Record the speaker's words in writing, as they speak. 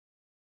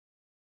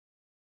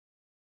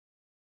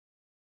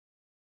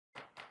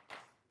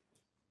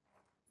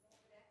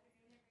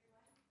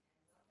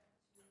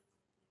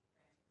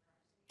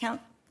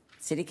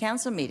City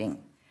Council meeting.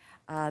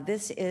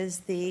 This is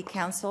the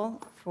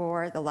Council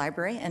for the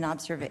Library and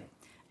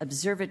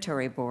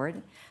Observatory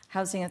Board,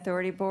 Housing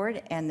Authority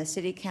Board, and the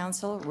City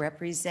Council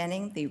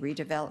representing the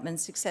Redevelopment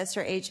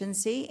Successor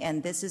Agency.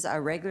 And this is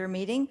our regular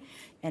meeting,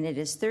 and it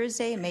is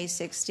Thursday, May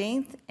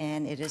 16th,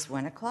 and it is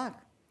 1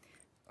 o'clock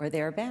or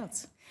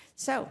thereabouts.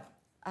 So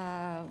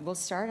we'll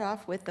start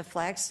off with the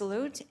flag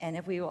salute, and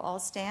if we will all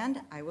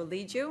stand, I will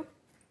lead you.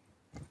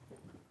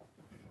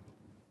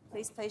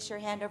 Please place your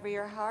hand over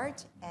your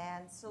heart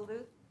and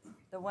salute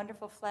the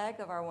wonderful flag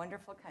of our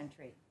wonderful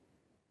country.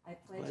 I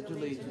pledge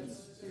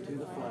allegiance to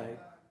the flag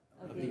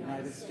of the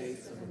United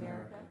States of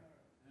America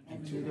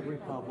and to the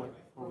republic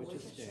for which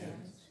it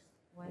stands,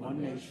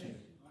 one nation,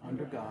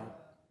 under God,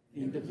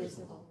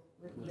 indivisible,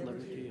 with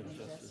liberty and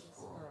justice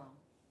for all.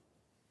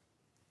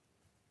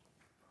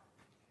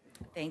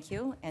 Thank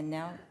you. And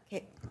now,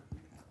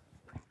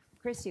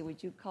 Christy,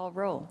 would you call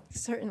roll?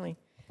 Certainly.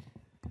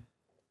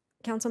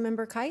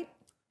 Councilmember Kite?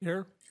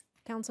 Here.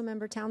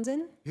 Councilmember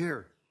Townsend?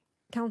 Here.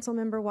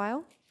 Councilmember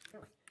Weil?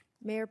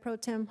 Mayor Pro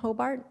Tem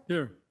Hobart?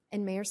 Here.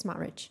 And Mayor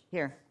Smotrich.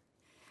 Here.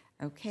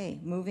 Okay,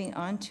 moving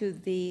on to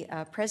the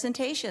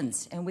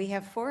presentations, and we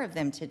have 4 of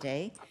them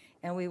today,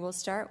 and we will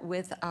start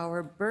with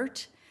our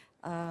BERT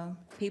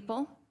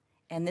people,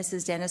 and this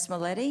is Dennis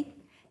Maletti,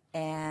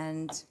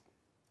 and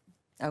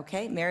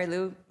okay, Mary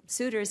Lou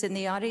Suter is in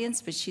the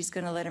audience, but she's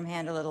going to let him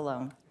handle it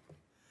alone.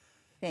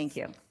 Thank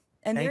you.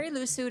 And Mary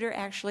Lou Suter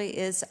actually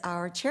is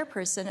our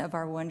chairperson of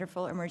our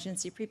wonderful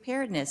Emergency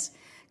Preparedness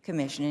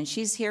Commission, and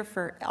she's here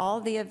for all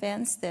the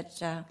events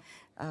that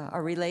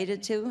are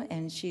related to,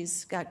 and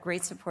she's got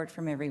great support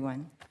from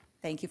everyone.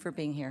 Thank you for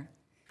being here.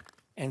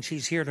 And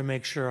she's here to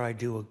make sure I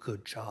do a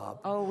good job.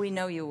 Oh, we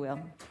know you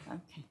will.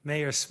 Okay.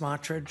 Mayor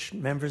Smotrich,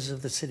 members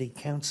of the City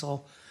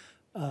Council,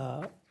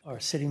 our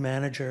city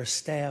manager,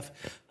 staff,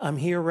 I'm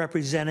here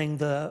representing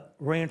the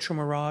Rancho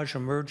Mirage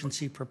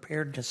Emergency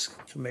Preparedness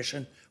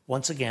Commission,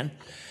 once again,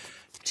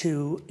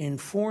 to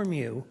inform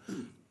you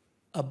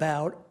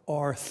about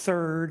our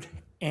 3rd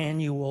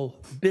annual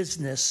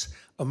business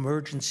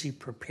emergency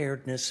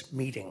preparedness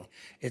meeting.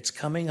 It's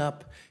coming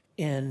up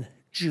in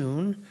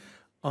June,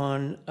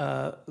 on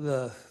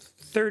the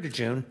 3rd of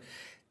June.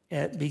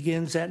 It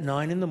begins at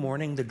 9 in the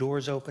morning. The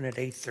doors open at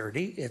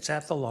 8:30. It's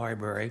at the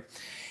library.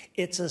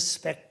 It's a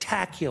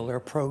spectacular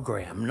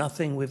program.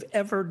 Nothing we've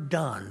ever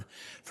done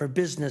for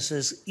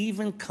businesses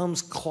even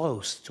comes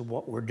close to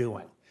what we're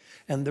doing.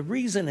 And the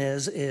reason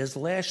is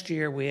last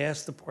year we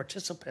asked the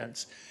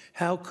participants,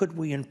 how could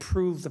we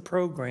improve the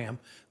program?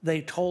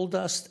 They told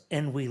us,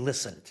 and we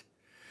listened.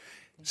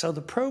 So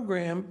the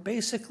program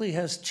basically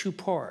has 2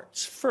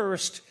 parts.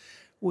 First,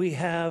 we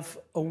have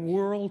a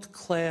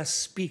world-class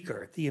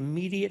speaker, the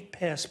immediate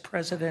past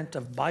president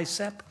of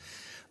BICEP.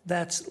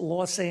 That's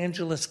Los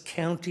Angeles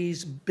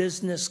County's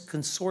business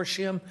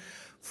consortium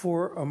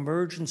for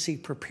emergency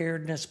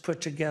preparedness,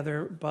 put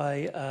together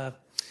by,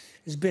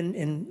 has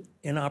been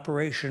in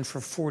operation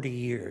for 40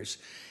 years.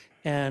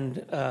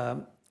 And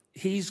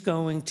he's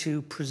going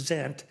to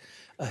present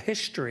a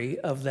history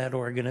of that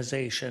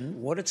organization,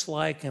 what it's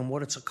like and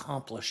what it's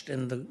accomplished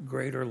in the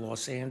greater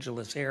Los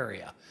Angeles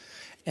area,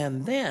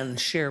 and then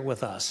share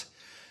with us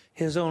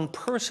his own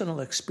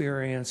personal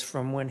experience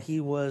from when he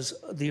was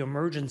the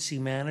emergency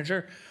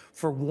manager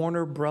for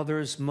Warner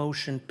Brothers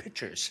Motion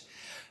Pictures.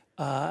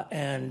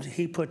 And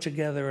he put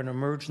together an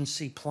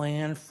emergency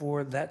plan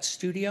for that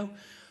studio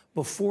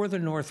before the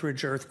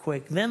Northridge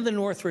earthquake. Then the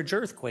Northridge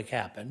earthquake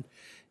happened,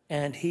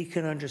 and he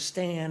can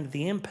understand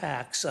the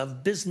impacts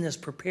of business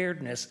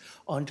preparedness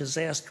on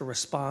disaster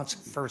response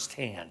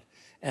firsthand.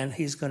 And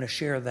he's going to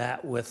share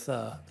that with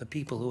the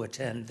people who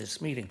attend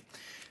this meeting.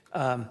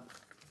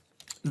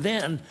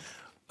 Then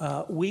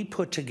we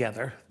put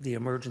together the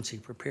Emergency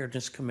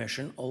Preparedness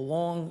Commission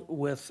along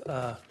with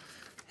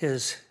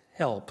his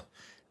help.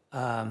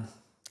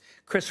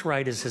 Chris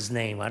Wright is his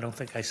name. I don't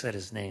think I said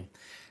his name.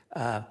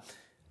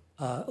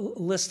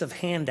 List of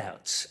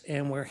handouts,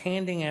 and we're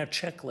handing out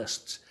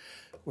checklists.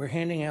 We're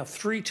handing out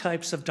 3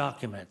 types of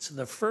documents.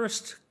 The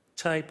first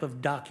type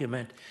of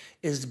document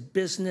is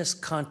business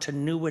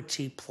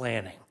continuity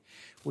planning.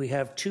 We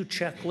have 2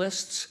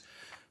 checklists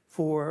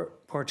for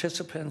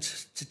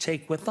participants to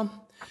take with them.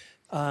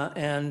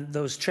 And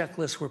those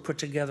checklists were put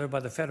together by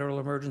the Federal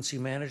Emergency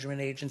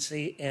Management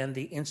Agency and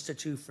the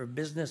Institute for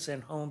Business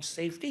and Home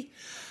Safety,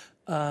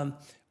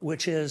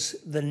 which is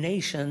the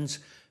nation's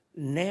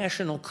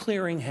national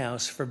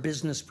clearinghouse for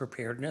business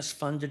preparedness,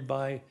 funded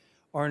by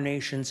our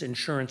nation's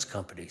insurance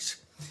companies.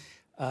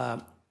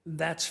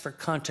 That's for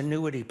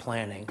continuity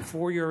planning.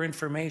 For your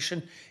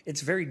information, it's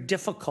very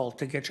difficult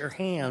to get your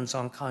hands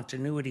on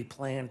continuity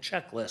plan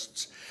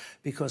checklists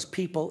because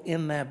people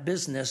in that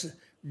business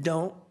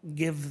don't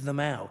give them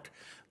out.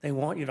 They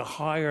want you to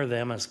hire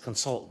them as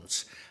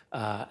consultants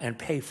and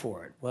pay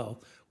for it.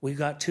 Well, we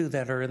got 2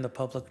 that are in the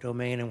public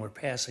domain, and we're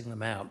passing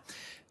them out.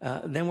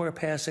 Then we're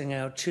passing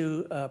out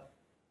 2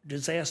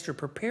 disaster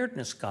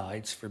preparedness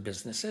guides for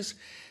businesses.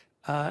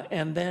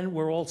 And then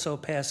we're also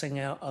passing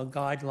out a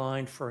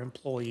guideline for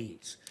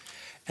employees.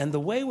 And the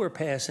way we're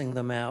passing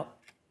them out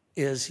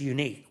is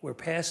unique. We're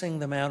passing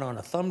them out on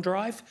a thumb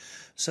drive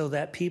so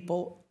that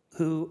people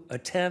who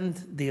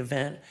attend the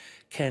event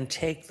can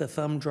take the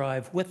thumb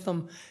drive with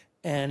them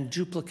and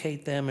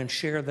duplicate them and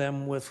share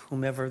them with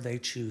whomever they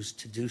choose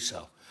to do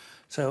so.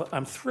 So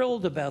I'm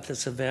thrilled about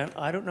this event.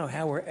 I don't know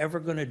how we're ever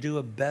going to do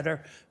a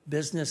better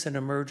business and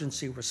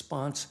emergency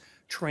response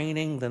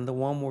training than the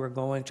one we're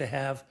going to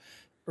have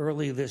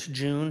early this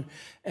June.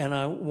 And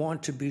I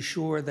want to be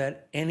sure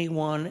that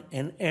anyone,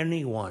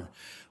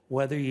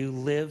 whether you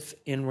live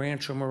in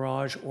Rancho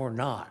Mirage or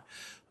not,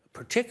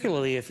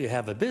 particularly if you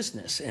have a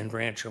business in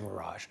Rancho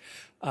Mirage,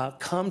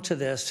 come to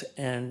this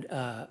and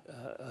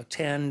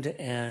attend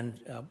and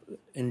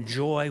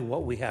enjoy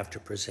what we have to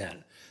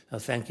present.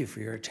 Thank you for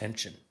your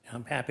attention.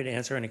 I'm happy to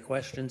answer any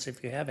questions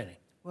if you have any.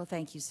 Well,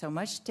 thank you so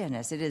much,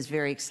 Dennis. It is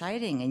very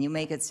exciting, and you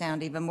make it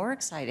sound even more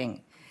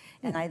exciting.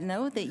 And I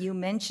know that you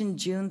mentioned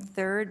June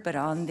 3rd, but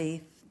on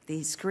the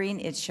screen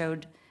it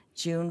showed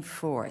June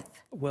 4th.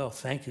 Well,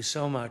 thank you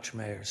so much,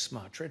 Mayor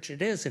Smotrich.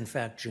 It is, in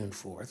fact, June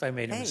 4th. I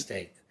made a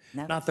mistake.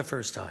 No. Not the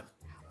first time.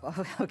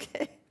 Oh,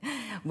 okay.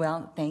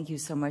 Well, thank you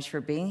so much for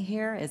being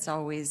here. It's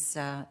always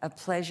a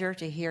pleasure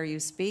to hear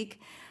you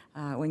speak.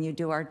 When you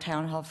do our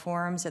town hall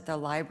forums at the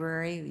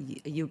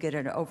library, you get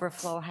an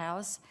overflow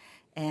house,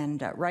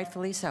 and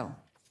rightfully so.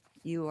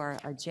 You are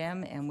a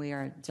gem, and we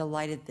are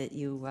delighted that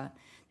you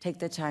take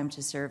the time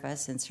to serve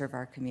us and serve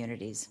our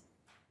communities.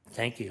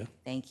 Thank you.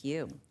 Thank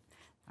you.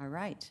 All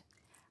right.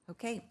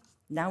 Okay,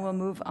 now we'll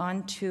move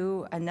on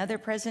to another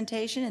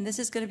presentation, and this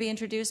is going to be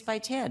introduced by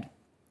Ted.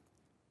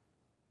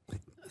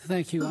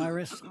 Thank you,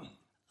 Iris.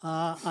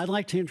 I'd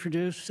like to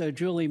introduce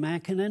Julie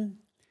Makinen,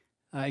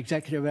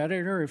 Executive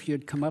Editor, if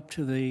you'd come up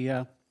to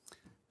the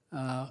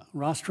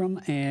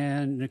rostrum,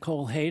 and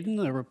Nicole Hayden,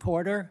 the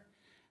reporter.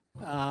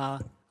 I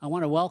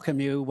want to welcome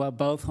you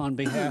both on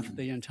behalf of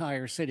the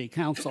entire City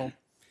Council.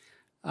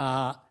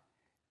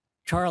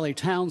 Charlie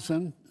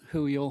Townsend,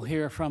 who you'll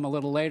hear from a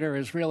little later,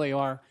 is really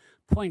our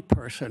point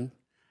person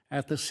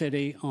at the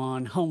city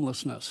on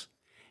homelessness.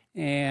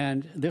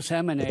 And this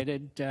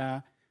emanated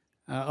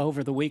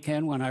over the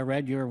weekend when I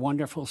read your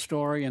wonderful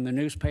story in the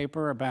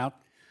newspaper about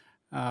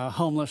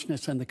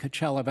homelessness in the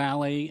Coachella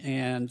Valley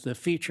and the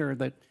feature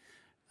that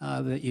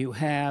you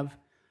have,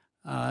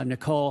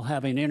 Nicole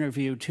having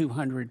interviewed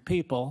 200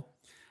 people.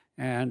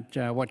 And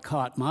what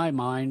caught my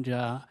mind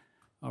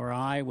or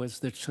eye was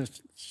the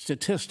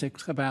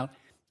statistics about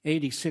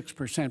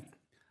 86%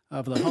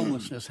 of the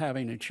homelessness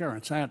having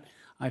insurance. That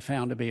I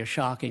found to be a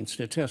shocking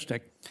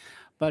statistic.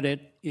 But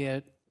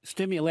it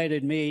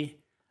stimulated me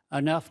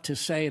enough to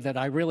say that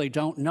I really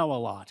don't know a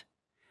lot.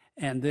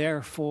 And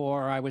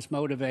therefore, I was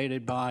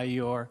motivated by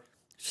your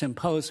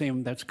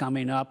symposium that's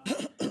coming up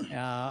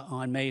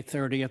on May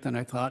 30th, and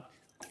I thought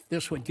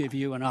this would give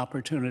you an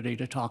opportunity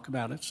to talk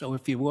about it. So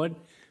if you would,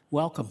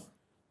 welcome.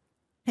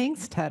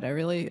 Thanks, Ted. I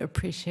really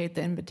appreciate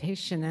the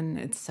invitation, and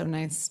it's so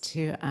nice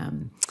to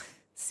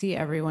see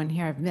everyone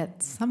here. I've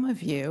met some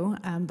of you,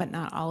 but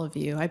not all of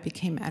you. I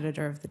became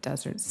editor of the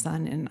Desert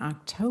Sun in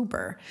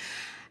October,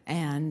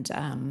 and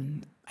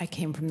I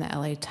came from the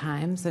LA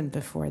Times, and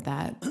before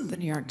that, the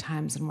New York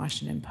Times and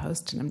Washington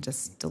Post, and I'm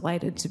just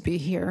delighted to be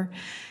here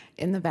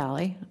in the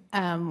Valley.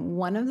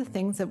 One of the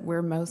things that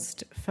we're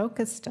most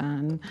focused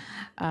on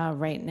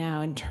right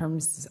now in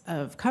terms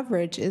of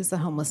coverage is the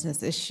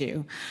homelessness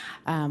issue.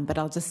 But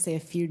I'll just say a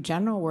few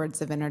general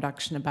words of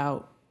introduction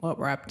about what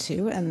we're up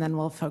to, and then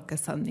we'll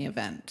focus on the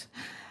event.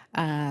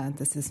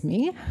 This is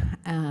me,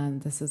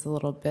 and this is a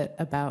little bit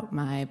about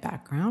my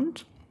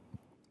background.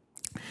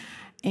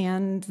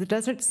 And the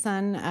Desert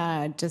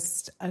Sun,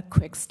 just a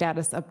quick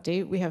status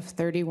update. We have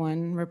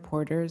 31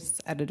 reporters,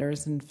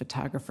 editors, and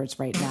photographers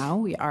right now.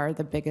 We are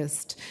the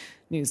biggest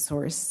news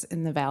source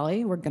in the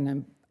Valley. We're going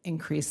to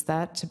increase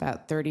that to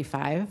about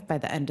 35 by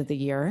the end of the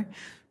year.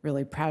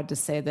 Really proud to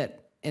say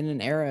that in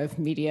an era of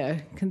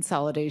media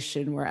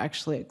consolidation, we're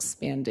actually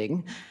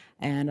expanding.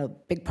 And a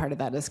big part of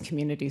that is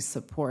community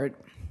support.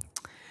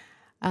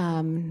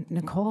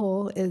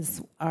 Nicole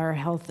is our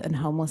health and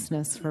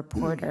homelessness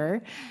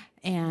reporter.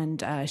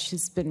 And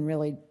she's been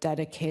really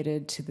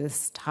dedicated to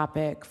this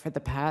topic for the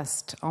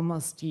past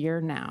almost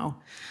year now,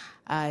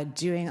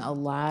 doing a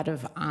lot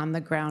of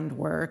on-the-ground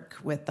work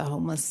with the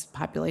homeless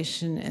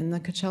population in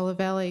the Coachella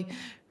Valley,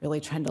 really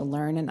trying to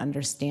learn and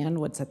understand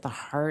what's at the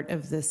heart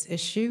of this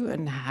issue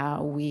and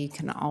how we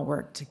can all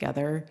work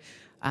together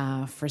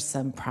for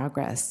some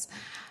progress.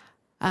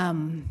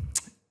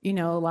 You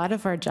know, a lot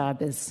of our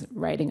job is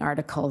writing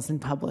articles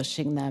and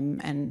publishing them,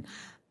 and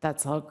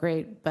that's all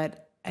great,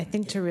 but I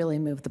think to really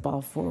move the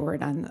ball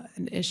forward on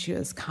an issue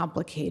as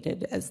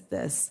complicated as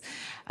this,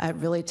 it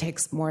really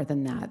takes more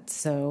than that.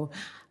 So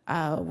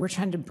we're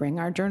trying to bring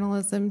our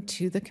journalism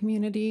to the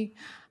community,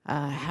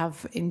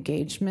 have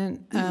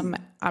engagement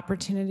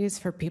opportunities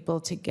for people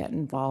to get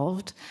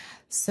involved.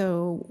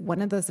 So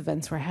one of those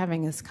events we're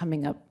having is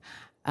coming up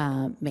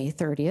May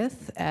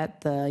 30th at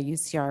the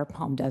UCR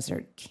Palm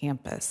Desert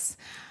campus.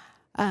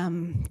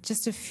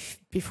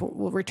 Before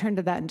we'll return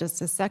to that in just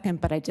a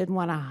second, but I did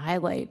want to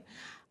highlight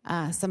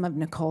some of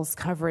Nicole's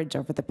coverage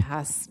over the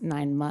past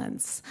 9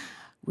 months.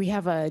 We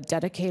have a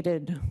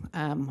dedicated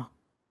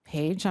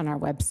page on our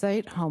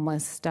website,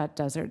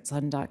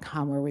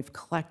 homeless.desertsun.com, where we've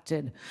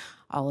collected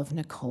all of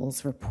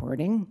Nicole's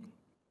reporting.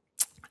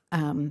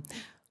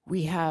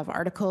 We have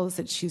articles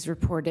that she's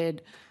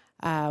reported.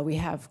 We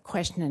have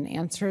question and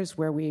answers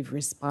where we've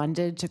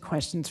responded to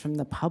questions from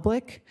the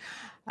public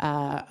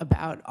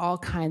about all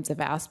kinds of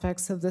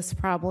aspects of this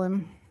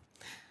problem.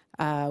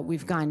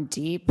 We've gone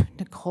deep.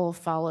 Nicole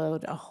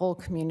followed a whole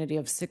community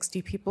of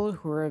 60 people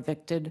who were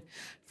evicted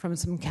from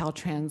some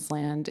Caltrans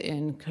land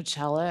in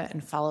Coachella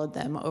and followed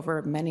them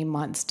over many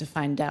months to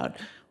find out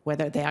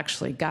whether they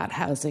actually got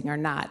housing or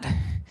not.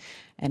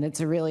 And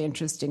it's a really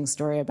interesting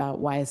story about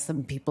why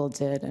some people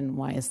did and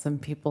why some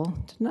people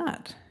did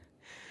not.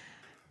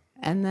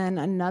 And then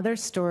another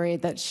story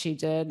that she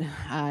did,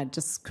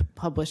 just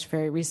published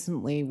very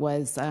recently,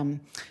 was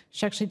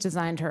she actually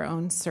designed her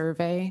own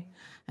survey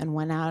and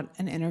went out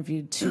and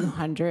interviewed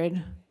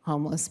 200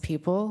 homeless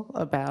people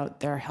about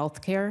their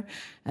health care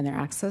and their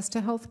access to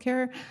health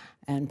care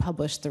and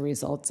published the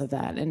results of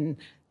that. And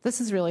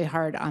this is really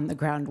hard on the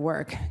ground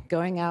work,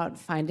 going out,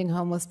 finding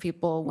homeless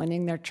people,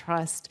 winning their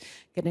trust,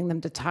 getting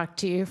them to talk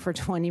to you for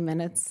 20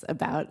 minutes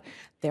about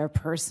their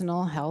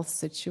personal health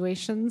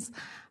situations.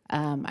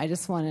 I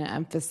just want to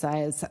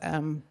emphasize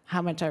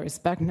how much I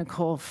respect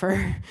Nicole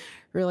for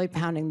really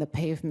pounding the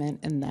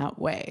pavement in that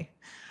way.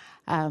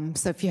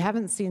 So if you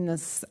haven't seen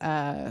this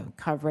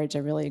coverage, I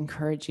really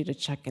encourage you to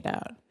check it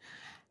out.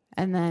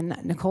 And then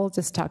Nicole,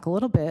 just talk a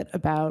little bit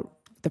about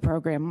the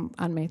program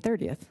on May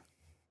 30th.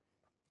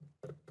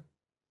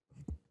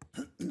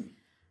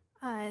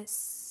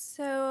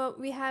 So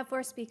we have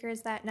 4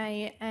 speakers that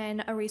night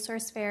and a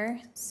resource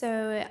fair.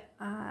 So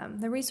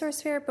the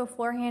resource fair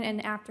beforehand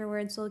and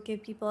afterwards will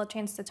give people a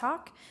chance to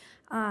talk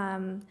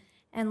and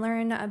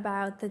learn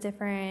about the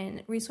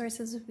different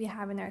resources we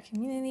have in our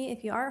community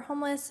if you are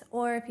homeless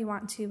or if you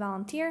want to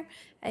volunteer.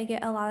 I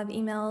get a lot of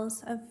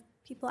emails of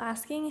people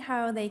asking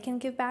how they can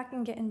give back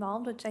and get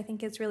involved, which I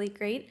think is really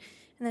great.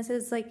 And this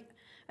is like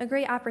a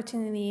great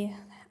opportunity.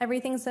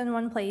 Everything's in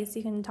one place.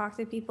 You can talk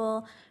to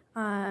people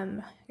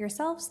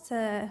yourselves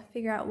to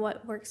figure out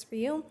what works for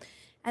you.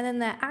 And then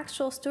the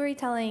actual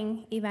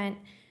storytelling event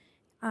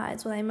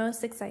is what I'm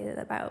most excited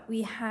about.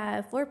 We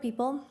have 4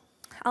 people.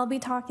 I'll be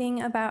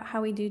talking about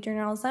how we do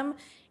journalism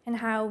and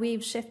how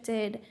we've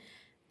shifted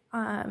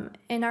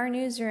in our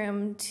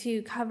newsroom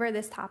to cover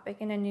this topic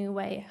in a new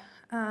way.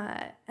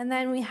 And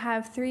then we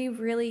have 3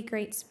 really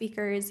great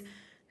speakers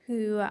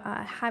who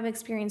have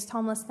experienced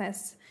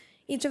homelessness.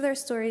 Each of their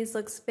stories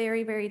looks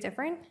very, very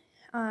different.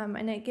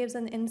 And it gives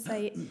an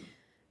insight,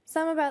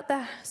 some about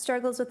the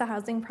struggles with the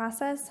housing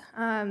process.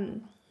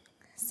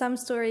 Some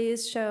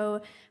stories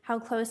show how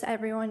close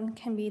everyone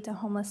can be to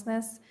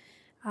homelessness.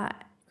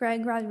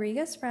 Greg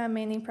Rodriguez from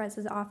Manning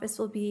Perez's office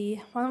will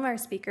be one of our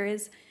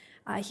speakers.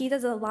 He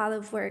does a lot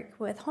of work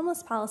with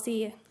homeless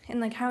policy in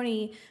the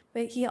county,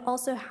 but he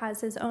also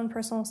has his own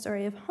personal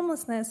story of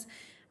homelessness,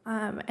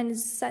 and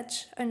it's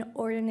such an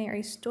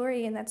ordinary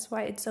story, and that's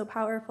why it's so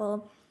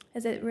powerful,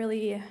 as it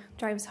really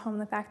drives home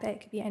the fact that it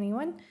could be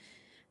anyone.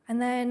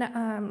 And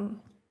then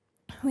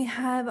we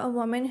have a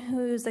woman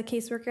who's a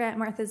caseworker at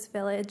Martha's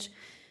Village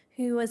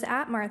who was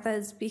at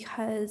Martha's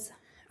because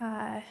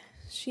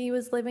she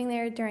was living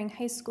there during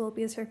high school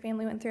because her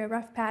family went through a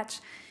rough patch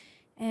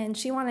and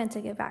she wanted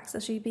to give back. So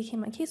she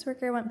became a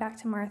caseworker, went back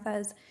to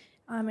Martha's,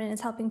 and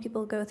is helping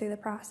people go through the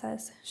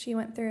process she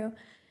went through.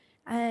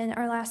 And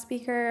our last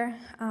speaker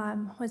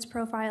was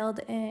profiled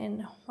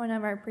in one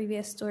of our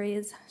previous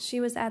stories. She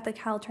was at the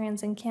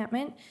Caltrans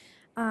encampment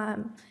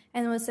and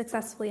was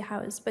successfully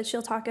housed. But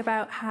she'll talk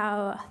about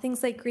how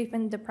things like grief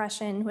and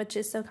depression, which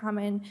is so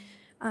common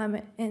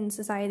in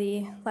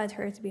society, led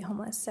her to be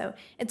homeless. So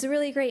it's a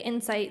really great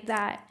insight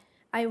that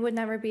I would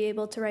never be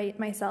able to write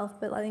myself,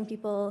 but letting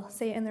people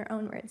say it in their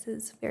own words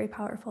is very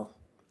powerful.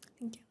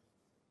 Thank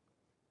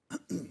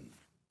you.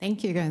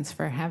 Thank you guys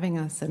for having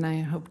us, and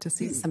I hope to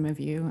see some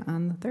of you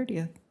on the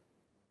 30th.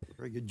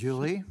 Very good,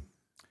 Julie.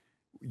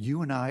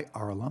 You and I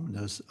are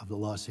alumnus of the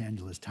Los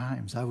Angeles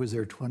Times. I was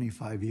there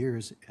 25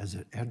 years as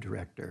an ed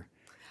director.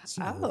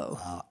 So,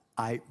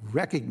 I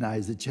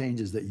recognize the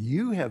changes that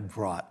you have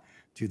brought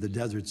to the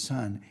Desert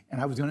Sun, and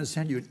I was going to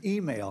send you an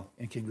email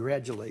and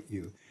congratulate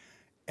you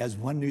as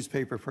one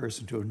newspaper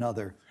person to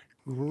another.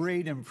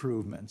 Great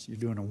improvements. You're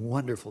doing a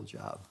wonderful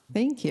job.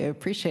 Thank you.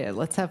 Appreciate it.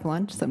 Let's have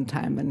lunch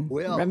sometime and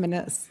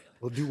reminisce.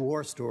 We'll do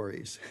war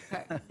stories.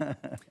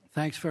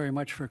 Thanks very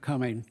much for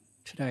coming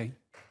today.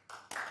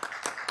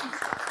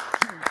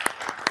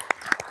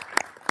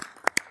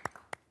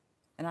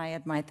 And I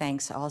add my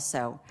thanks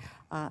also.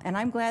 And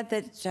I'm glad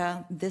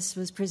that this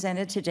was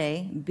presented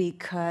today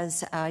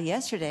because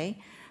yesterday,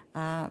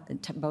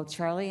 both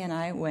Charlie and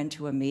I went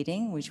to a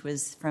meeting, which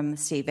was from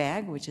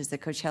CVAG, which is the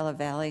Coachella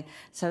Valley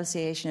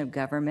Association of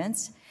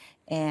Governments.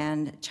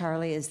 And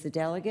Charlie is the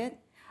delegate.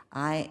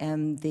 I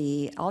am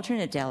the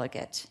alternate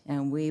delegate.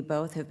 And we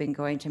both have been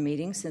going to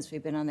meetings since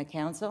we've been on the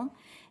council.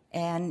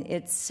 And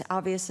it's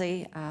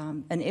obviously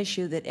an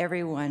issue that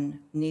everyone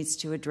needs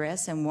to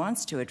address and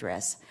wants to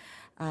address.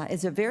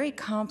 It's a very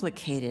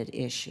complicated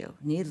issue,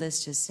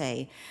 needless to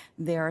say.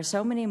 There are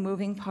so many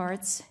moving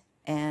parts,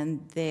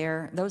 and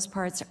those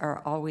parts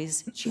are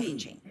always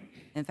changing.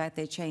 In fact,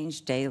 they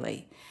change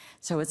daily.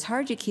 So it's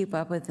hard to keep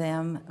up with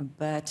them,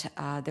 but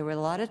there were a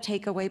lot of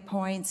takeaway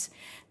points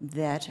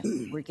that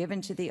were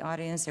given to the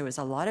audience. There was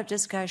a lot of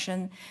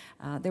discussion.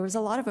 There was a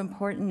lot of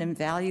important and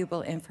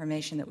valuable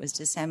information that was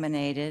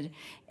disseminated.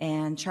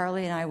 And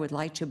Charlie and I would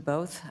like to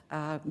both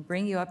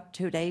bring you up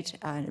to date,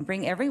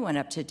 bring everyone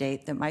up to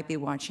date that might be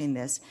watching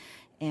this.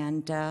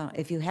 And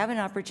if you have an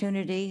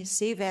opportunity,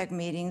 CVAG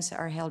meetings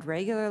are held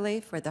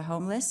regularly for the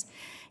homeless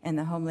and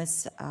the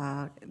homeless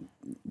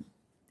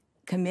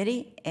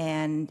committee,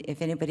 and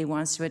if anybody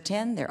wants to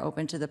attend, they're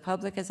open to the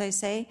public, as I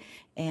say,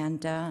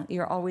 and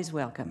you're always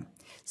welcome.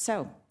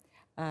 So,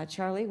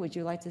 Charlie, would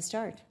you like to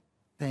start?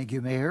 Thank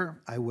you,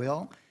 Mayor. I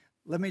will.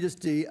 Let me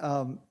just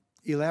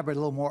elaborate a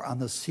little more on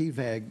the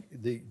CVAG.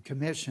 The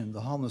commission,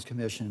 the Homeless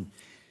Commission,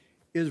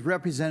 is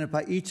represented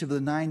by each of the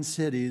 9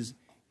 cities.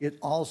 It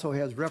also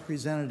has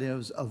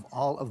representatives of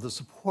all of the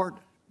support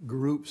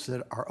groups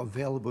that are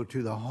available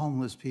to the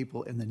homeless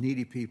people and the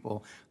needy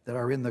people that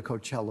are in the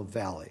Coachella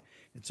Valley.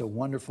 It's a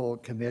wonderful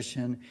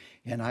commission,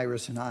 and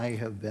Iris and I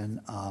have been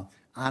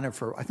on it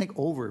for, I think,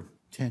 over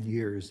 10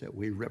 years that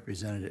we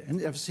represented it, and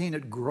have seen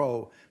it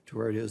grow to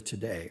where it is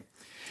today.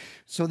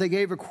 So they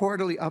gave a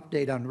quarterly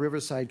update on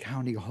Riverside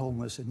County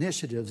homeless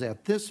initiatives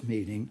at this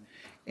meeting,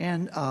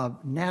 and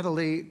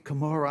Natalie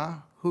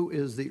Kimura, who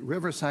is the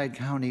Riverside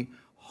County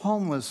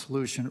Homeless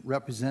Solution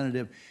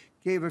representative,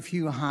 gave a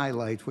few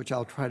highlights, which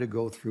I'll try to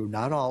go through,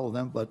 not all of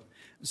them, but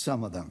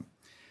some of them.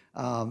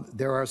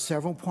 There are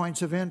several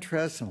points of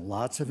interest and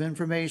lots of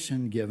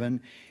information given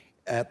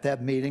at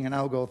that meeting, and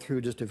I'll go through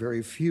just a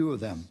very few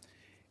of them.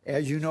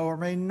 As you know or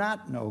may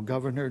not know,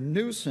 Governor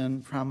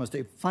Newsom promised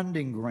a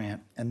funding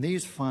grant, and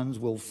these funds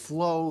will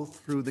flow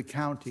through the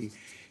county.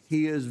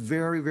 He is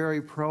very,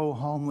 very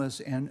pro-homeless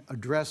and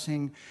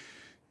addressing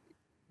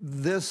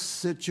this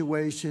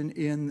situation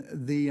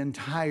in the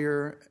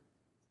entire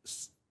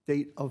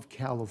state of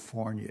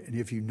California. And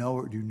if you know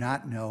or do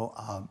not know,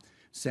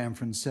 San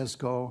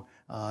Francisco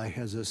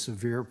has a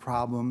severe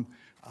problem.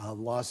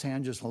 Los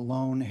Angeles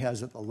alone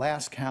has, at the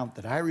last count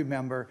that I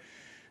remember,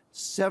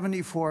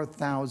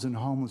 74,000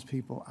 homeless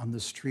people on the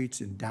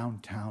streets in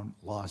downtown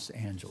Los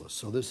Angeles.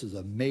 So this is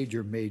a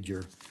major,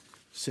 major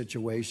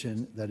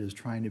situation that is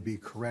trying to be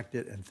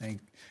corrected, and think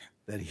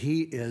that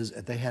he is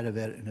at the head of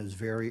it and is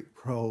very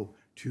pro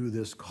to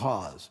this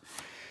cause.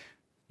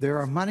 There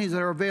are monies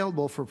that are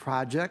available for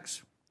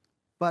projects,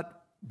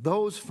 but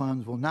those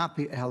funds will not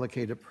be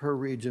allocated per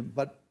region,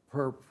 but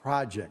per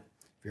project.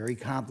 Very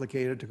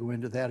complicated to go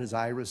into that, as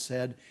Iris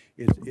said.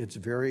 It's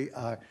very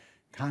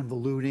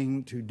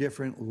convoluting to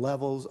different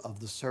levels of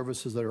the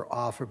services that are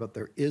offered, but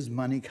there is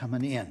money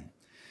coming in.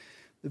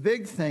 The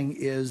big thing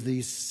is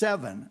the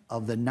 7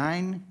 of the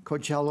 9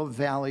 Coachella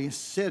Valley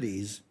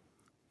cities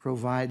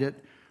provided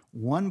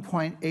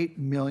 $1.8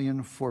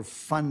 million for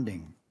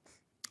funding.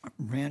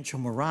 Rancho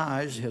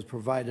Mirage has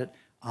provided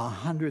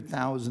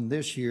 $100,000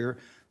 this year,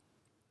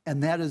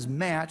 and that is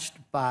matched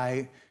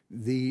by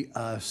the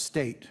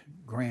state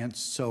grants.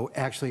 So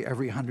actually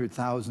every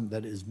 $100,000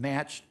 that is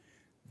matched,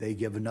 they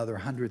give another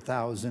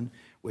 $100,000,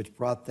 which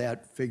brought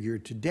that figure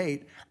to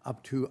date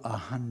up to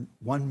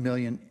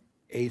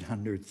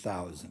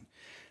 $1,800,000.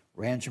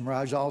 Rancho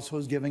Mirage also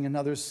is giving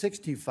another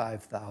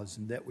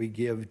 $65,000 that we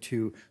give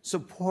to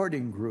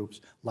supporting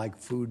groups like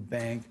Food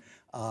Bank,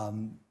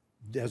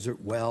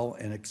 Desert Well,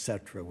 and et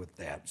cetera with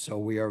that. So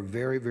we are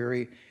very,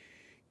 very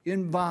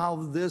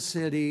involved, this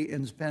city,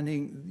 in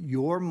spending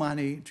your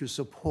money to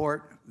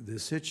support the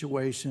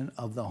situation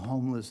of the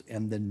homeless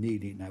and the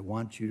needy, and I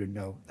want you to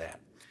know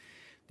that.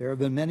 There have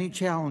been many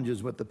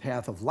challenges with the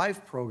Path of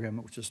Life program,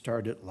 which was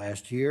started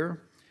last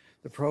year.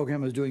 The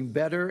program is doing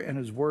better and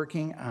is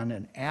working on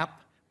an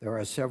app. There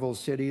are several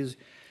cities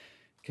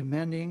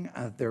commending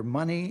their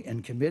money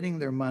and committing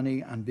their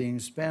money on being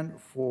spent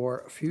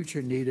for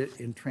future needed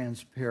in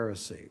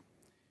transparency.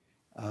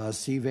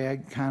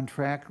 CVAG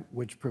contract,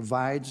 which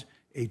provides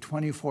a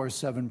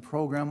 24/7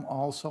 program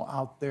also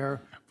out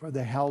there for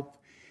the help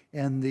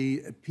and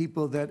the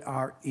people that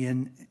are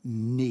in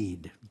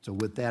need. So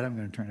with that, I'm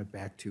going to turn it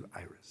back to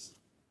Iris.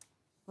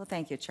 Well,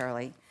 thank you,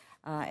 Charlie.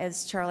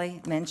 As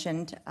Charlie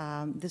mentioned,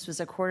 this was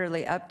a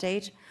quarterly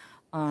update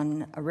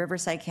on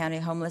Riverside County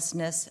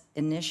homelessness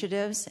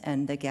initiatives,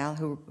 and the gal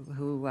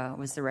who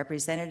was the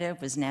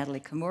representative was Natalie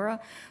Kimura,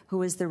 who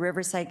was the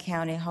Riverside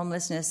County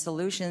Homelessness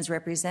Solutions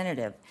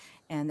representative.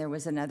 And there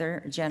was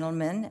another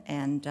gentleman,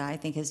 and I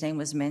think his name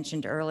was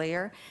mentioned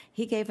earlier.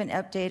 He gave an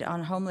update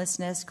on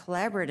Homelessness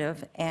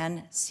Collaborative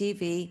and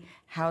CV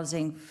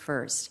Housing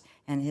First,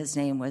 and his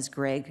name was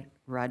Greg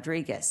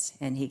Rodriguez,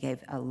 and he gave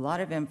a lot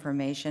of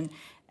information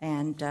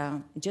and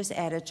just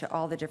added to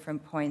all the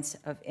different points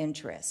of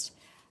interest.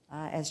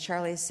 As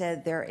Charlie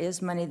said, there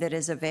is money that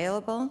is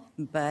available,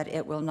 but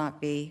it will not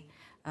be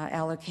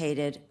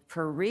allocated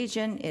per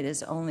region. It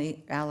is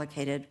only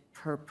allocated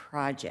per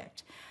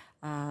project.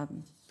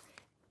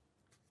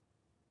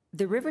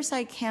 The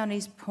Riverside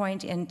County's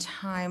point in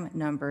time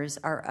numbers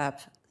are up,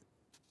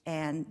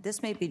 and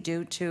this may be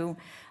due to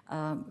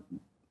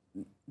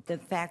the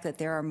fact that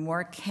there are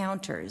more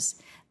counters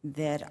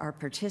that are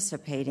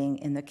participating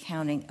in the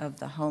counting of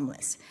the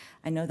homeless.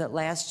 I know that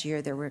last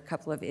year there were a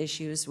couple of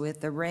issues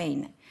with the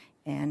rain,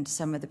 and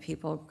some of the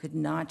people could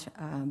not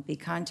be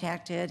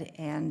contacted,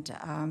 and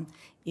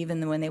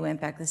even when they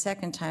went back the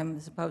second time,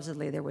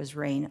 supposedly there was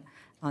rain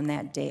on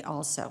that day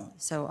also.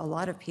 So a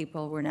lot of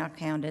people were not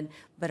counted,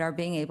 but are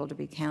being able to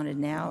be counted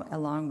now,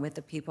 along with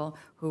the people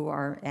who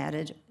are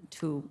added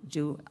to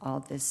do all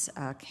this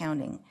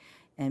counting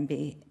and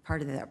be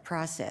part of that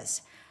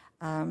process.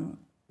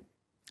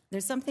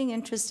 There's something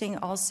interesting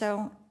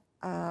also.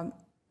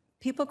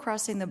 People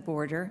crossing the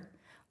border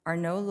are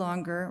no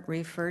longer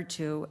referred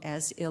to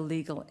as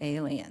illegal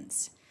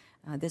aliens.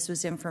 This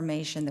was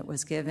information that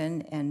was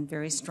given and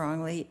very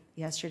strongly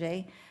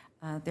yesterday.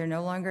 They're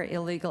no longer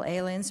illegal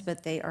aliens,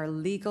 but they are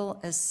legal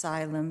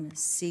asylum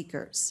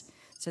seekers.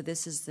 So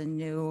this is the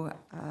new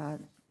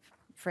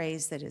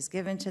phrase that is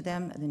given to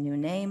them, the new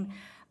name.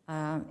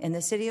 In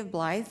the city of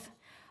Blythe,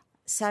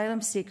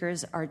 asylum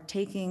seekers are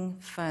taking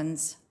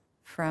funds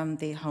from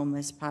the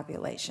homeless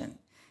population.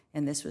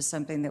 And this was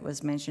something that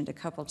was mentioned a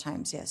couple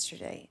times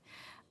yesterday.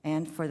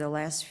 And for the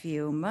last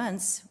few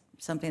months,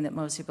 something that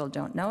most people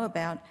don't know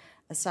about,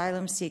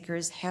 asylum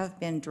seekers have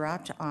been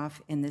dropped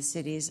off in the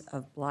cities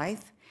of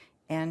Blythe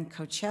and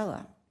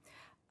Coachella.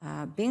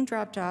 Being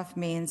dropped off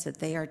means that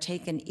they are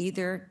taken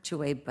either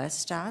to a bus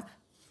stop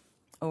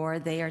or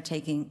they are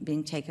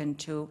being taken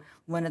to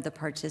one of the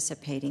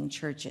participating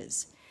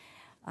churches.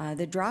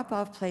 The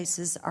drop-off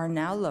places are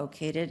now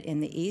located in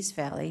the East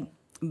Valley,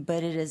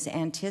 but it is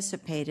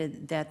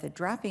anticipated that the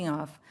dropping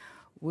off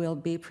will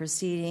be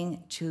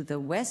proceeding to the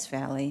West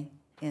Valley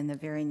in the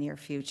very near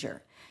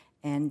future.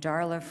 And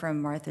Darla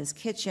from Martha's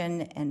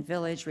Kitchen and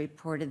Village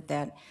reported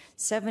that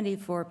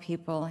 74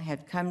 people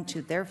had come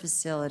to their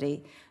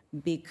facility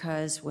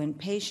because when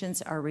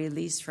patients are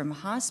released from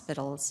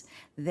hospitals,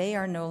 they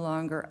are no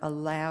longer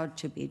allowed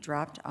to be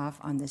dropped off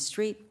on the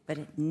street,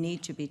 but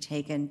need to be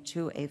taken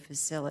to a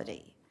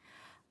facility.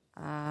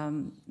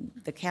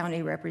 The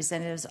county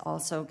representatives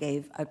also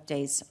gave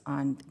updates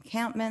on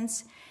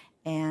encampments,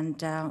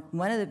 and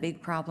one of the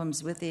big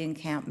problems with the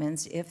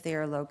encampments, if they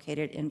are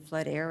located in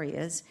flood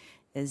areas,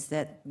 is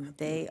that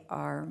they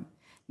are,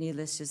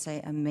 needless to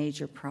say, a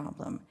major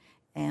problem.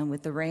 And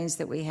with the rains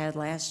that we had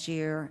last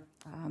year,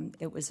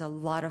 it was a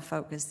lot of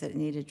focus that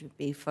needed to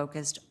be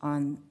focused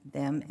on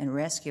them and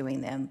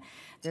rescuing them.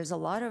 There's a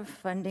lot of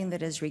funding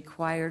that is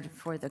required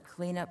for the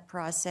cleanup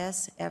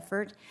process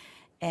effort.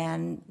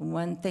 And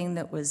one thing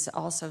that was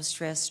also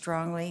stressed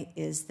strongly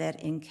is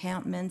that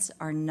encampments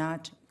are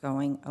not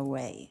going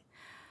away.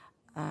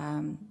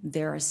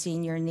 There are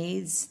senior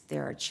needs,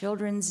 there are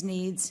children's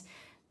needs,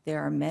 there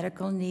are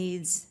medical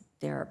needs,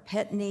 there are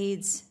pet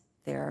needs,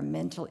 there are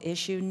mental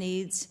issue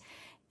needs,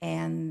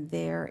 and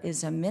there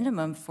is a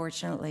minimum,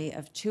 fortunately,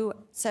 of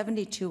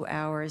 72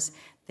 hours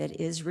that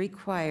is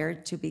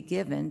required to be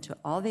given to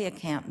all the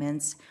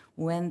encampments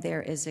when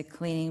there is a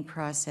cleaning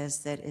process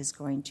that is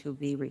going to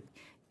be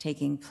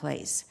taking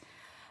place.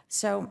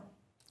 So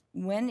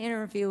when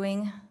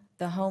interviewing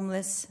the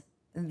homeless,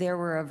 there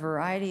were a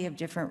variety of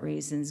different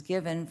reasons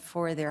given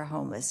for their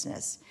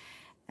homelessness,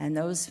 and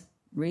those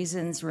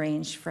reasons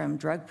range from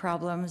drug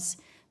problems,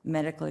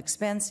 medical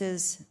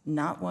expenses,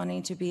 not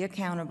wanting to be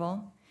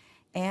accountable,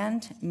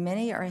 and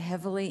many are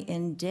heavily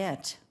in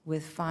debt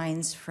with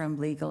fines from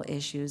legal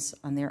issues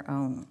on their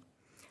own.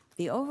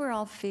 The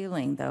overall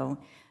feeling, though,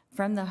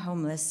 from the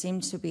homeless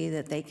seems to be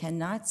that they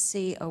cannot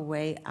see a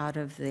way out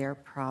of their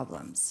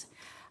problems.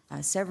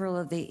 Several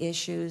of the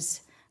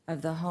issues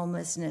of the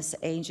homelessness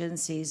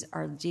agencies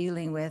are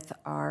dealing with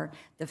are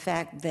the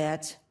fact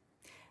that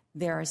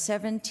there are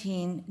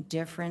 17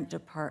 different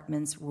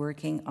departments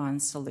working on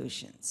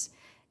solutions.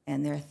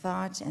 And their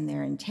thought and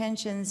their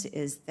intentions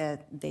is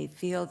that they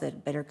feel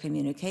that better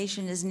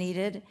communication is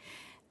needed,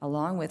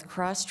 along with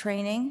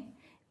cross-training,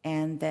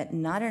 and that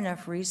not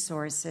enough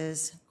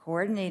resources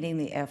coordinating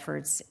the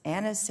efforts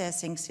and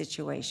assessing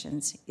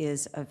situations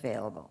is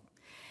available.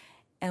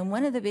 And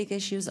one of the big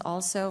issues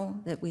also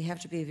that we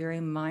have to be very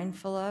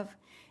mindful of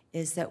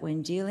is that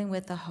when dealing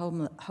with the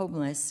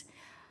homeless,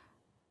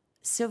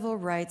 civil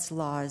rights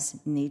laws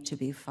need to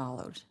be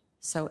followed.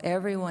 So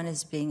everyone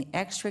is being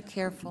extra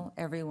careful,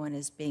 everyone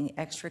is being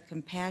extra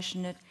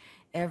compassionate,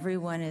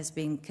 everyone is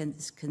being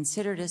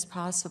considered as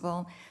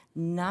possible,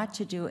 not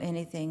to do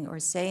anything or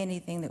say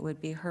anything that would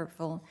be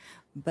hurtful,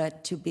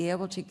 but to be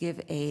able to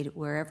give aid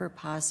wherever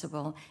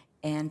possible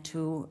and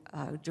to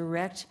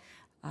direct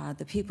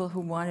the people who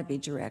want to be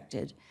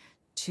directed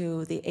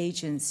to the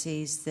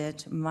agencies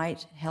that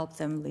might help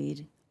them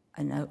lead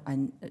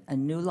a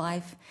new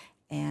life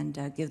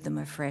and give them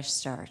a fresh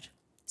start.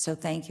 So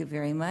thank you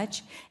very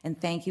much, and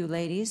thank you,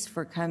 ladies,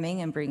 for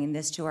coming and bringing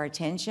this to our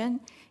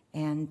attention.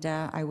 And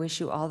I wish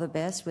you all the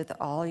best with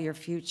all your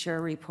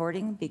future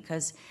reporting,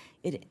 because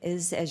it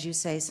is, as you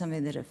say,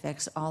 something that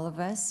affects all of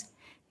us.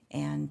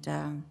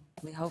 And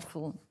we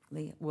hopefully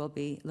will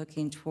be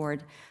looking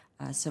toward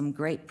some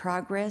great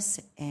progress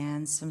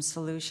and some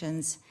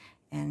solutions,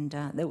 and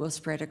that will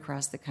spread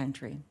across the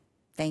country.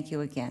 Thank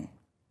you again.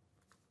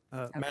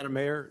 Madam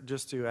Mayor,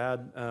 just to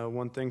add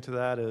one thing to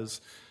that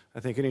is, I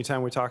think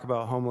anytime we talk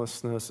about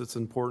homelessness, it's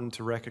important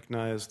to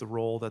recognize the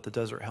role that the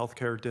Desert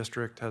Healthcare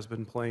District has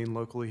been playing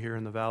locally here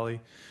in the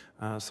Valley.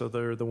 So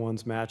they're the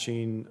ones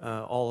matching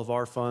all of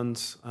our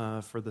funds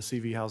for the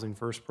CV Housing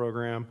First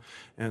program.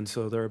 And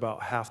so they're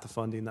about half the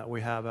funding that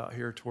we have out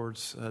here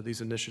towards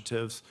these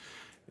initiatives.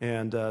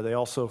 And they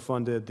also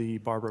funded the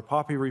Barbara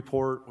Poppy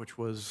report, which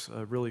was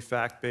a really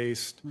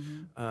fact-based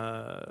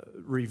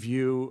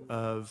review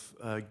of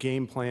a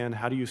game plan.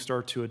 How do you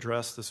start to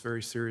address this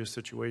very serious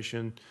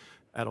situation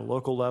at a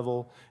local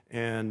level?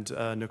 And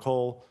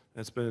Nicole,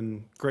 it's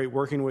been great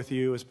working with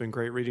you. It's been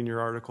great reading your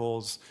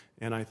articles.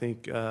 And I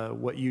think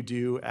what you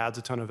do adds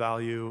a ton of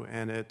value.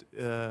 And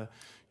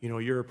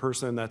you're a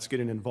person that's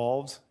getting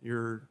involved.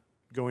 You're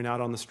going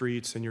out on the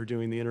streets and you're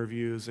doing the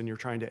interviews and you're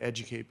trying to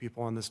educate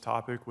people on this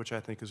topic, which I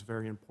think is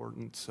very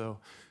important. So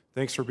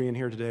thanks for being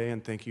here today,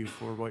 and thank you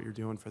for what you're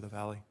doing for the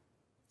Valley.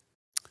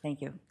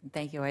 Thank you.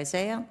 Thank you,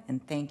 Isaiah,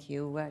 and thank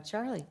you,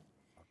 Charlie.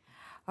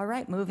 All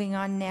right, moving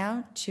on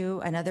now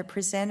to another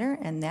presenter,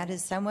 and that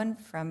is someone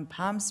from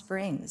Palm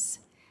Springs.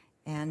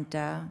 And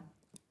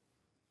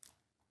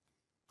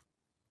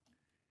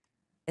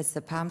it's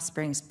the Palm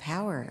Springs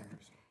Power.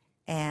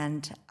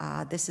 And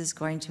this is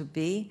going to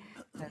be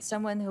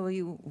someone who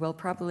you will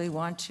probably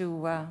want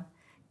to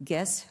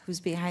guess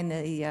who's behind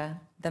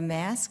the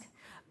mask,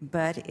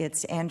 but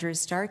it's Andrew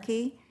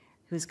Starkey,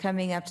 who's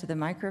coming up to the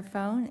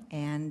microphone,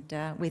 and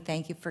we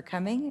thank you for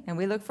coming, and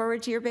we look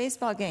forward to your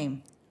baseball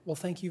game. Well,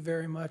 thank you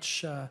very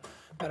much,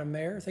 Madam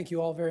Mayor. Thank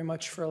you all very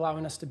much for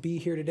allowing us to be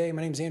here today.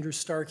 My name is Andrew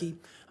Starkey.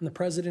 I'm the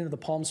president of the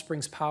Palm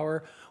Springs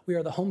Power. We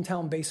are the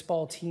hometown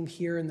baseball team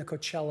here in the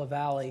Coachella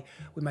Valley.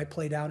 We might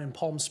play down in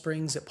Palm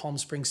Springs at Palm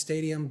Springs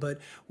Stadium, but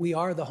we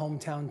are the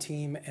hometown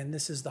team, and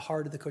this is the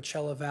heart of the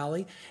Coachella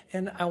Valley.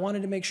 And I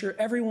wanted to make sure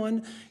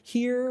everyone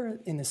here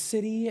in the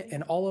city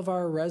and all of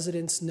our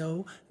residents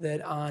know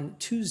that on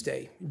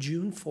Tuesday,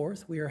 June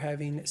 4th, we are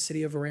having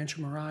City of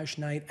Rancho Mirage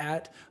night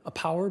at a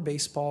Power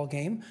baseball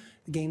game.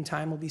 The game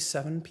time will be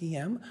 7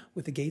 p.m.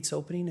 with the gates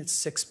opening at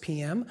 6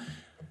 p.m.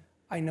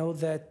 I know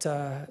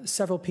that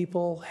several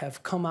people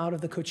have come out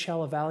of the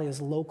Coachella Valley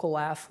as local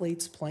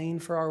athletes playing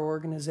for our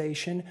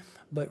organization,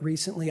 but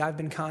recently I've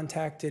been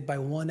contacted by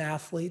one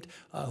athlete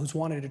who's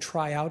wanted to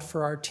try out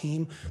for our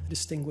team, the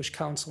distinguished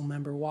council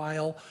member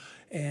Weil.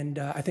 And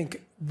I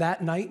think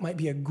that night might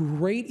be a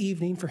great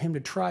evening for him to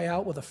try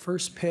out with a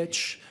first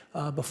pitch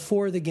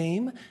before the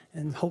game,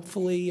 and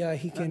hopefully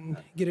he can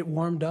get it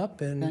warmed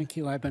up. And Thank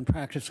you. I've been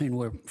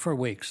practicing for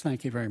weeks.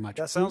 Thank you very much.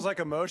 That sounds like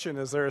a motion.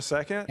 Is there a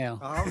second? Yeah.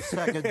 I'll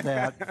second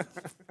that.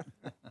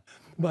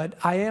 But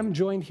I am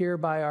joined here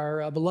by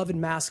our beloved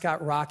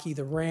mascot, Rocky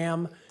the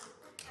Ram.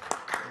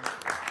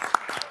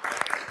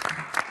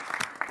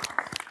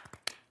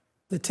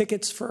 The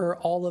tickets for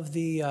all of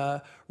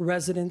the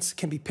residents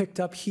can be picked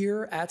up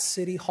here at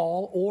City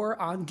Hall or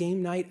on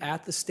game night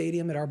at the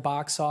stadium at our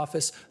box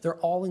office. They're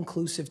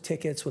all-inclusive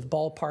tickets with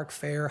ballpark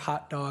fare,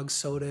 hot dogs,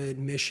 soda,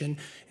 admission.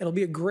 It'll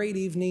be a great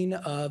evening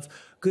of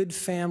good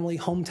family,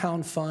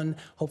 hometown fun.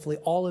 Hopefully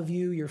all of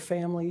you, your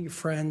family, your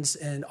friends,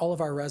 and all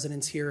of our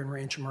residents here in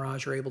Rancho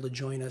Mirage are able to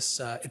join us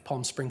at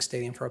Palm Springs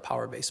Stadium for a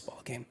Power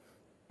baseball game.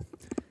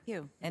 Thank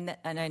you. And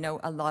I know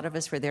a lot of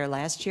us were there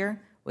last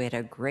year. We had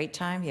a great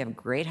time. You have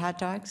great hot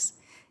dogs,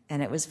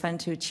 and it was fun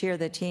to cheer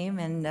the team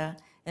and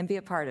be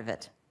a part of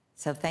it.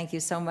 So thank you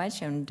so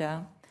much, and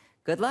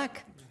good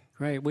luck.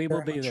 Great. We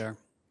will be there.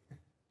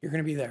 You're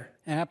going to be there.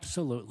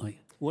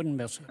 Absolutely. Wouldn't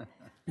miss it.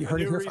 You A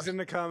heard it new here reason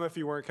to come if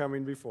you weren't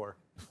coming before.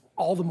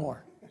 all the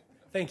more.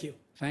 Thank you.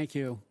 Thank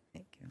you.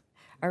 Thank you.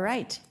 All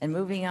right, and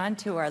moving on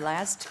to our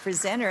last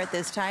presenter at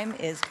this time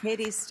is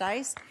Katie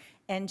Stice,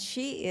 and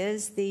she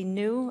is the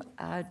new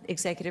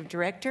executive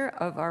director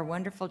of our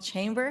wonderful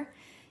chamber.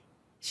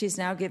 She's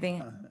now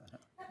giving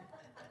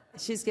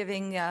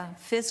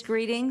fist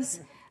greetings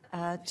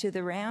to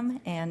the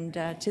Ram and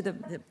to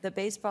the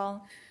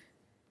baseball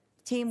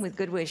team with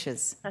good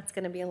wishes. That's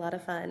going to be a lot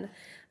of fun.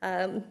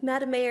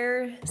 Madam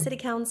Mayor, City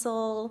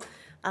Council,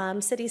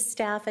 city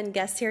staff, and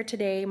guests here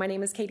today, my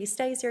name is Katie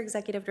Stice, your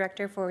Executive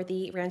Director for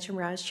the Rancho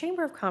Mirage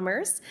Chamber of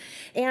Commerce.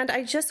 And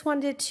I just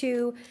wanted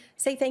to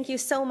say thank you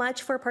so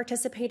much for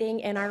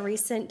participating in our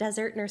recent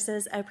Desert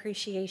Nurses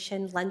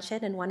Appreciation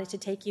Luncheon, and wanted to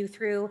take you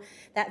through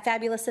that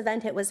fabulous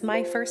event. It was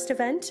my first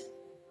event,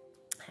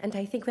 and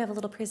I think we have a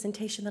little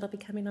presentation that'll be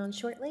coming on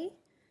shortly.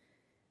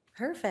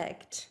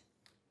 Perfect.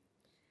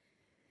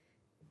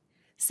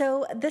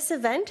 So this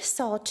event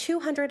saw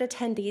 200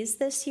 attendees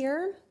this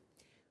year.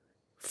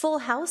 Full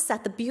house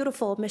at the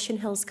beautiful Mission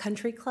Hills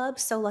Country Club.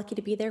 So lucky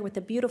to be there with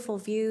the beautiful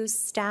views,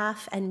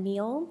 staff, and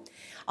meal.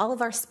 All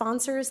of our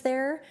sponsors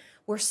there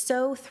We're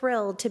so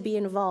thrilled to be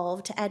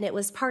involved, and it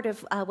was part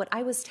of what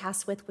I was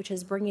tasked with, which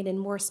is bringing in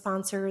more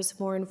sponsors,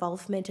 more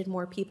involvement, and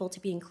more people to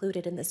be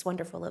included in this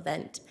wonderful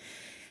event.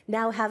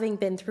 Now, having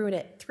been through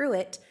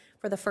it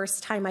for the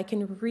first time, I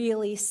can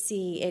really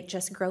see it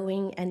just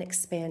growing and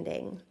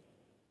expanding.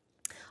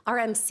 Our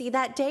MC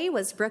that day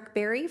was Brooke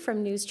Berry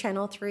from News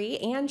Channel 3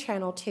 and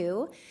Channel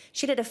 2.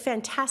 She did a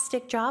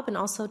fantastic job and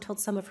also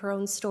told some of her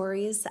own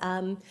stories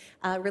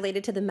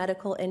related to the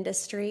medical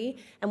industry.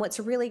 And what's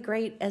really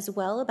great as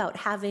well about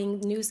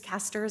having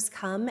newscasters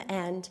come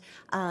and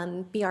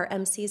be our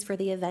MCs for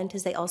the event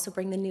is they also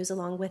bring the news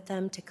along with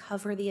them to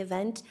cover the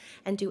event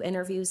and do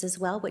interviews as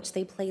well, which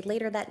they played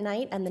later that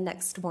night and the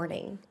next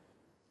morning.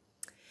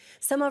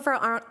 Some of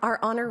our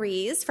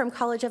honorees from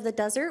College of the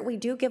Desert, we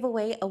do give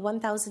away a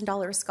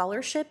 $1,000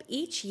 scholarship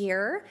each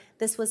year.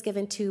 This was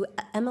given to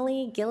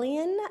Emily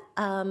Gillian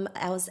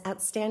as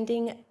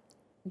Outstanding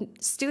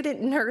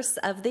Student Nurse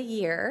of the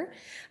Year.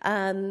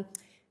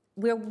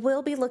 We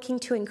will be looking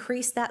to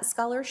increase that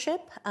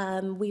scholarship.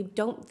 We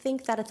don't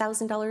think that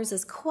 $1,000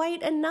 is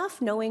quite enough,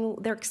 knowing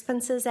their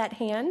expenses at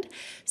hand.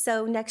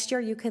 So next year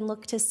you can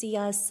look to see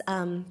us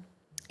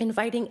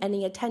inviting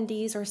any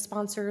attendees or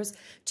sponsors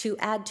to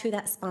add to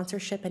that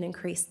sponsorship and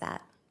increase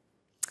that.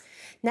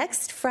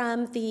 Next,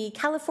 from the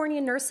California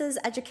Nurses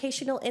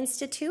Educational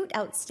Institute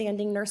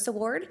Outstanding Nurse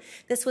Award.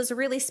 This was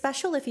really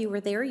special. If you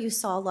were there, you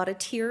saw a lot of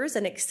tears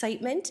and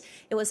excitement.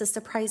 It was a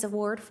surprise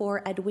award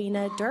for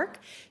Edwina Dirk.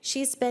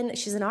 She's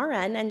an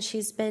RN, and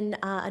she's been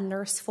a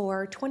nurse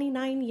for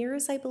 29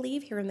 years, I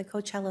believe, here in the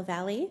Coachella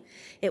Valley.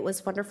 It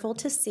was wonderful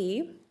to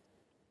see.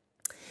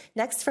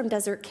 Next, from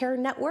Desert Care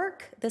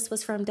Network, this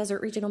was from Desert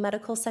Regional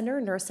Medical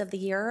Center, Nurse of the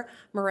Year,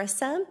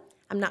 Marissa.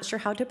 I'm not sure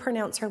how to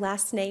pronounce her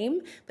last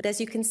name, but as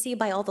you can see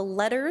by all the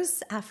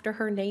letters after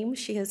her name,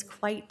 she is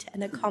quite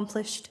an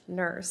accomplished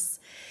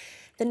nurse.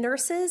 The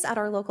nurses at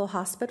our local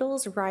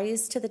hospitals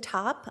rise to the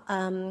top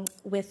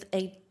with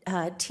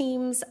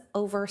teams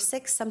over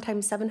 600,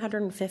 sometimes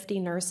 750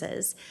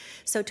 nurses.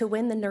 So to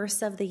win the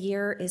Nurse of the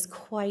Year is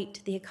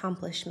quite the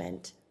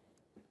accomplishment.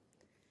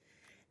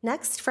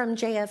 Next, from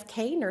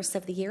JFK, Nurse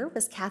of the Year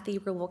was Kathy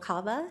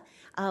Rubalcaba.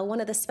 One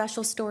of the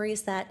special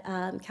stories that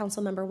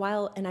Councilmember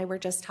Weil and I were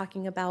just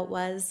talking about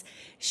was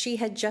she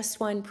had just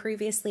won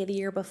previously the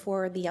year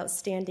before the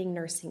Outstanding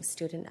Nursing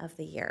Student of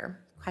the Year.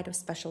 Quite a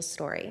special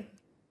story.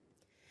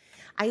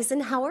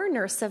 Eisenhower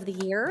Nurse of the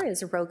Year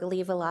is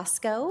Rogalie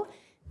Velasco.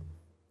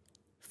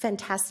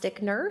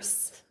 Fantastic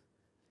nurse.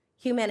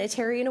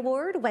 Humanitarian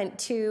Award went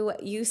to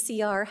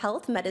UCR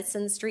Health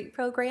Medicine Street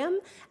Program,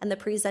 and the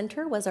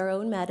presenter was our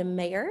own Madam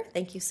Mayor.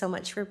 Thank you so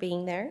much for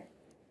being there.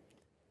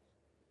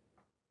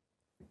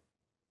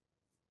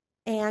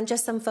 And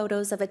just some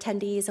photos of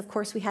attendees. Of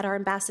course, we had our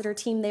ambassador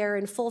team there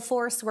in full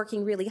force,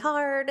 working really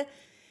hard.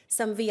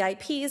 Some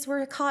VIPs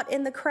were caught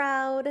in the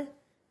crowd.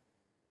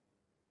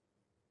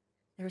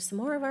 There's some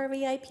more of our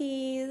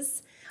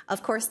VIPs.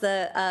 Of course,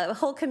 the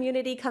whole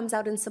community comes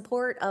out in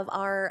support of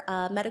our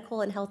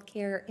medical and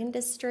healthcare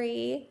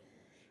industry.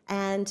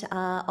 And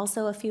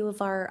also a few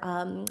of our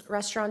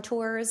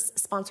restaurateurs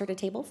sponsored a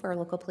table for our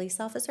local police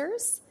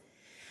officers.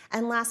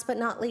 And last but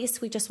not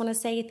least, we just want to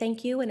say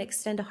thank you and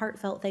extend a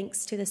heartfelt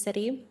thanks to the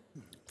city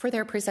for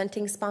their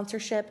presenting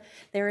sponsorship,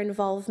 their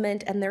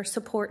involvement, and their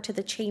support to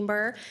the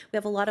chamber. We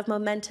have a lot of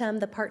momentum.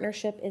 The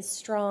partnership is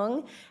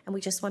strong, and we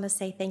just want to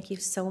say thank you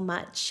so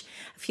much.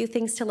 A few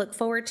things to look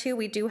forward to.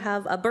 We do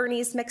have a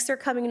Bernie's Mixer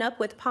coming up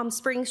with Palm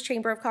Springs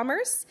Chamber of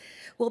Commerce.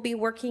 We'll be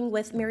working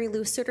with Mary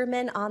Lou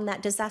Suderman on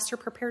that disaster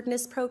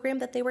preparedness program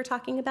that they were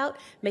talking about,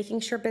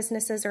 making sure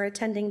businesses are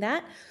attending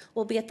that.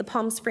 We'll be at the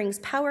Palm Springs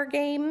Power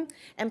Game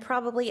and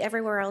probably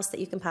everywhere else that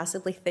you can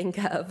possibly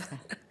think of.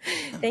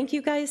 Thank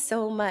you guys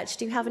so much.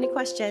 Do you have any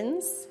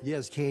questions?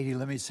 Yes, Katie,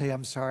 let me say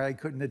I'm sorry I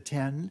couldn't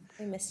attend.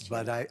 I missed you.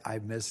 But I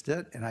missed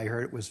it, and I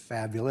heard it was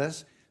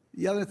fabulous.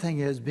 The other thing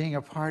is, being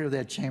a part of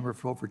that chamber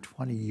for over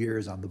 20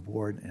 years on the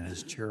board and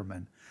as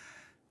chairman,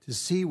 to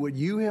see what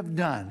you have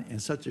done in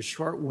such a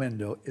short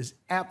window is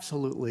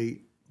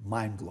absolutely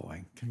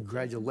mind-blowing.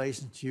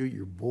 Congratulations to you,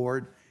 your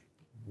board.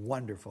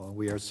 Wonderful. And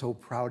we are so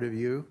proud of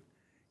you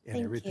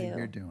and everything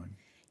you're doing.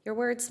 Your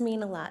words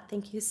mean a lot.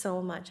 Thank you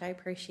so much. I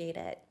appreciate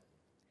it.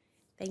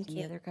 Thank you.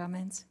 Any other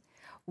comments?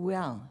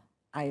 Well,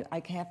 I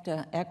have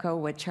to echo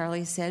what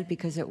Charlie said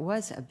because it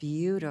was a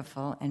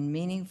beautiful and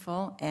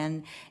meaningful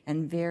and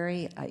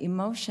very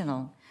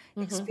emotional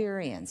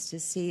experience to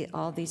see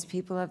all these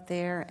people up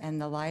there and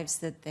the lives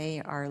that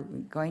they are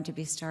going to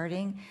be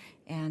starting.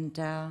 And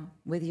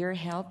with your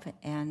help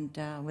and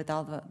with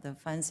all the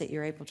funds that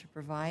you're able to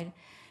provide,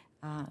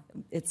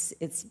 it's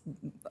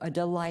a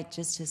delight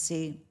just to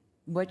see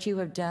what you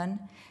have done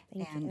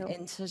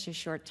in such a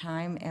short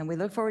time. And we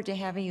look forward to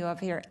having you up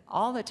here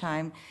all the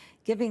time,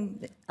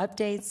 giving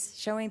updates,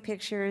 showing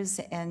pictures,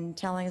 and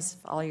telling us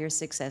all your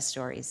success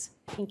stories.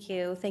 Thank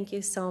you. Thank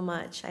you so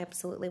much. I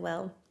absolutely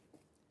will.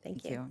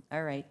 Thank you.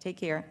 All right. Take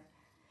care.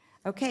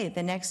 Okay.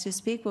 The next to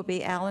speak will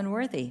be Alan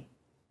Worthy.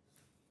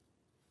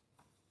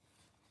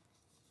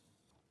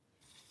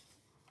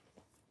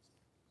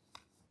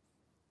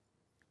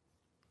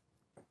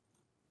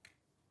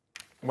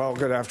 Well,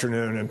 good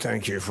afternoon, and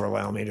thank you for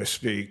allowing me to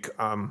speak.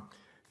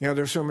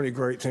 There's so many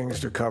great things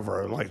to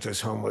cover, like this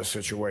homeless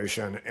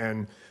situation.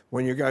 And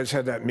when you guys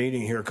had that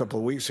meeting here a couple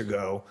of weeks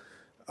ago,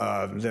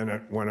 then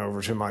it went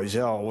over to my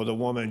Zelle. Well, the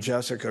woman,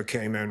 Jessica,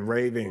 came in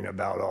raving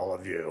about all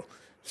of you.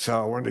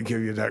 So I wanted to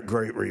give you that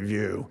great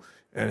review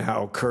and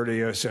how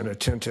courteous and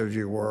attentive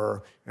you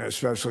were, and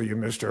especially you,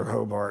 Mr.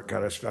 Hobart,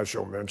 got a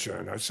special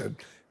mention. I said,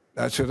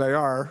 that's who they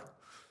are.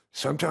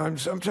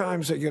 Sometimes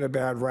they get a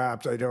bad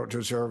rap. They don't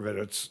deserve it.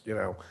 It's,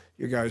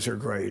 you guys are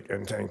great,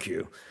 and thank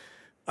you.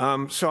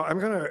 So I'm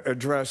going to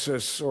address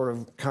this sort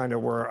of kind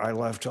of where I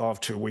left off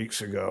 2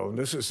 weeks ago.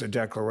 This is the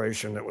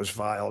declaration that was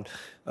filed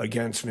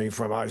against me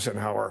from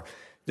Eisenhower.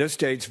 This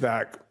dates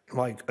back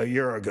like a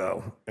year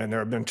ago, and there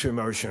have been 2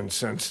 motions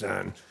since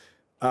then.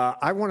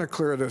 I want to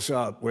clear this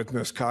up with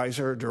Ms.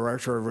 Kaiser,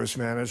 Director of Risk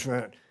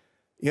Management.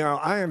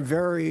 I am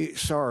very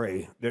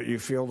sorry that you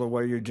feel the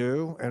way you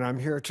do, and I'm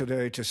here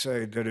today to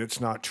say that it's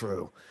not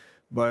true.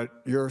 But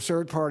your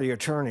third-party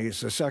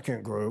attorneys, the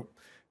second group,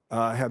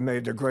 have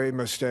made the grave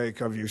mistake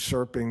of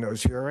usurping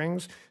those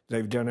hearings.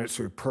 They've done it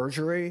through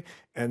perjury,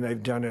 and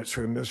they've done it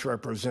through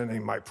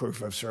misrepresenting my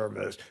proof of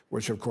service,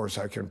 which, of course,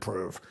 I can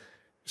prove.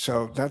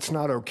 So that's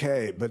not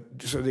okay. But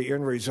so the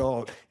end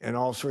result in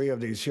all 3 of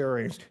these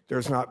hearings,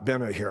 there's not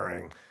been a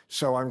hearing.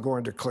 So I'm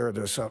going to clear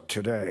this up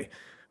today.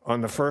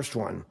 On the first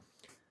one,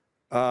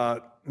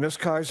 Ms.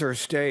 Kaiser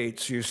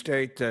you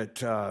state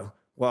that,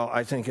 well,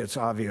 I think it's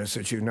obvious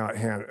that you've not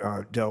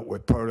dealt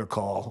with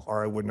protocol,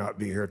 or I would not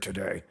be here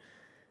today.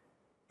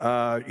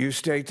 You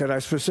state that I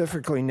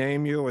specifically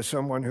name you as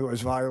someone who is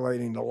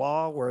violating the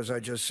law, whereas I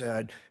just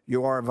said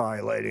you are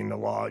violating the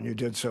law, and you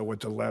did so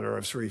with the letter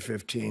of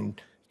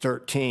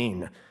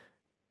 315-13,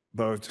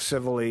 both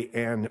civilly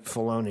and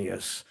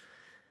felonious.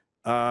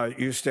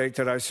 You state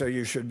that I say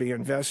you should be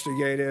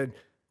investigated.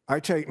 I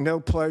take no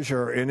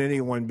pleasure in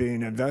anyone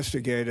being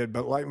investigated,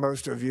 but like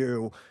most of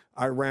you,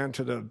 I ran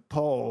to the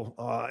poll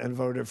and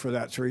voted for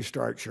that 3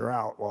 strikes you're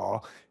out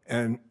law.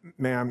 And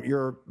ma'am,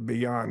 you're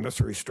beyond the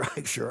 3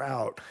 strikes you're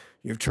out.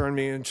 You've turned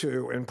me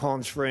into, in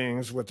Palm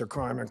Springs with the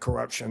crime and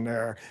corruption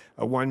there,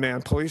 a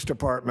one-man police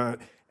department,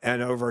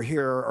 and over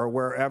here or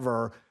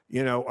wherever,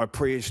 a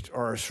priest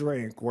or a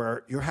shrink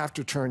where you have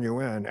to turn you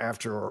in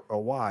after a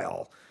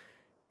while.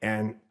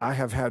 And I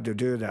have had to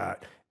do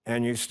that.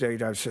 And you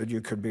state, I've said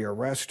you could be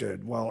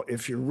arrested. Well,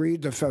 if you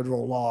read the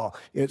federal law,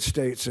 it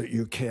states that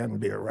you can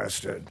be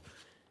arrested.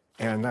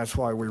 And that's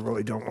why we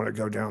really don't want to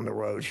go down the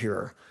road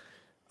here.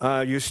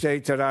 You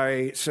state that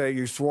I say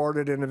you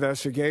thwarted an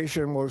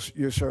investigation. Well,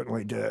 you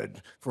certainly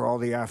did for all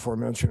the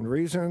aforementioned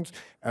reasons.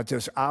 At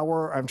this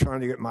hour, I'm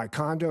trying to get my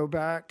condo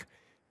back,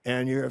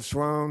 and you have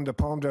thrown the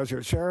Palm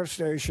Desert Sheriff's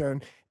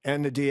Station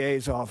and the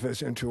DA's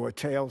office into a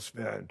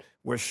tailspin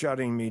with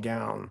shutting me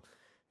down.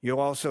 You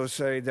also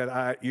say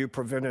that you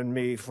prevented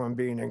me from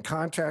being in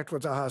contact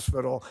with the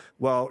hospital.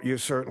 Well, you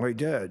certainly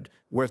did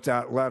with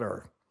that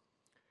letter.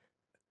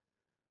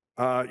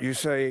 You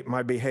say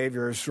my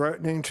behavior is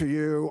threatening to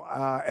you.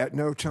 At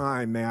no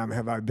time, ma'am,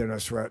 have I been a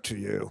threat to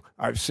you.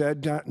 I've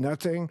said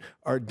nothing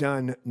or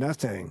done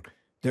nothing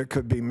that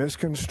could be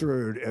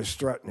misconstrued as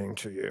threatening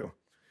to you.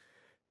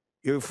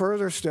 You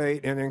further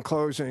state, and in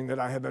closing, that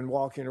I have been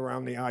walking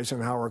around the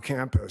Eisenhower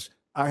campus.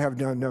 I have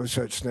done no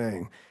such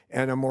thing.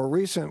 And a more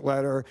recent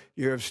letter,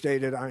 you have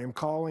stated I am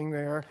calling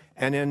there.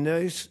 And in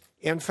this,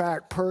 in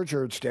fact,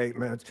 perjured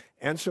statements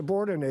and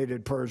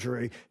subordinated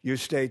perjury, you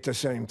state the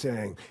same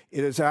thing.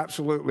 It is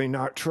absolutely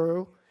not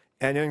true.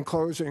 And in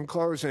closing,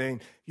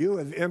 you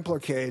have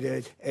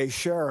implicated a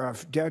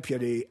sheriff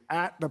deputy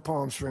at the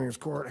Palm Springs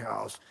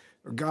courthouse.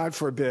 God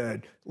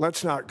forbid,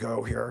 let's not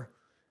go here.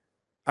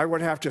 I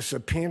would have to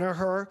subpoena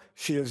her.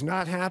 She is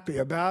not happy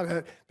about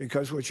it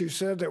because what you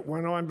said that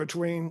went on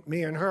between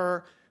me and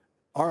her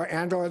or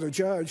the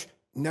judge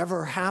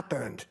never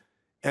happened.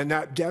 And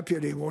that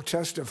deputy will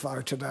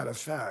testify to that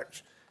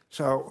effect.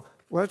 So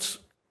let's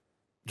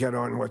get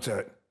on with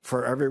it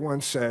for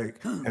everyone's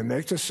sake and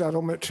make the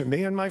settlement to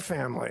me and my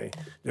family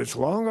that's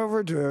long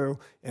overdue,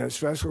 and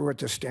especially with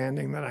the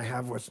standing that I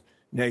have with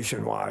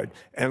Nationwide.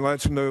 And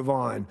let's move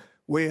on.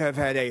 We have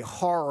had a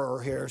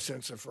horror here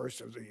since the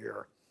first of the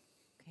year.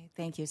 Okay,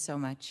 thank you so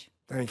much.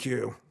 Thank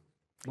you.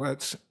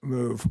 Let's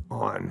move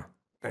on.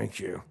 Thank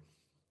you.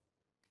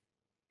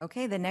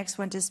 Okay, the next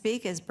one to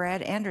speak is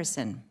Brad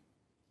Anderson.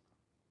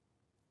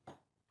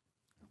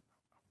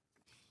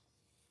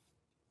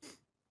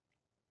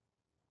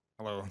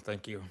 Hello,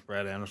 thank you.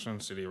 Brad Anderson,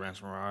 City of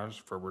Rancho Mirage,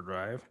 Furber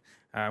Drive.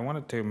 I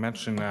wanted to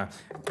mention a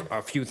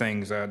few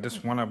things.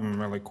 Just one of them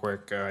really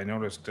quick. I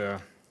noticed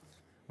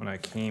when I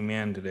came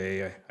in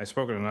today, I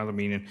spoke at another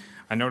meeting.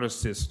 I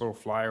noticed this little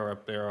flyer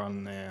up there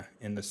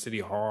in the City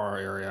Hall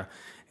area.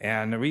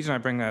 And the reason I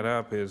bring that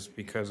up is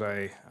because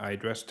I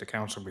addressed the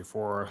council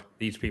before.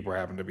 These people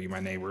happen to be my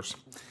neighbors,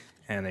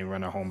 and they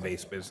run a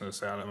home-based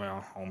business out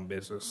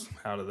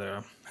of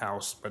their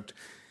house. But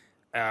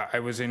I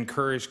was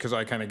encouraged because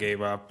I kind of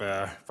gave up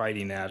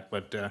fighting that,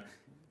 but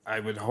I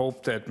would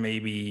hope that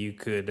maybe you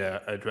could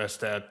address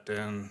that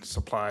and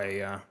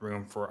supply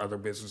room for other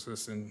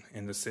businesses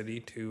in the city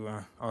to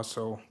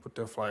also put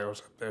their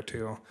flyers up there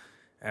too.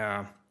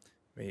 So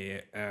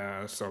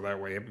that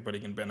way everybody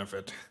can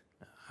benefit.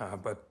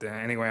 But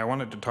anyway, I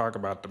wanted to talk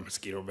about the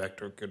mosquito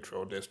vector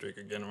control district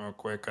again real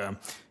quick.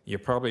 You're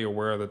probably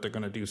aware that they're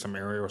going to do some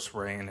aerial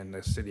spraying in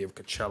the city of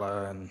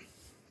Coachella and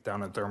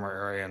down in Thermal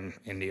area in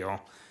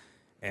Indio.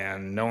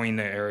 And knowing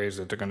the areas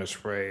that they're going to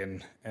spray,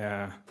 and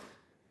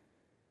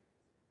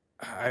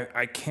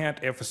I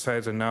can't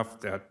emphasize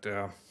enough that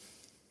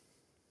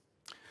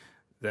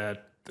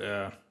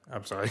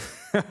I'm sorry,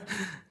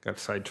 got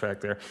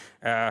sidetracked there.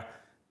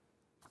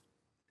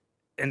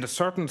 In the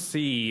Salton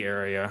Sea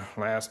area,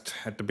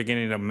 at the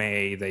beginning of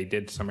May, they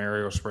did some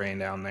aerial spraying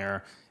down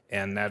there,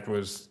 and that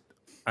was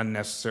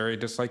unnecessary,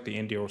 just like the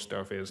Indio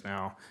stuff is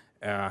now.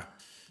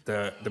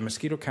 The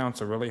mosquito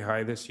counts are really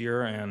high this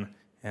year,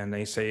 and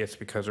they say it's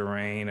because of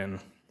rain, and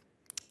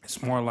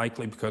it's more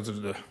likely because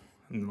of the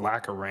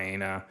lack of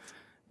rain.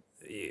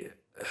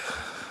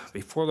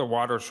 Before the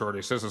water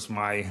shortage, this is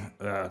my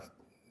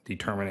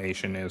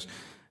determination, is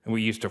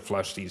we used to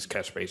flush these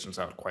catch basins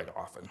out quite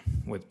often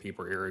with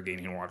people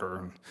irrigating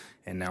water,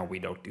 and now we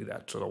don't do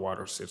that, so the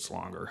water sits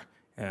longer.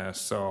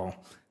 So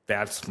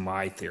that's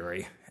my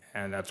theory,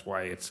 and that's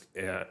why it's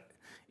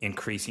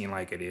increasing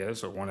like it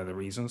is, or one of the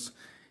reasons.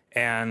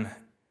 And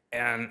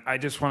I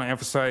just want to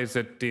emphasize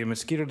that the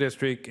mosquito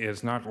district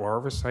is not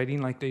larviciding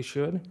like they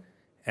should.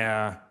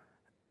 And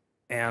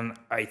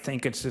I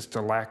think it's just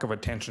a lack of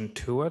attention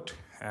to it.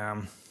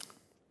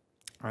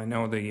 I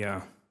know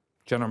the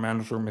general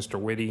manager, Mr.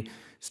 Whitty,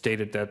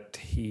 stated that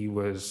he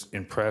was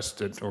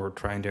impressed or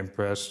trying to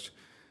impress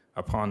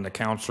upon the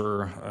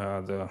counselor,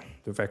 the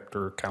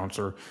vector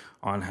counselor,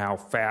 on how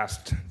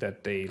fast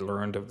that they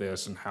learned of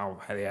this and how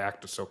they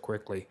acted so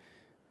quickly.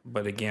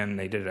 But again,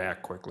 they did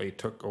act quickly. It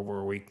took over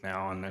a week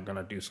now, and they're going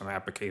to do some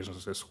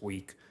applications this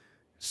week.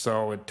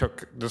 So it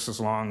took just as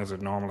long as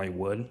it normally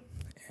would.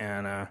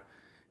 And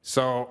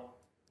so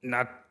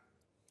not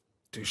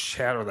to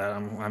shadow that,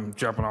 I'm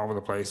jumping all over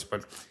the place,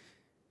 but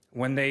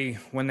when they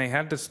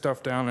had this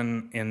stuff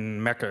down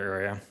in Mecca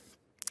area,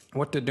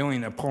 what they're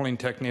doing, they're pulling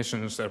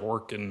technicians that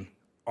work in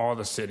all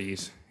the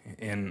cities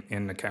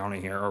in the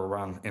county here, or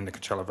around in the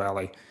Coachella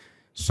Valley.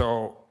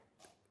 So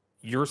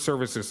your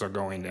services are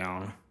going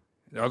down.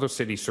 The other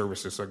city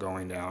services are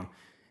going down.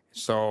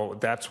 So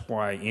that's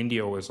why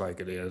Indio is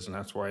like it is, and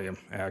that's why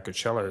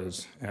Coachella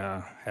is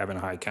having a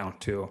high count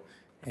too.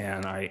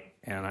 And I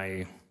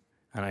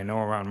know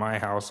around my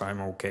house I'm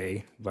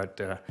okay,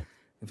 but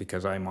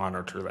because I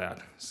monitor that.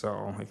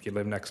 So if you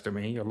live next to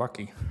me, you're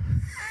lucky.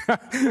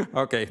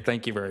 Okay,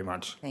 thank you very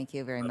much. Thank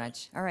you very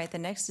much. All right, the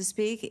next to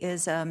speak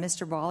is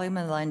Mr. Wally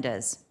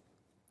Melendez.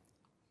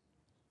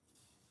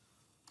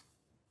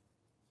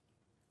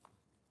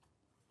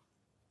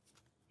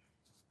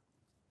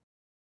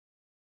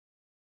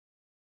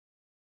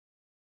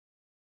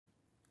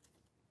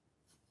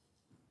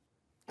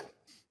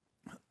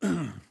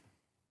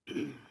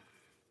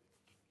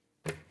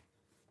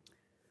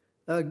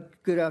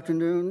 Good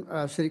afternoon,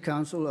 City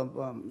Council of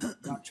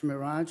Rancho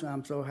Mirage.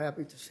 I'm so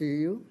happy to see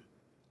you.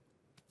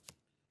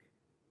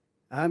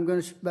 I'm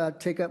going to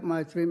take up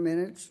my 3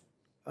 minutes.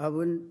 I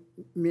wouldn't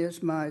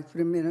miss my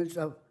 3 minutes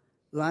of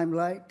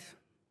limelight.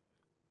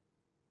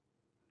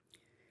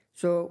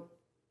 So,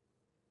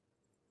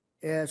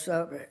 as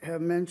I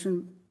have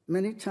mentioned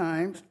many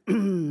times,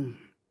 one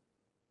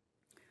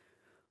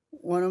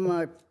of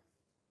my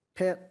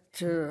pet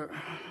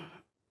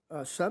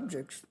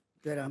subjects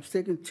that I'm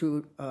sticking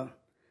to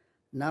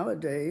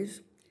nowadays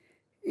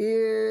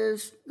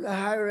is the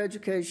higher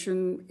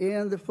education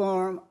in the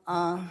form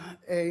of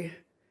a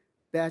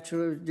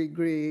bachelor's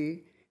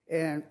degree,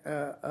 and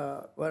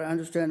what I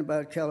understand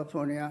about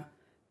California,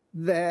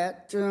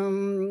 that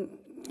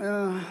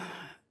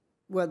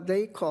what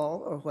they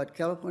call, or what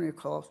California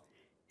calls,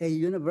 a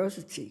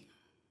university.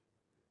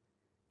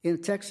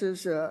 In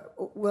Texas,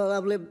 well,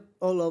 I've lived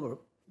all over,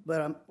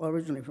 but I'm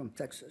originally from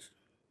Texas.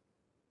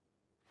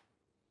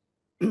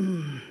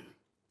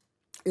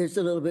 It's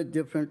a little bit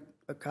different.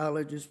 A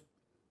college is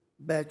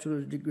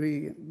bachelor's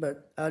degree,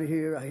 but out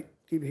here I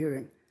keep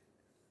hearing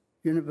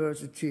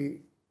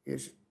university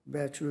is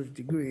bachelor's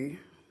degree.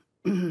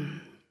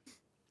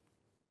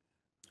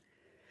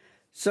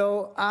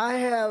 So I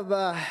have,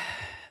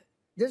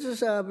 this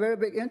is a very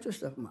big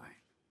interest of mine.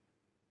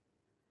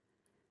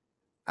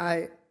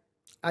 I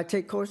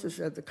take courses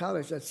at the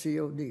college at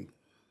COD.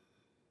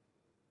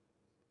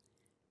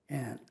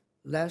 And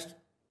last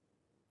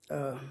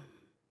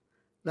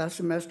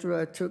semester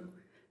I took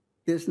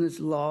business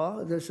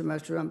law. This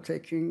semester I'm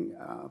taking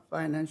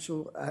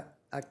financial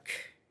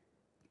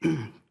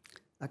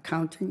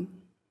accounting.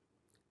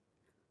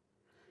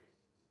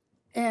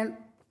 And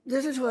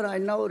this is what I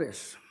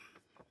notice.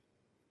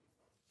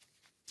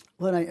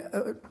 When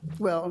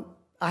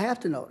I have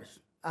to notice.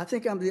 I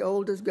think I'm the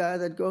oldest guy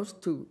that goes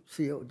to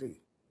COD.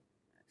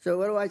 So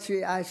what do I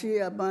see? I see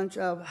a bunch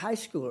of high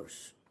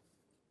schoolers.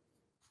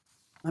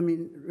 I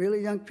mean,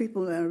 really young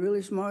people, and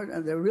really smart,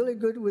 and they're really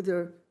good with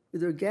their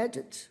with their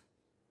gadgets,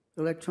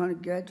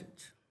 electronic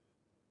gadgets.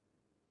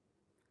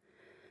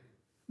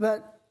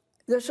 But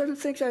there's certain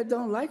things I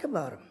don't like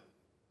about them.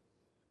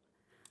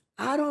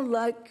 I don't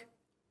like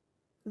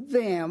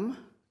them,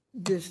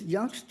 these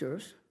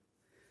youngsters,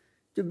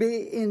 to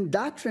be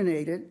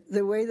indoctrinated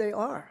the way they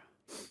are.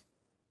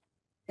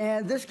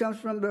 And this comes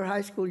from their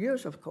high school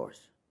years, of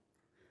course.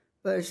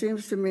 But it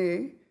seems to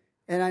me,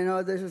 and I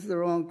know this is the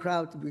wrong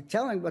crowd to be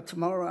telling, but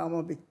tomorrow I'm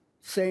going to be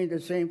saying the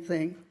same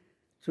thing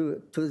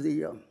to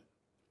the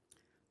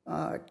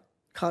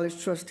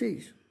college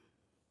trustees.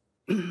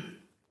 The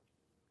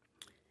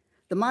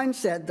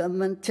mindset, the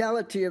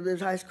mentality of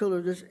this high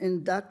schoolers, this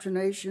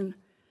indoctrination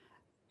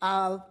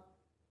of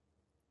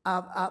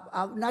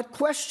not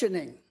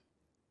questioning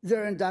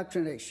their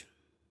indoctrination.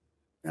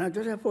 And I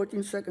just have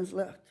 14 seconds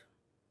left.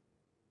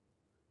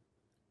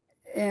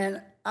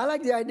 And I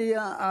like the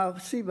idea of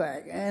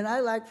CBAG, and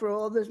I like for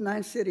all these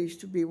 9 cities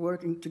to be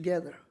working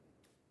together.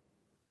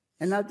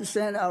 And not to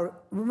send our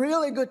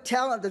really good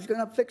talent that's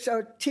going to fix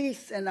our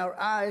teeth and our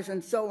eyes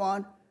and so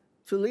on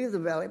to leave the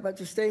valley, but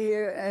to stay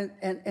here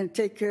and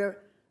take care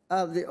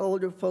of the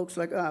older folks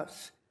like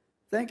us.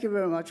 Thank you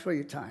very much for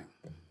your time.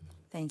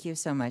 Thank you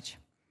so much.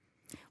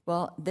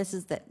 Well, this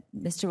is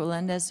Mr.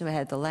 Melendez who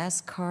had the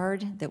last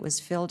card that was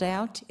filled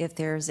out. If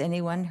there's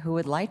anyone who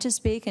would like to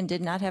speak and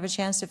did not have a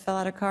chance to fill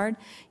out a card,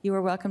 you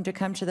are welcome to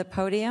come to the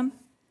podium.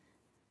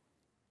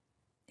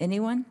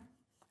 Anyone?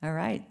 All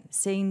right.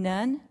 Seeing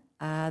none,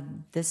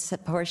 this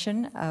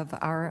portion of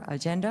our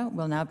agenda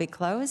will now be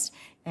closed,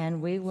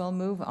 and we will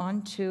move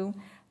on to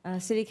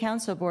City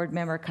Council Board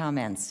member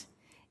comments.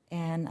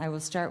 And I will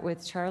start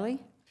with Charlie.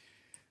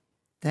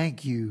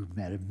 Thank you,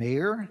 Madam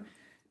Mayor.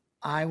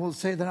 I will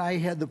say that I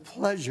had the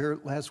pleasure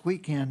last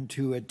weekend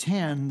to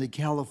attend the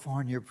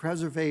California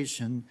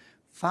Preservation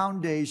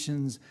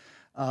Foundation's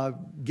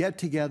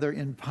get-together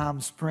in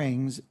Palm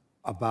Springs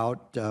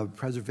about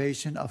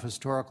preservation of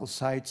historical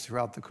sites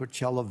throughout the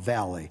Coachella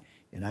Valley.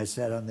 And I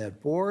sat on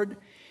that board,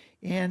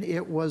 and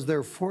it was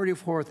their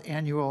 44th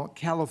annual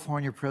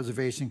California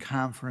Preservation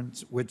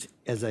Conference, which,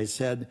 as I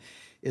said,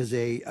 is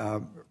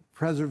a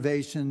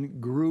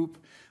preservation group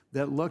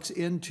that looks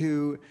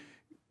into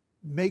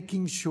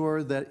making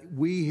sure that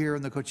we here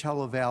in the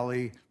Coachella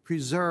Valley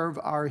preserve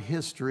our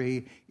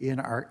history in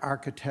our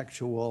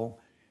architectural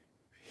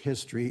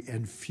history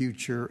and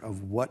future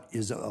of what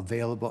is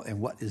available and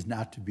what is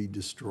not to be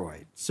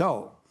destroyed.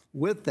 So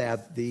with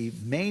that, the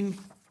main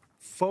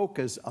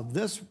focus of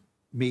this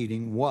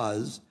meeting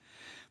was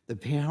the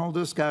panel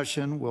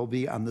discussion will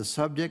be on the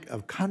subject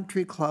of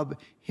country club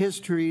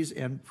histories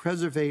and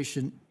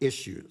preservation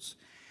issues.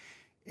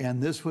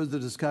 And this was the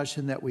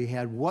discussion that we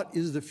had. What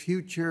is the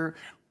future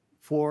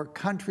for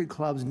country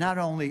clubs, not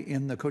only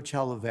in the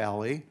Coachella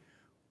Valley,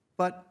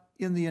 but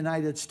in the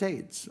United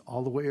States,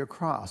 all the way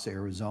across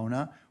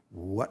Arizona?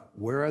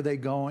 Where are they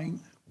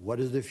going? What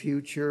is the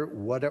future?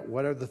 What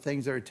are the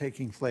things that are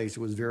taking place? It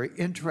was very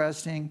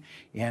interesting,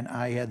 and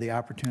I had the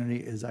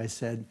opportunity, as I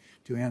said,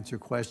 to answer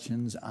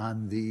questions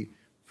on the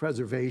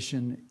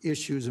preservation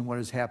issues and what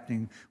is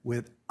happening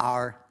with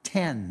our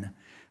 10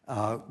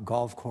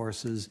 golf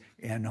courses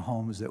and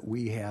homes that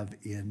we have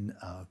in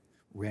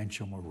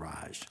Rancho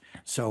Mirage.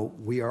 So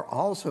we are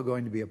also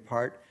going to be a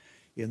part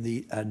in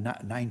the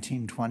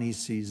 1920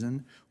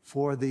 season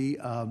for the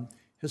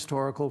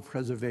historical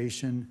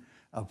preservation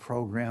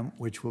program,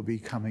 which will be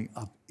coming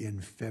up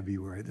in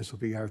February. This will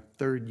be our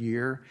 3rd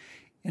year.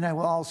 And I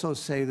will also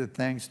say that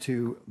thanks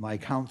to my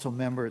council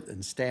members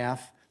and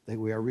staff, that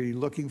we are really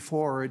looking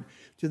forward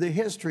to the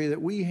history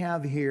that we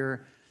have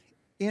here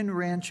in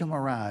Rancho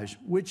Mirage,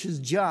 which is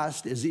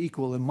just as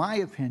equal, in my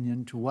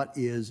opinion, to what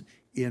is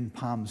in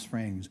Palm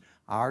Springs.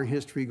 Our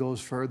history goes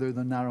further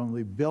than not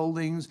only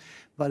buildings,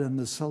 but in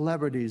the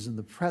celebrities and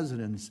the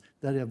presidents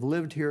that have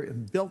lived here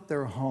and built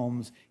their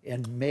homes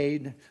and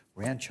made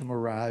Rancho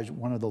Mirage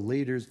one of the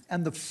leaders.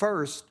 And the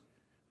first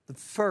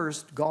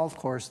golf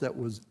course that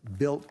was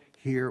built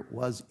here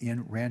was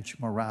in Rancho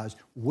Mirage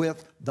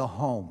with the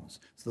homes.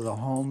 So the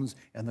homes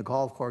and the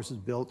golf course is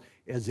built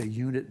as a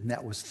unit, and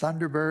that was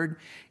Thunderbird.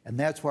 And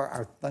that's where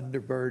our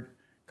Thunderbird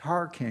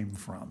car came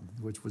from,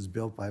 which was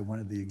built by one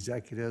of the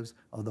executives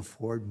of the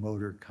Ford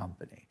Motor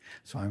Company.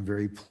 So I'm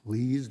very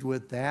pleased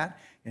with that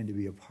and to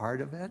be a part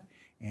of it.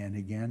 And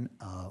again,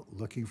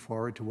 looking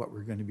forward to what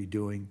we're going to be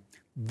doing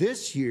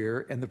this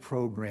year and the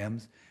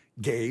programs.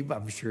 Gabe,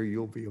 I'm sure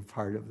you'll be a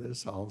part of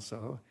this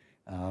also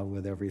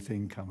with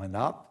everything coming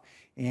up.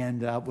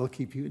 And we'll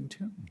keep you in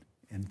tune.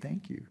 And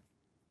thank you.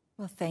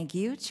 Well, thank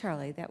you,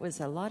 Charlie. That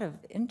was a lot of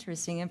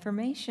interesting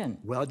information.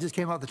 Well, it just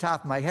came off the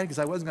top of my head because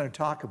I wasn't going to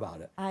talk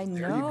about it. I know,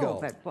 there you go.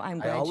 but I'm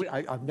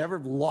glad I've never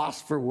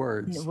lost for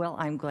words. Well,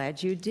 I'm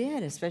glad you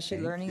did, especially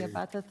Thank learning you.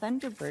 about the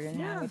Thunderbird and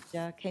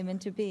how it came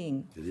into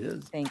being. It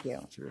is. Thank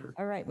you. Sure.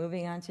 All right,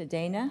 moving on to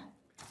Dana.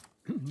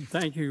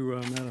 Thank you,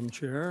 Madam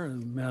Chair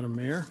and Madam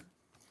Mayor.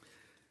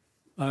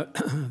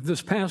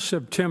 This past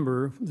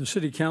September, the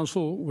City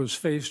Council was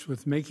faced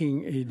with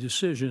making a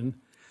decision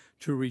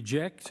to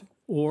reject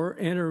or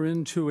enter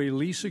into a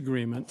lease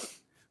agreement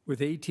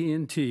with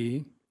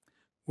AT&T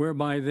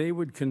whereby they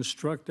would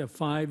construct a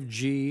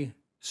 5G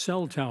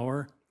cell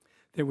tower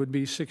that would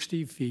be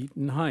 60 feet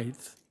in height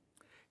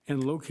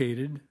and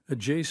located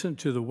adjacent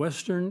to the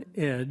western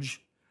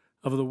edge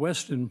of the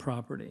Weston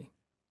property.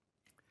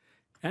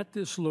 At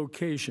this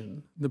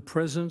location, the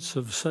presence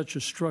of such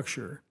a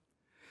structure,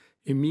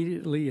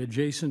 immediately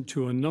adjacent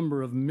to a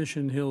number of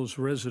Mission Hills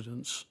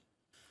residents,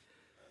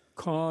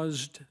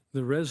 caused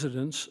the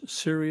residents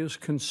serious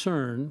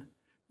concern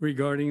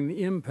regarding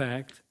the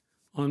impact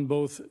on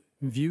both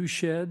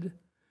viewshed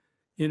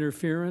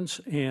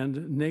interference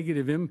and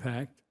negative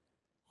impact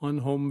on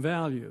home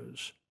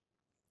values.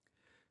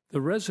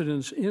 The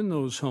residents in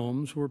those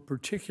homes were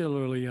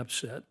particularly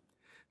upset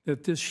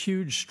that this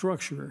huge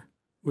structure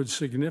would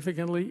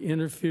significantly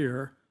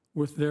interfere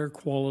with their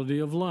quality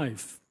of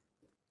life.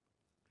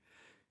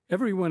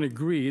 Everyone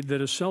agreed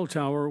that a cell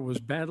tower was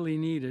badly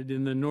needed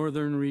in the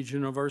northern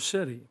region of our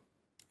city.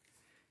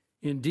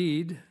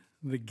 Indeed,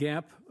 the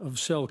gap of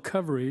cell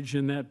coverage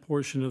in that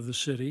portion of the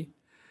city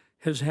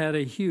has had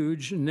a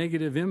huge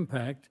negative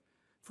impact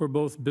for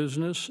both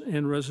business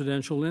and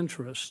residential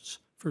interests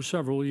for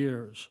several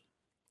years.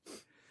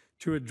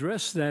 To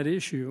address that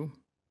issue,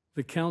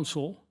 the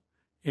council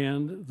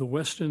and the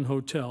Westin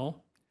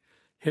Hotel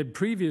had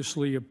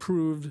previously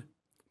approved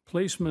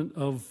placement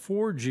of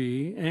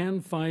 4G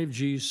and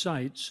 5G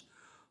sites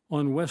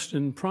on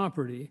Westin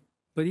property,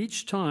 but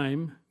each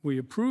time we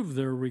approved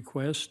their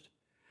request,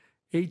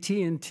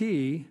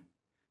 AT&T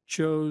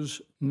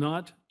chose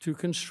not to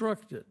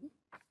construct it.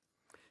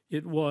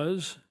 It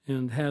was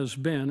and has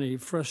been a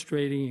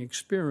frustrating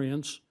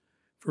experience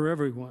for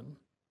everyone.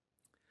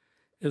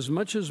 As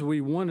much as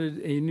we wanted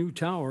a new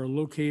tower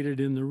located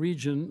in the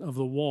region of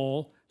the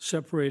wall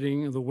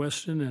separating the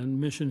Westin and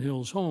Mission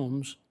Hills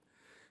homes,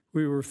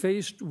 we were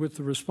faced with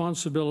the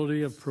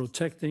responsibility of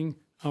protecting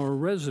our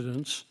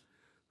residents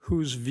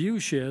whose view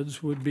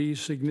sheds would be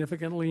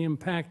significantly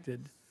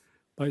impacted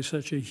by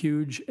such a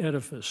huge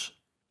edifice.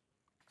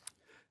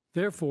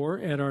 Therefore,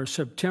 at our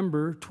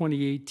September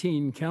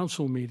 2018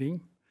 council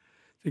meeting,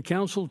 the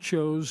council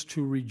chose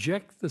to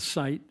reject the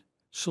site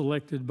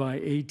selected by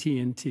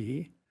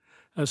AT&T,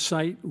 a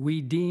site we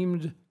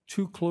deemed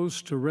too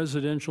close to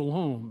residential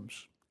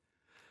homes,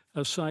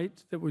 a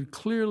site that would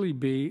clearly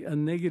be a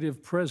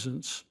negative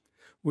presence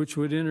which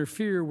would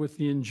interfere with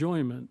the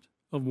enjoyment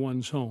of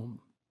one's home.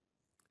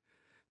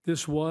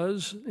 This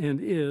was and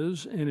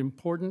is an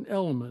important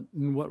element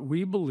in what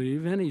we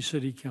believe any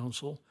city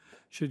council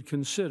should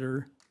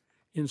consider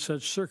in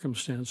such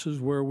circumstances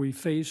where we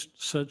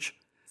faced such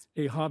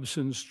a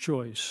Hobson's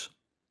choice.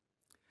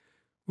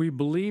 We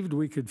believed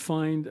we could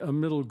find a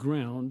middle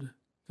ground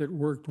that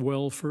worked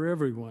well for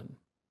everyone.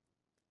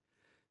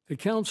 The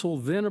council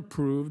then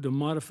approved a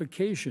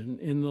modification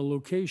in the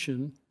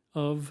location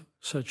of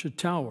such a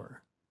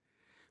tower.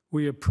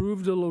 We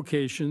approved a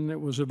location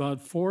that was about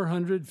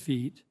 400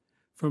 feet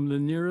from the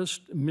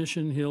nearest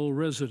Mission Hill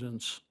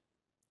residence.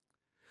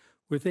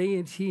 With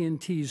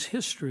AT&T's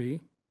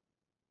history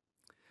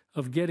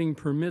of getting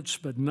permits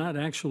but not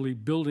actually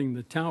building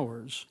the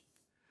towers,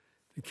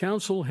 the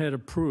council had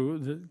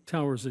approved the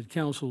towers that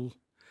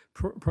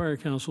prior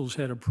councils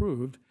had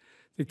approved.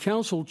 The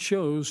council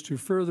chose to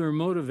further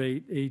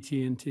motivate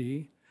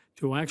AT&T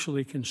to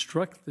actually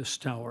construct this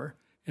tower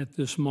at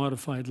this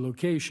modified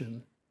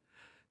location.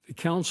 The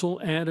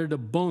council added a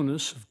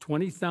bonus of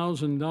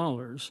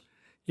 $20,000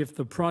 if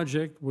the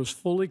project was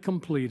fully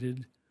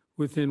completed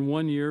within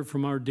 1 year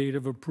from our date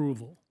of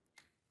approval.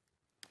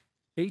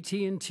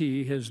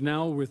 AT&T has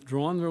now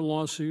withdrawn their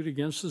lawsuit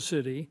against the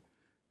city,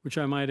 which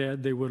I might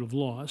add they would have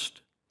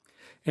lost,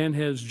 and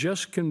has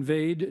just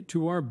conveyed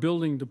to our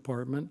building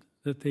department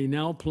that they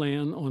now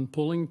plan on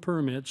pulling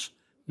permits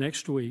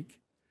next week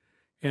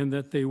and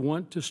that they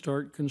want to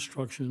start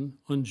construction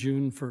on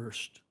June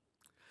 1st.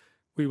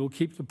 We will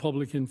keep the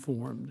public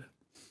informed.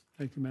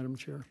 Thank you, Madam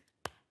Chair.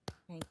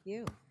 Thank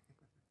you.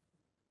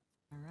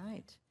 All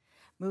right.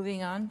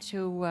 Moving on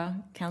to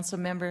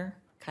Councilmember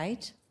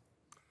Kite.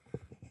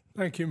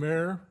 Thank you,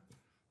 Mayor.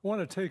 I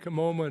want to take a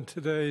moment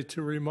today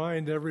to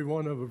remind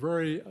everyone of a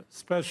very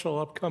special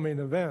upcoming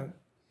event.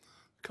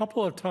 A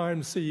couple of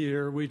times a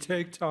year, we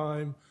take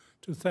time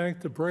to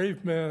thank the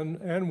brave men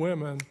and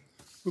women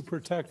who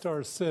protect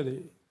our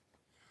city.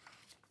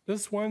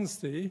 This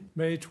Wednesday,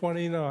 May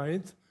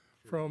 29th,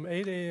 from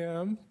 8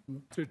 a.m.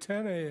 to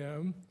 10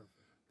 a.m.,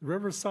 the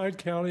Riverside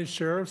County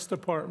Sheriff's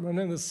Department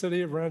in the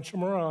city of Rancho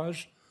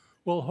Mirage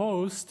will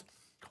host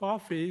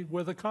Coffee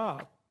with a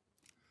Cop.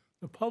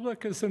 The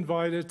public is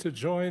invited to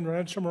join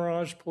Rancho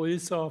Mirage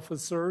police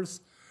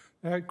officers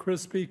at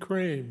Krispy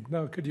Kreme.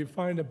 Now, could you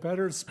find a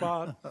better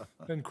spot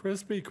than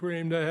Krispy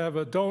Kreme to have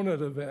a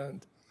donut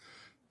event?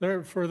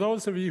 For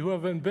those of you who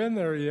haven't been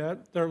there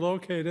yet, they're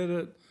located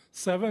at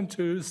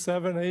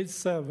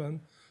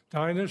 72787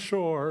 Dinah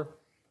Shore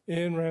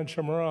in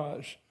Rancho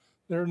Mirage.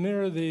 They're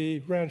near the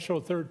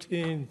Rancho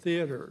 13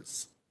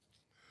 theaters.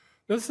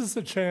 This is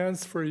a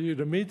chance for you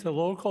to meet the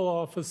local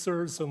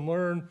officers and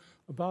learn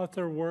about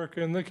their work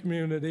in the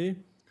community,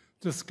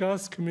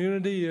 discuss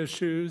community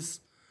issues,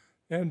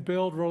 and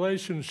build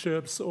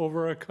relationships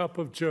over a cup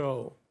of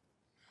joe.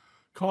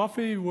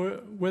 Coffee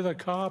with a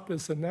Cop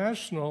is a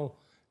national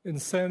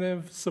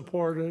incentive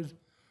supported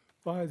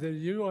by the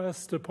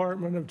U.S.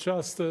 Department of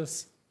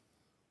Justice,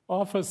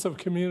 Office of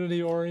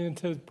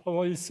Community-Oriented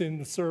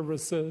Policing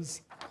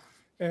Services,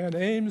 and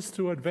aims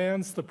to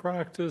advance the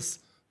practice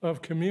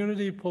of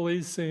community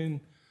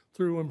policing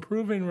through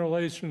improving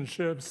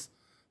relationships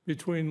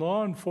between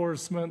law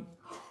enforcement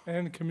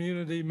and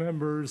community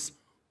members,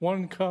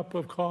 one cup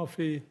of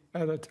coffee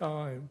at a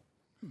time.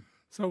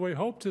 So we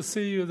hope to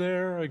see you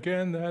there.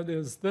 Again, that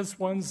is this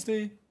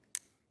Wednesday,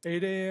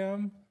 8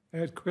 a.m.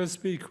 at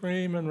Krispy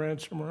Kreme in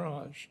Rancho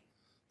Mirage.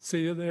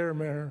 See you there,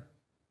 Mayor.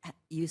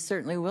 You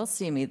certainly will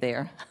see me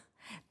there.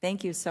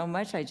 Thank you so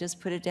much. I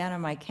just put it down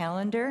on my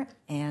calendar,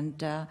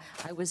 and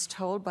I was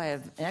told by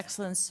an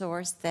excellent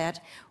source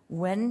that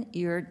when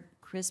your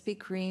Krispy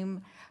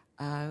Kreme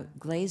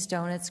glazed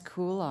donuts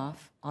cool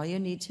off, all you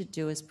need to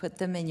do is put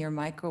them in your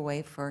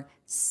microwave for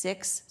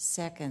 6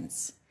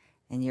 seconds,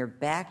 and you're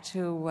back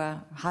to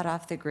hot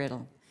off the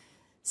griddle.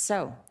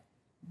 So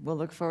we'll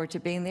look forward to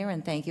being there,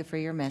 and thank you for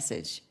your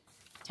message.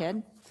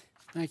 Ted?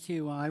 Thank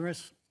you,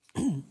 Iris.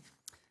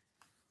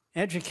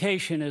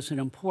 Education is an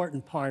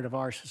important part of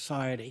our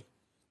society.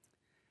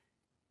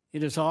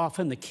 It is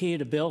often the key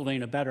to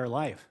building a better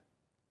life.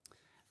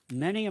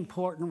 Many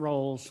important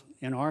roles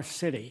in our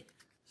city,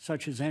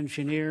 such as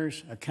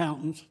engineers,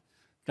 accountants,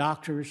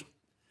 doctors,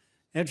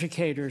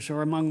 educators,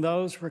 are among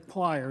those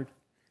required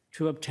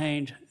to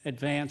obtain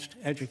advanced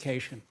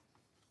education.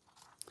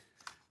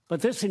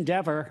 But this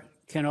endeavor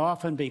can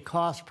often be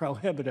cost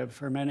prohibitive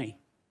for many,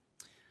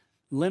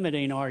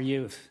 limiting our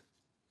youth.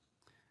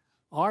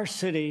 Our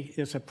city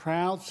is a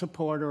proud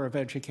supporter of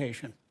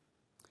education,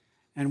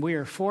 and we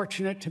are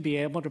fortunate to be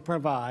able to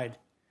provide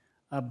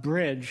a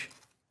bridge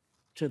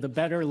to the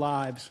better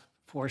lives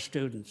for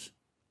students.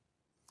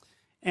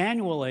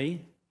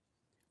 Annually,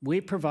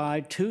 we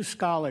provide 2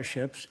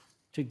 scholarships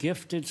to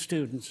gifted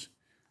students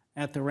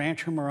at the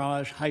Rancho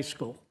Mirage High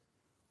School.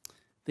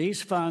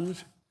 These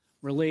funds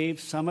relieve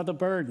some of the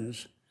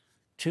burdens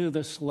to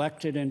the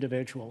selected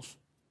individuals.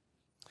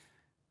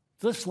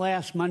 This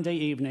last Monday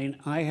evening,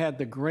 I had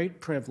the great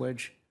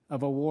privilege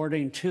of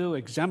awarding 2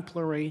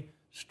 exemplary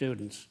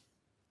students.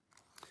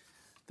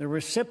 The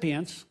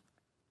recipients,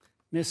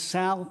 Ms.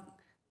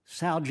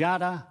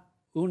 Saljada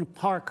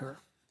Parker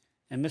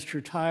and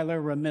Mr.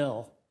 Tyler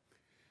Ramil,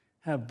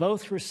 have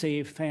both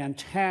received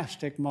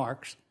fantastic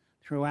marks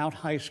throughout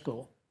high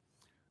school,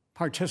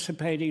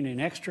 participating in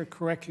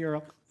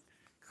extracurricular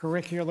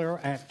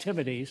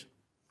activities,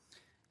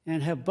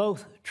 and have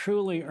both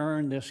truly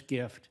earned this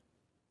gift.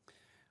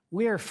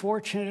 We are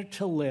fortunate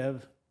to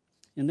live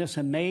in this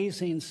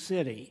amazing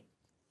city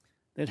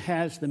that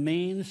has the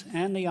means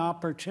and the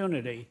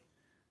opportunity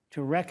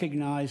to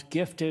recognize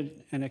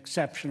gifted and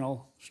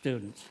exceptional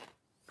students.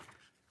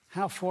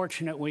 How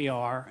fortunate we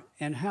are,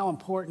 and how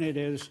important it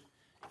is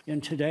in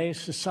today's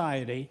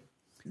society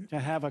to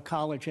have a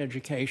college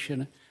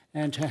education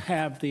and to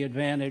have the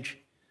advantage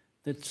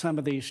that some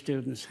of these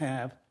students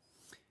have.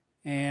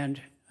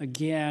 And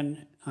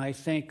again, I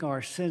think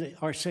our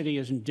city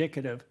is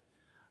indicative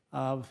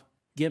of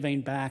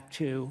giving back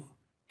to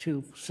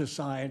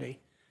society.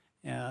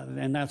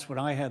 And that's what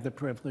I had the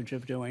privilege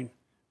of doing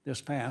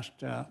this past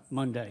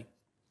Monday.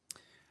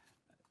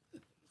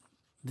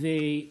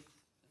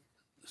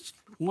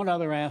 One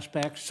other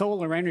aspect,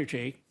 solar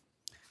energy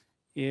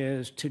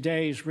is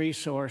today's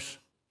resource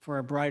for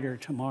a brighter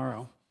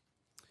tomorrow.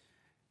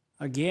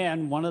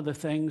 Again, one of the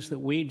things that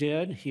we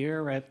did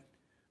here at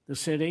the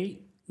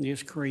city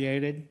is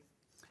created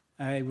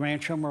a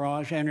Rancho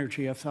Mirage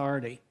Energy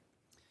Authority.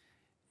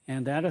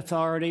 And that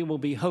authority will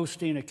be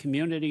hosting a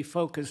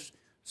community-focused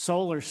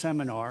solar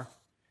seminar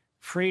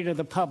free to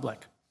the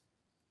public.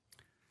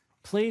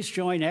 Please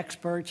join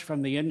experts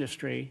from the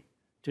industry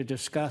to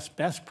discuss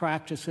best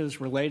practices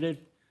related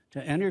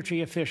to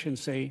energy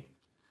efficiency,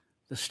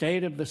 the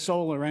state of the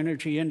solar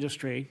energy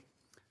industry,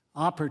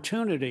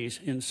 opportunities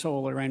in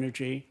solar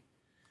energy,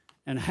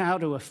 and how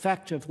to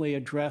effectively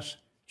address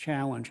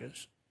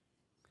challenges.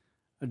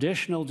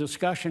 Additional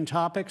discussion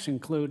topics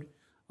include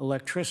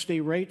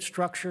electricity rate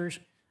structures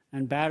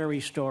and battery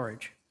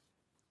storage.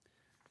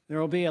 There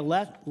will be a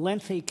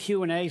lengthy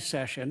Q&A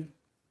session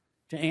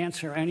to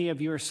answer any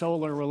of your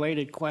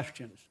solar-related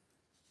questions.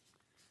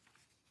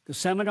 The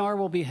seminar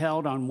will be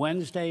held on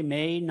Wednesday,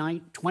 May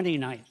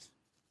 29th.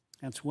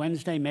 That's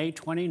Wednesday, May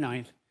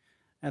 29th,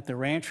 at the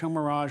Rancho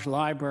Mirage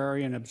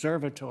Library and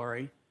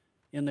Observatory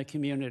in the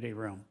community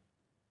room.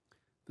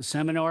 The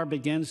seminar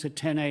begins at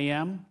 10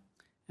 a.m.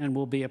 and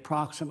will be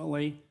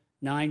approximately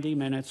 90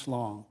 minutes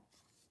long.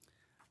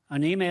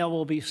 An email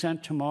will be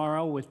sent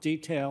tomorrow with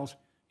details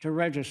to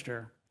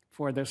register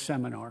for this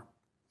seminar.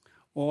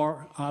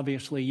 Or,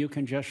 obviously, you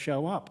can just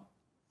show up.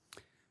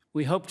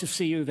 We hope to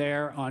see you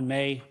there on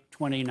May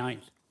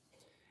 29th.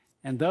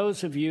 And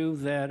those of you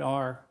that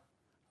are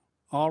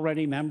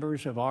already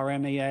members of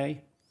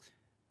RMEA,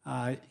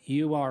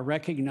 you are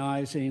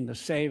recognizing the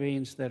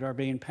savings that are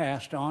being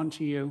passed on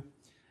to you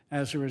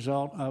as a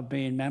result of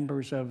being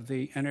members of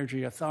the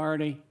Energy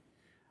Authority.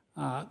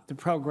 The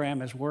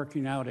program is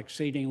working out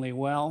exceedingly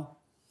well.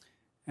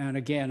 And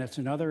again, it's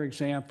another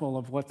example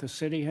of what the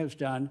city has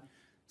done,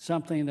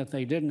 something that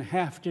they didn't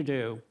have to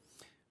do.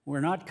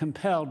 We're not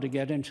compelled to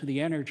get into the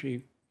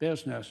energy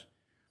business,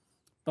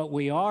 but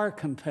we are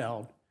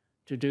compelled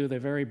to do the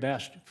very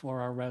best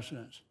for our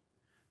residents.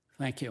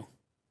 Thank you.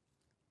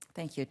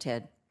 Thank you,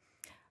 Ted.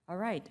 All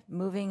right,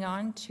 moving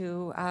on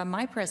to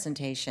my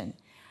presentation.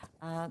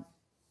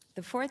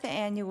 The fourth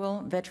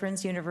annual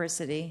Veterans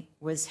University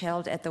was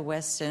held at the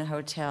Westin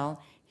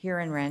Hotel here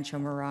in Rancho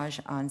Mirage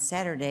on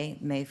Saturday,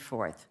 May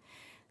 4th.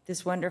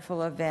 This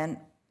wonderful event,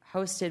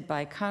 hosted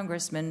by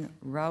Congressman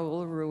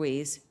Raul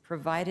Ruiz,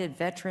 provided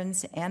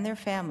veterans and their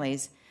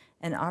families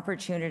an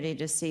opportunity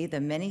to see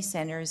the many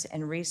centers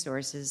and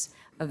resources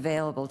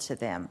available to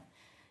them.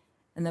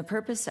 And the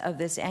purpose of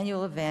this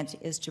annual event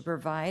is to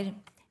provide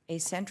a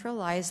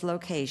centralized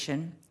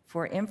location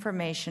for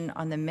information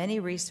on the many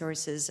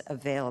resources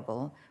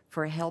available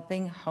for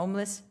helping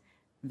homeless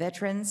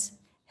veterans,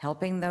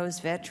 helping those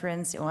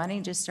veterans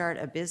wanting to start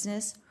a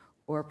business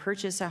or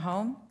purchase a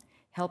home,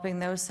 helping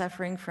those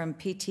suffering from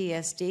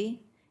PTSD,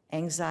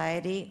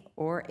 anxiety,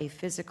 or a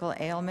physical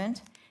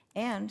ailment,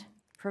 and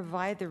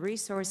provide the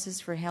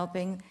resources for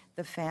helping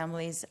the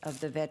families of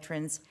the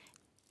veterans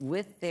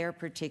with their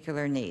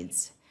particular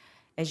needs.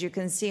 As you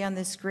can see on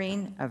the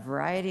screen, a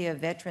variety of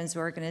veterans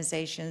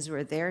organizations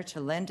were there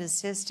to lend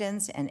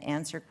assistance and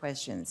answer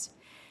questions.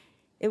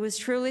 It was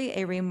truly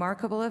a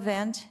remarkable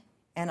event,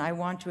 and I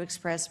want to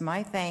express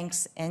my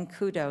thanks and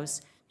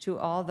kudos to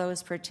all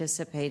those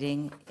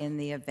participating in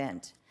the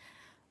event.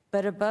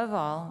 But above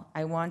all,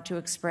 I want to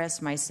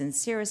express my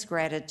sincerest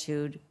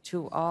gratitude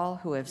to all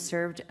who have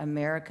served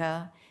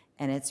America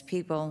and its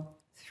people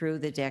through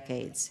the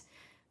decades.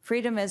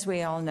 Freedom, as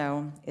we all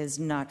know, is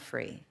not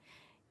free.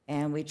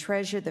 And we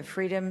treasure the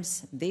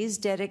freedoms these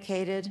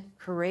dedicated,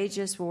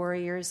 courageous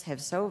warriors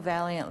have so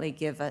valiantly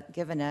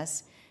given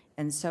us.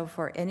 And so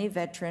for any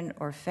veteran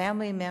or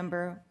family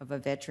member of a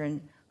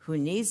veteran who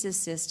needs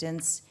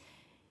assistance,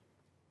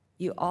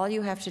 all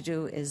you have to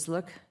do is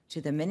look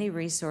to the many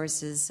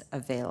resources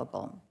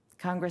available.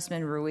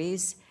 Congressman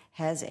Ruiz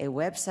has a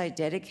website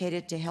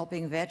dedicated to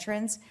helping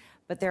veterans,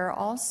 but there are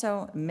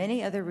also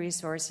many other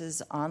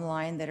resources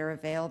online that are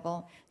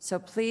available. So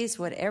please,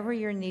 whatever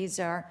your needs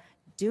are,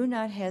 do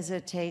not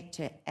hesitate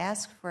to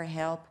ask for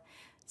help,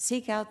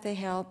 seek out the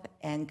help,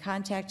 and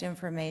contact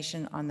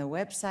information on the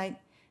website.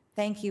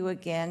 Thank you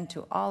again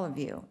to all of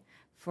you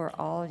for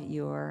all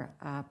your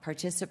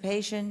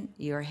participation,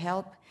 your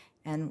help,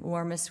 and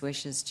warmest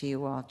wishes to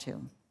you all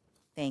too.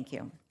 Thank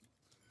you.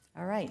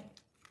 All right.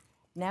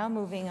 Now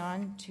moving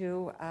on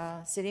to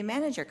city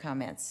manager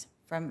comments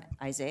from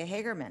Isaiah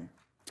Hagerman.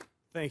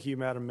 Thank you,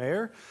 Madam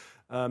Mayor.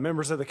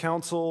 Members of the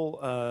council,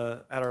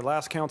 at our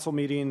last council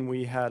meeting,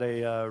 we had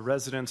a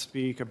resident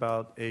speak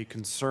about a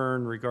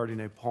concern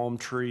regarding a palm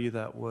tree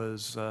that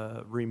was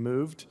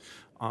removed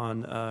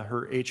on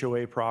her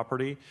HOA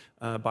property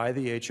by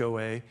the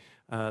HOA.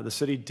 The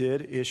city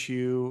did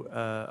issue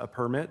a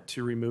permit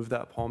to remove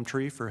that palm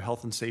tree for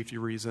health and safety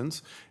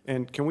reasons.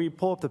 And can we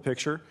pull up the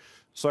picture?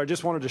 So I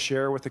just wanted to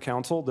share with the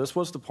council, this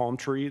was the palm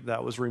tree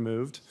that was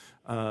removed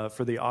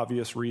for the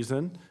obvious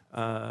reason.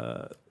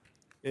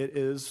 It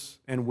is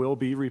and will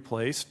be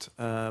replaced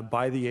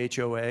by the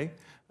HOA,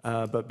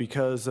 but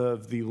because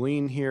of the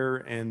lien here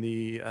and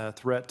the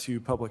threat to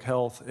public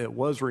health, it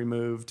was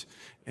removed,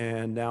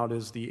 and now it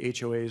is the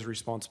HOA's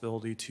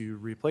responsibility to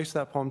replace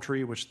that palm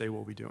tree, which they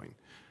will be doing.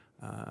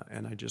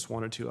 And I just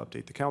wanted to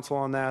update the council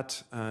on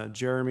that.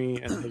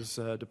 Jeremy and his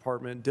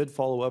department did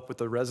follow up with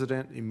the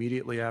resident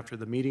immediately after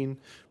the meeting,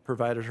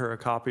 provided her a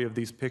copy of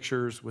these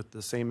pictures with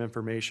the same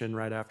information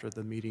right after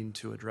the meeting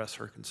to address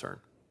her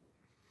concern.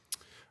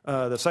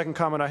 The second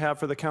comment I have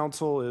for the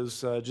council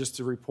is just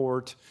to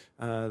report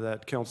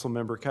that Council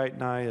Member Kite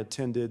and I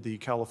attended the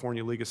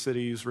California League of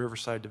Cities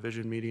Riverside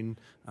Division meeting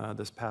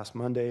this past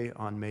Monday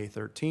on May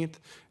 13th,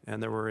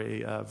 and there were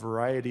a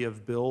variety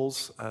of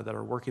bills that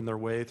are working their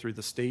way through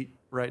the state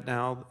right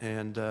now,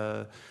 and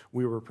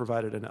we were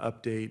provided an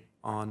update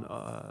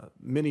on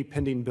many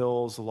pending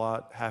bills, a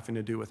lot having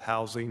to do with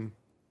housing,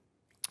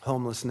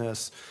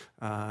 homelessness,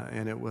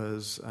 and it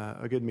was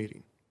a good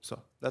meeting. So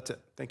that's it.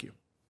 Thank you.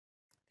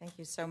 Thank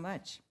you so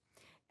much.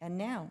 And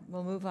now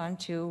we'll move on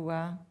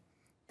to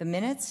the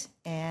minutes.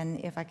 And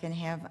if I can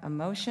have a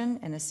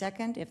motion and a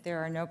second, if there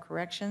are no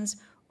corrections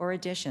or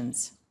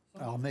additions.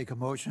 I'll make a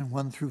motion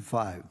 1 through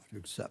 5 to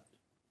accept.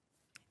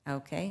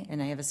 Okay,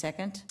 and I have a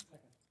second?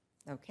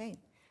 Okay.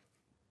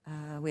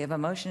 We have a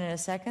motion and a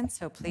second,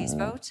 so please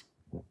vote.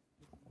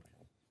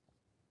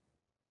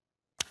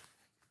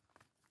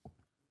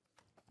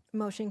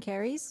 Motion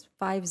carries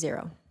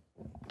 5-0.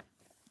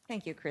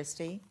 Thank you,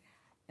 Christy.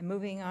 And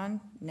moving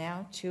on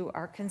now to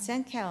our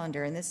consent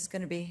calendar, and this is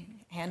going to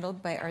be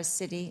handled by our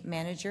city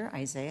manager,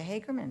 Isaiah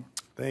Hagerman.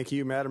 Thank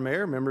you, Madam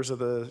Mayor, members of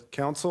the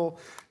council.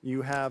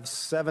 You have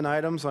 7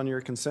 items on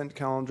your consent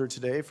calendar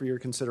today for your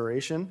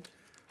consideration.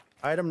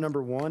 Item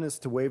number 1 is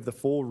to waive the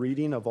full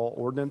reading of all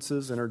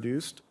ordinances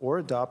introduced or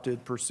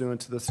adopted pursuant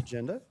to this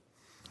agenda.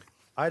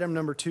 Item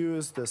number 2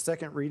 is the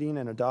second reading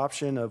and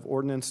adoption of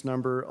ordinance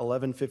number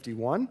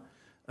 1151,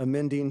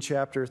 amending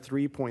Chapter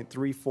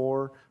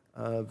 3.34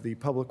 of the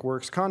Public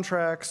Works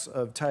Contracts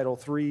of Title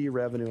III,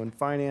 Revenue and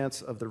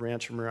Finance of the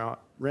Rancho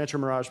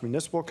Mirage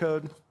Municipal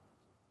Code.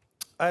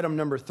 Item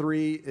number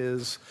 3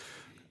 is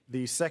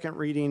the second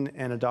reading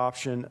and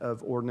adoption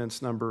of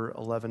ordinance number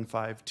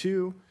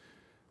 1152.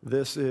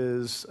 This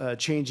is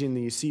changing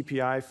the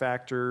CPI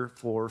factor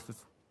for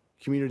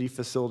Community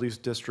Facilities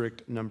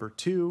District number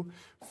 2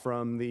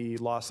 from the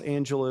Los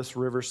Angeles,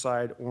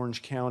 Riverside,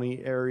 Orange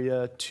County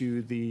area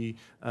to the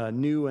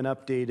new and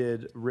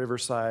updated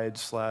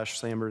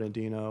Riverside/San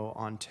Bernardino,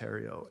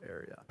 Ontario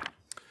area.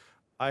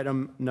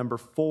 Item number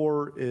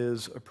 4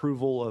 is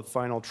approval of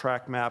final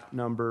track map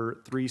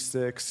number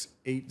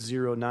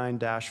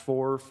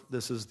 36809-4.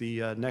 This is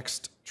the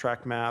next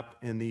track map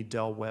in the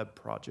Del Webb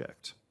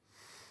project.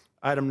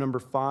 Item number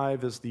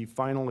 5 is the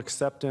final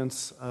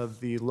acceptance of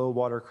the low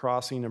water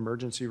crossing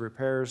emergency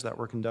repairs that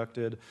were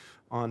conducted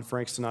on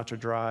Frank Sinatra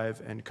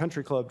Drive and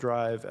Country Club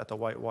Drive at the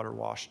Whitewater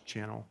Wash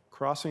Channel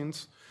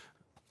crossings.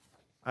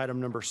 Item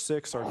number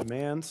 6 are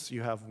demands.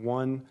 You have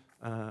one,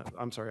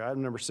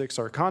 item number 6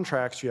 are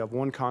contracts. You have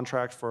one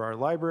contract for our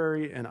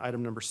library, and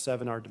item number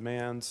 7 are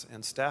demands,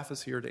 and staff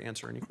is here to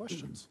answer any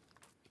questions.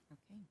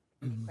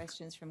 Okay. Any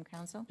questions from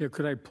council? Yeah,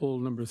 could I pull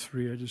number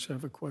 3? I just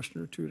have a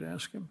question or two to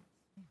ask him.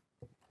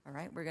 All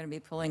right, we're going to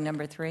be pulling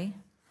number 3.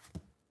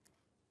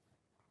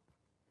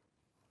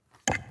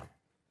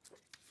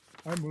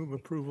 I move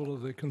approval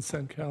of the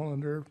consent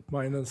calendar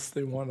minus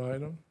the one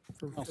item.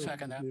 I'll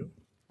second that. review.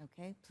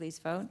 Okay, please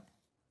vote.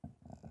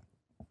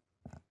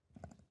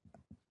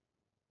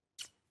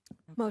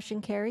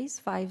 Motion carries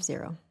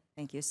 5-0.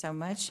 Thank you so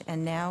much.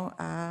 And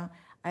now,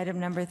 item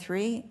number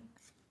 3.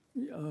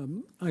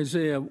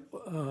 Isaiah,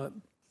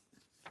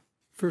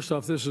 first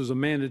off, this is a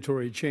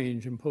mandatory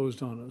change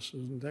imposed on us,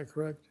 isn't that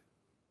correct?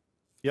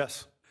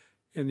 Yes.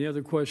 And the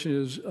other question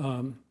is,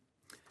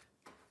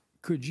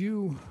 could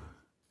you,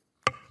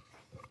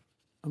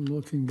 I'm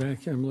looking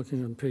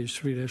on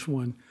page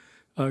 3-1.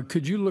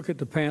 Could you look at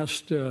the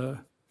past,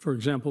 for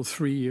example,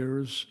 3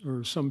 years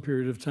or some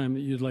period of time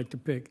that you'd like to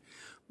pick?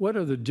 What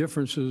are the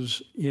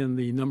differences in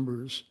the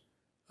numbers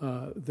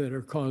that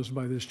are caused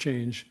by this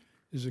change?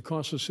 Does it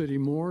cost the city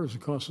more? Does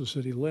it cost the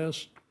city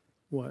less?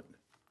 What?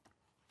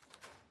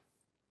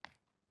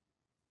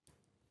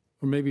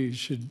 Or maybe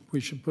we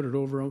should put it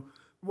over.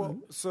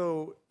 Well,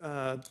 so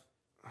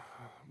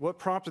what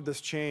prompted this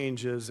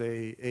change is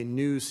a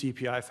new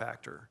CPI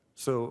factor.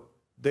 So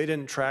they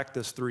didn't track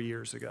this 3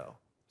 years ago.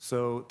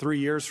 So 3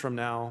 years from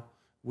now,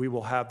 we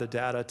will have the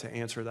data to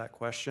answer that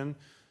question.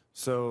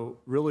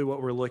 So really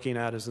what we're looking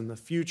at is in the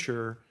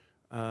future,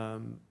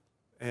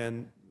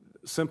 and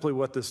simply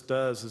what this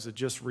does is it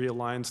just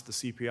realigns the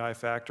CPI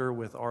factor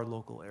with our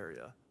local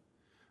area.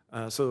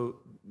 So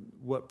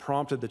what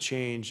prompted the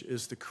change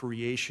is the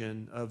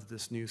creation of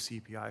this new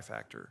CPI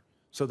factor.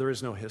 So there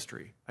is no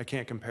history. I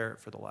can't compare it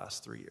for the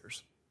last 3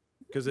 years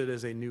because it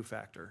is a new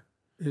factor.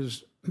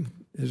 Is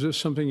this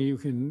something you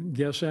can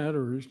guess at,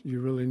 or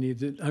you really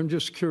need it? I'm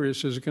just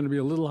curious, is it going to be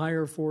a little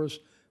higher for us,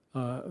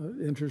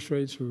 interest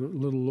rates, or a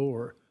little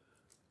lower?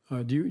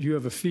 Do you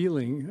have a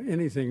feeling,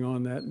 anything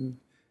on that? And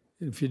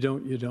if you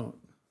don't, you don't.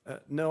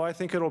 No, I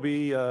think it'll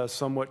be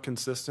somewhat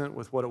consistent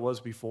with what it was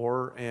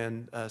before.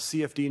 And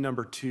CFD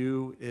number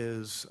 2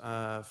 is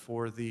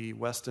for the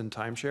Weston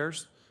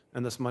timeshares,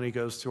 and this money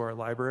goes to our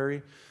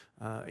library.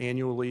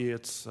 Annually,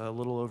 it's a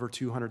little over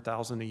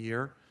 $200,000 a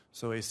year.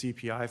 So a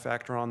CPI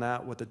factor on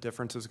that, what the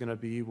difference is going to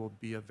be, will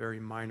be a very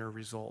minor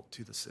result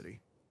to the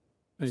city.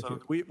 Thank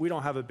you. We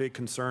don't have a big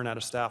concern at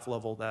a staff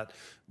level that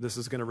this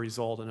is going to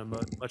result in a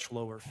much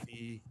lower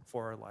fee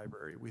for our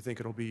library. We think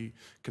it'll be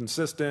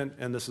consistent,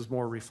 and this is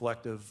more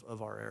reflective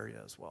of our area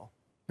as well.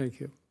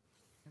 Thank you.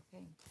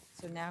 Okay,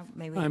 so now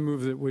maybe. I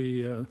move that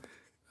we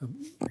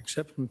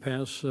accept and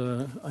pass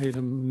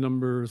item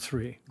number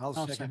 3.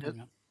 I'll second it.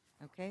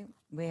 Okay,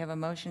 we have a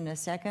motion and a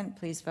second.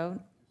 Please vote.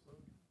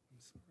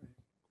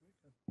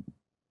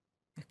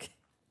 Okay.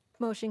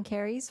 Motion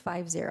carries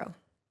 5-0.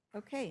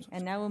 Okay,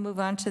 and now we'll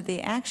move on to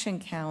the action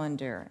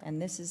calendar.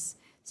 And this is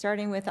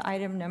starting with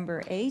item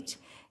number 8.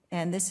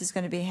 And this is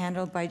going to be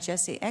handled by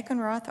Jesse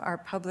Eckenroth, our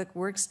Public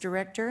Works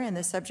Director. And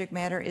the subject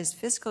matter is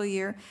fiscal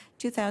year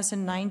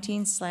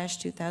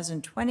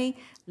 2019/2020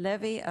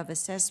 levy of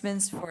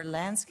assessments for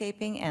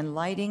landscaping and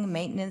lighting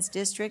maintenance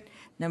district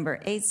number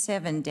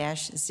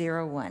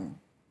 87-01.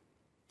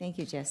 Thank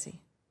you,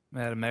 Jesse.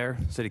 Madam Mayor,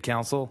 City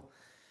Council,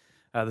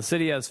 the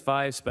city has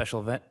 5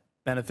 special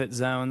benefit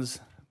zones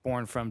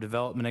born from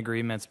development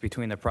agreements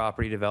between the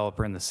property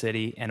developer and the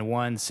city, and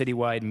 1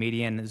 citywide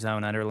median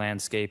zone under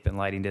landscape and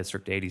lighting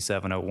district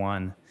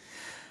 8701.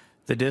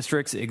 The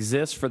districts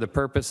exist for the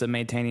purpose of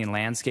maintaining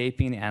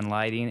landscaping and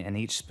lighting in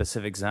each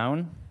specific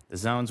zone. The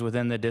zones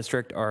within the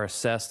district are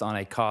assessed on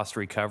a cost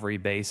recovery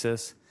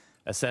basis,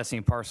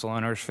 assessing parcel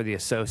owners for the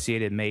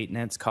associated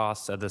maintenance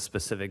costs of the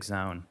specific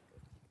zone.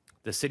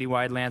 The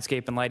citywide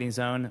landscape and lighting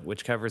zone,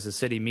 which covers the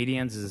city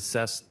medians, is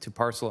assessed to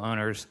parcel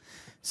owners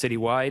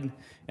citywide,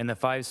 and the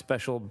 5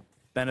 special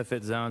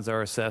benefit zones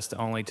are assessed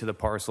only to the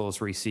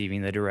parcels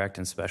receiving the direct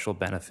and special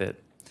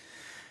benefit.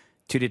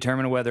 To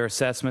determine whether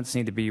assessments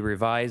need to be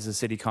revised, the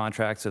city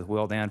contracts with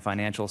Wildan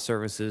Financial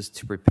Services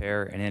to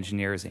prepare an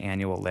engineer's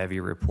annual levy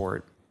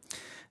report.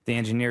 The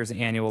engineer's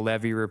annual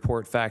levy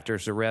report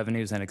factors the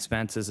revenues and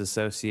expenses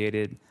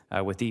associated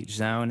with each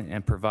zone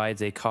and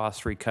provides a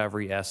cost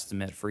recovery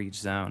estimate for each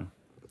zone.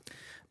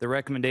 The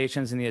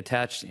recommendations in the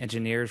attached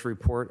engineer's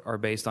report are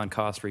based on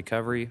cost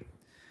recovery.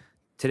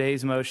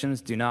 Today's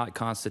motions do not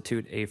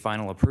constitute a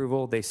final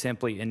approval. They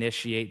simply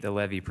initiate the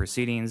levy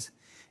proceedings.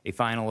 A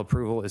final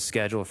approval is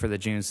scheduled for the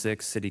June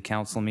 6th City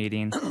Council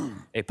meeting.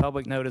 A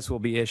public notice will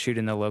be issued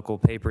in the local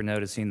paper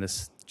noticing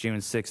the June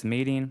 6th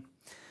meeting.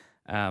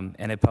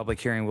 And a public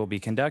hearing will be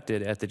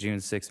conducted at the June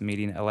 6th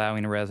meeting,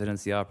 allowing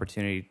residents the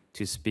opportunity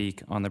to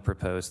speak on the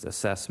proposed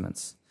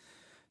assessments.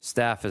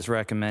 Staff is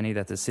recommending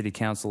that the City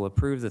Council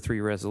approve the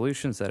 3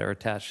 resolutions that are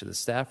attached to the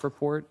staff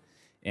report.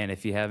 And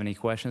if you have any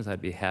questions,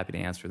 I'd be happy to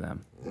answer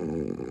them.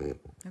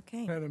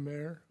 Okay. Madam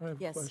Mayor, I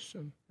have Yes. a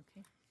question.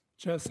 Okay.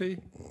 Jesse,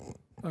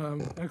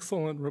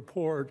 excellent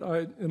report.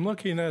 In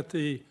looking at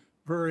the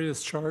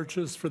various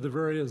charges for the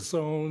various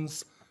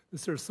zones,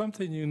 is there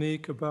something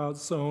unique about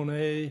Zone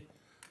A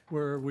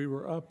where we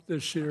were up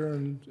this year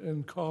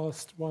in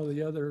cost while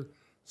the other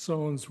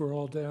zones were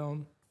all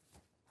down?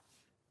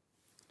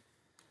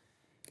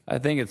 I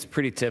think it's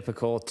pretty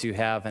typical to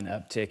have an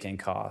uptick in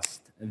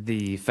cost.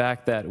 The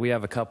fact that we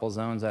have a couple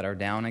zones that are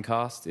down in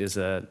cost is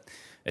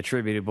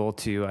attributable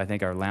to, I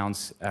think, our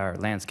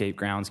landscape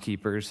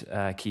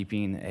groundskeepers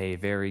keeping a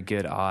very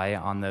good eye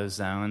on those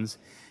zones.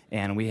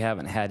 And we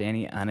haven't had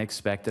any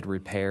unexpected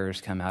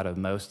repairs come out of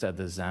most of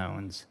the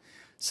zones.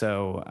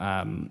 So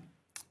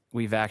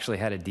we've actually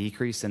had a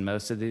decrease in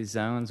most of these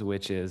zones,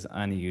 which is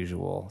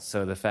unusual.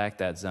 So the fact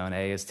that Zone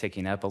A is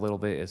ticking up a little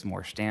bit is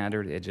more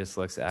standard. It just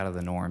looks out of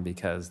the norm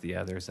because the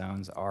other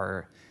zones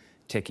are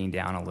ticking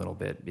down a little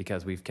bit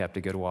because we've kept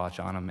a good watch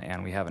on them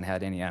and we haven't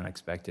had any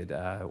unexpected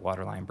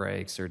waterline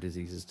breaks or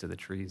diseases to the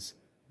trees.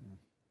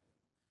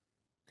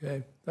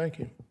 Okay, thank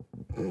you.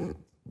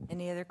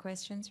 Any other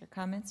questions or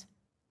comments?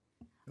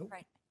 Nope.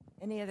 Right.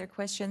 Any other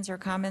questions or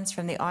comments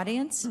from the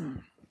audience?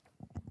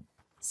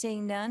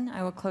 Seeing none,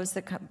 I will close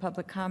the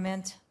public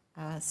comment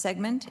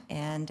segment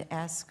and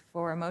ask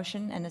for a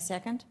motion and a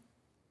second.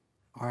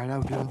 All right, I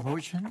will do a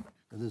motion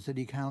for the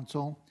City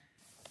Council.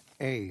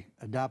 A,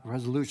 adopt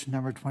resolution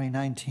number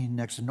 2019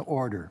 next in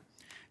order,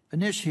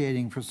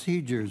 initiating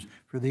procedures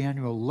for the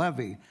annual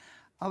levy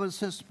of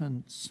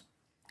assessments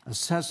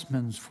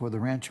for the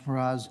Rancho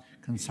Mirage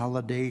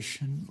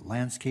Consolidation,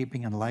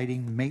 Landscaping and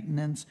Lighting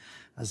Maintenance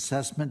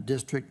Assessment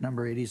District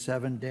number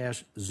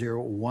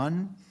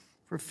 87-01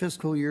 for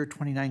fiscal year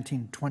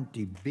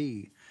 2019-20.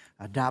 B,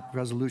 adopt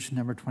resolution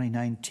number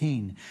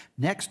 2019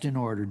 next in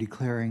order,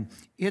 declaring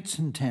its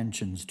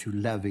intentions to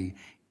levy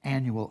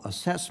annual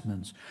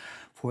assessments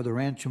for the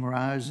Rancho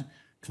Mirage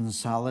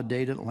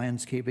Consolidated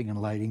Landscaping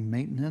and Lighting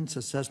Maintenance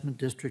Assessment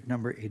District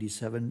number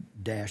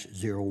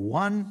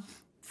 87-01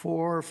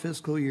 for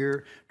fiscal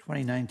year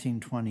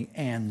 2019-20.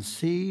 And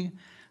C,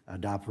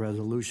 adopt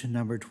resolution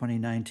number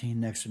 2019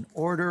 next in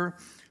order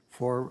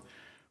for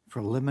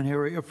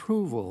preliminary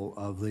approval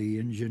of the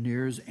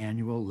engineer's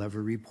annual levy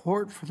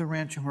report for the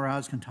Rancho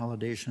Mirage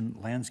Consolidation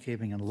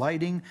Landscaping and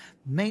Lighting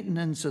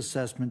Maintenance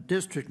Assessment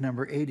District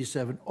number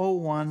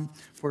 8701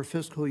 for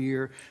fiscal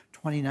year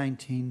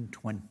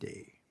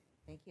 2019-20.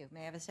 Thank you.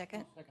 May I have a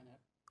second? Second.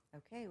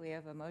 Okay, we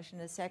have a motion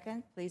and a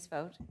second. Please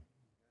vote.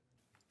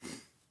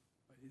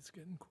 He's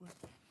getting quick.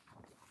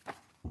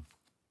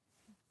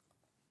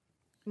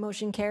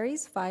 Motion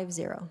carries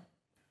 5-0.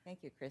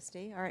 Thank you,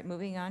 Christy. All right,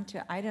 moving on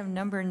to item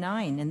number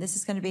 9, and this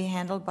is going to be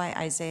handled by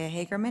Isaiah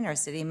Hagerman, our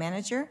city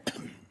manager,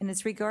 and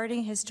it's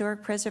regarding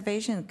Historic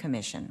Preservation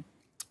Commission.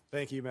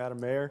 Thank you, Madam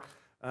Mayor.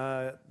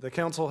 The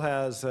council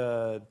has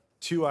 2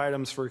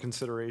 items for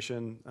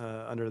consideration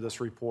under this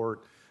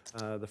report.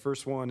 The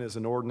first one is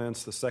an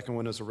ordinance, the second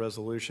one is a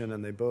resolution,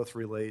 and they both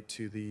relate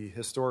to the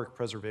Historic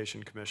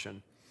Preservation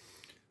Commission.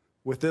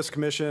 With this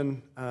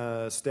commission,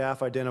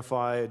 staff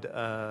identified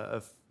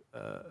a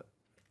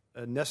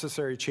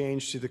necessary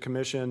change to the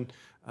commission.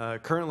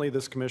 Currently,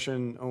 this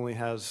commission only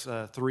has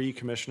 3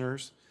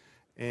 commissioners,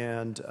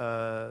 and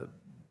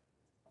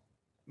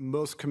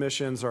most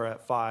commissions are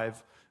at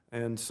 5.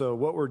 And so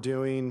what we're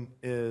doing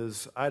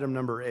is item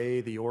number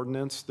A, the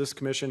ordinance. This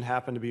commission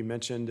happened to be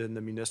mentioned in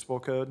the municipal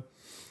code.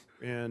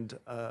 And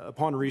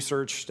upon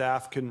research,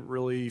 staff couldn't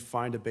really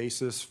find a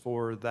basis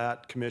for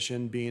that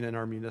commission being in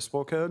our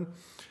municipal code.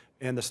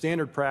 And the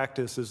standard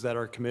practice is that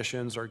our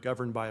commissions are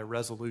governed by a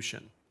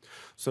resolution.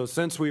 So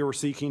since we were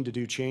seeking to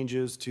do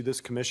changes to this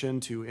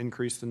commission to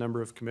increase the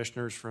number of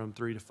commissioners from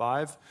 3 to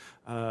 5,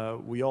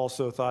 we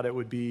also thought it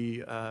would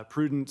be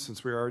prudent,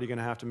 since we're already going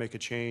to have to make a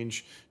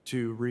change,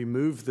 to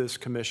remove this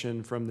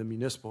commission from the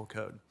municipal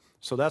code.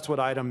 So that's what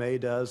item A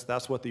does.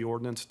 That's what the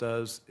ordinance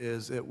does,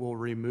 is it will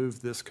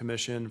remove this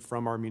commission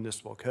from our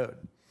municipal code.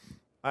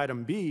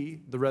 item B,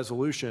 the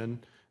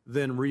resolution,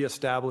 then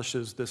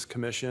reestablishes this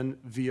commission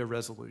via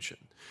resolution.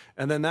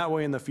 And then that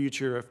way in the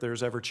future, if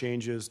there's ever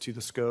changes to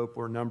the scope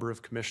or number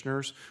of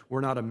commissioners,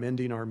 we're not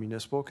amending our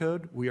municipal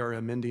code, we are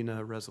amending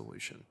a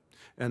resolution.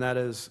 And that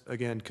is,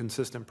 again,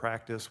 consistent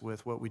practice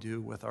with what we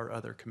do with our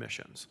other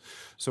commissions.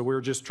 So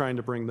we're just trying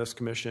to bring this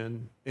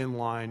commission in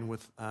line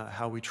with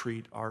how we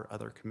treat our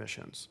other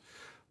commissions.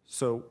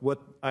 So what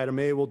item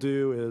A will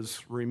do is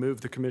remove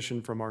the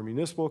commission from our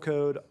municipal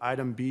code.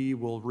 Item B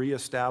will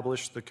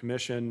reestablish the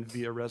commission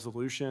via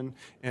resolution.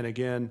 And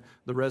again,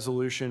 the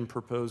resolution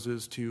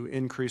proposes to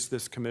increase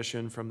this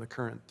commission from the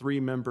current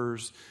 3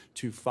 members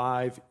to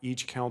 5.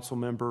 Each council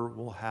member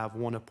will have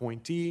 1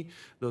 appointee.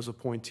 Those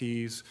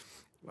appointees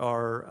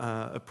are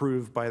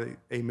approved by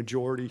a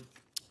majority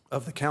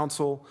of the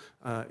council.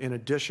 In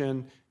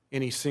addition,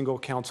 any single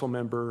council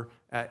member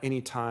at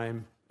any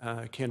time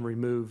can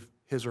remove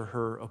his or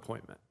her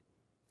appointment.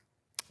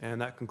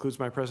 And that concludes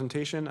my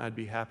presentation. I'd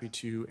be happy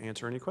to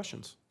answer any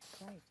questions.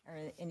 Right. Are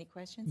there any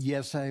questions?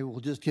 Yes, I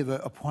will just give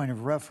a point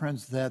of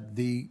reference that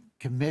the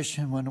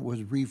commission, when it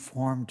was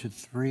reformed to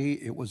 3,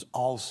 it was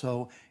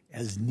also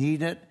as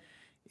needed.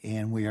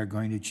 And we are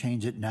going to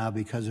change it now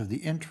because of the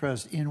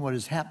interest in what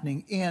is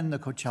happening in the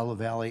Coachella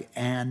Valley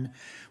and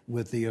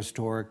with the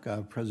historic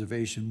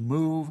preservation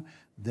move,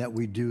 that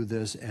we do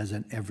this as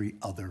an every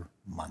other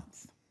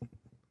month.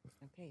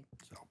 Okay,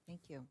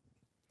 thank you.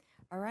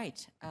 All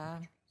right,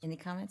 any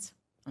comments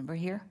over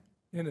here?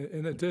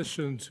 In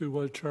addition to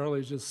what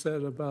Charlie just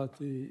said about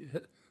the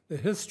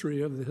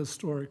history of the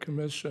Historic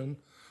Commission,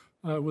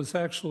 was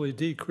actually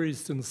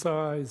decreased in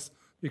size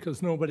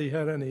because nobody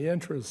had any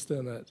interest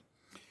in it.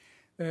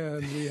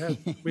 And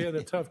we had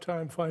a tough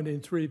time finding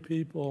 3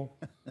 people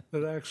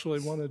that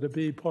actually wanted to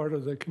be part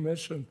of the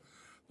commission.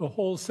 The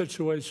whole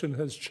situation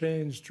has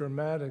changed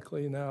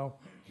dramatically now,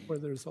 where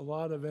there's a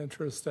lot of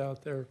interest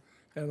out there,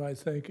 and I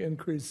think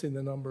increasing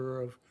the number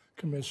of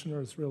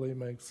commissioners really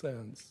makes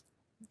sense.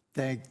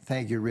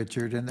 Thank you,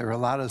 Richard. And there are a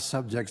lot of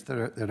subjects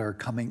that are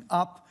coming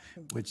up,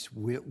 which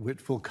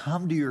will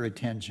come to your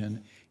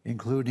attention,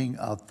 including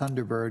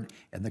Thunderbird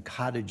and the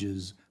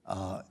cottages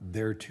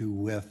thereto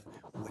with,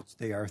 which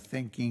they are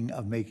thinking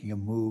of making a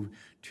move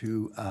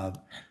to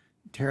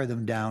tear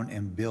them down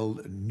and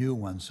build new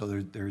ones. So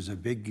there's a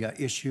big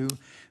issue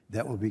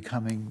that will be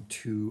coming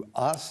to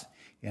us,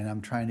 and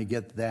I'm trying to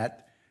get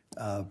that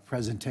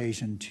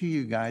presentation to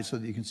you guys so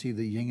that you can see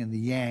the yin and the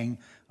yang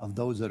of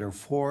those that are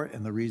for it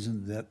and the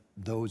reason that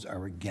those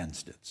are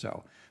against it.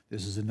 So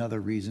this is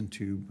another reason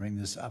to bring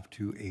this up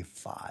to a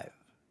 5.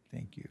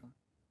 Thank you.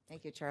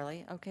 Thank you,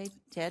 Charlie. Okay,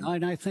 Ted?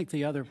 And I think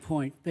the other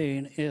point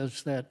being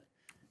is that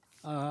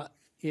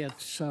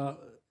it's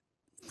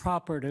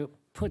proper to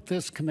put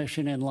this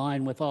commission in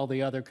line with all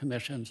the other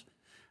commissions,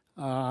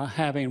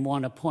 having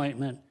 1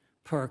 appointment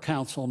per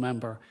council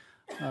member.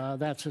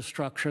 That's a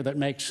structure that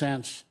makes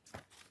sense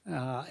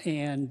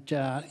and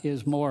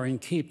is more in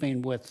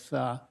keeping with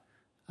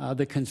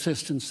the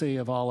consistency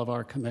of all of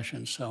our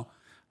commissions. So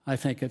I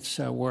think it's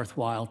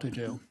worthwhile to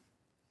do.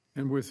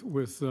 And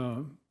with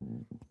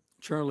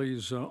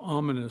Charlie's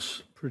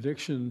ominous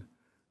prediction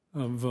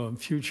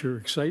of future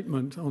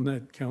excitement on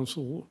that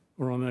council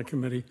or on that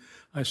committee,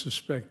 I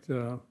suspect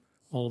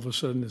all of a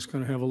sudden it's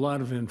going to have a lot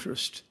of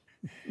interest.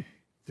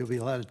 There'll be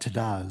a lot of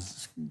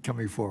ta-das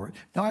coming forward.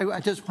 Now, I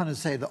just want to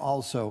say that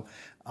also,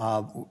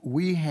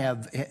 we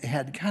have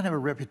had kind of a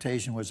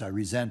reputation, which I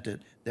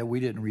resented, that we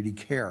didn't really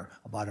care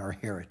about our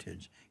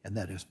heritage, and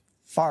that is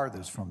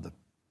farthest from the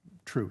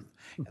truth.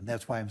 And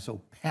that's why I'm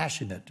so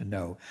passionate to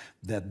know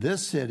that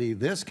this city,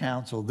 this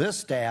council, this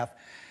staff,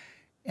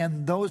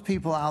 and those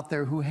people out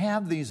there who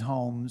have these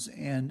homes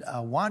and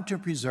want to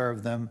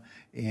preserve them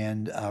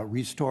and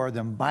restore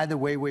them. By the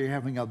way, we're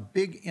having a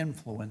big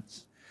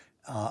influence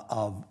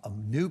of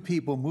new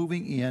people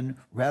moving in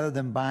rather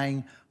than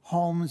buying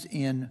homes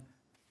in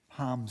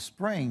Palm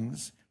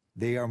Springs.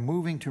 They are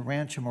moving to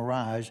Rancho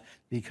Mirage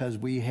because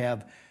we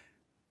have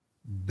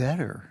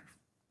better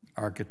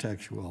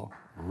architectural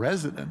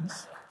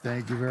residents.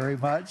 Thank you very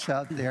much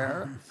out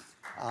there.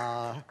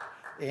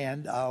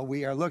 And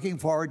we are looking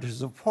forward to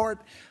support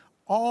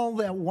all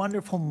that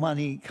wonderful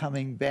money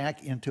coming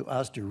back into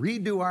us to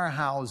redo our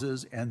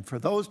houses and for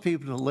those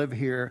people to live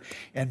here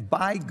and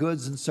buy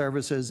goods and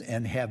services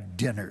and have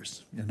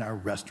dinners in our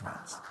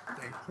restaurants.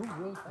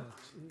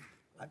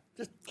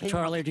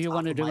 Charlie, do you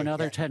want to do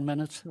another 10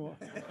 minutes?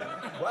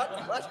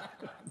 What?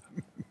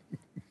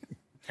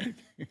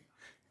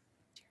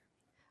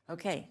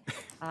 Okay.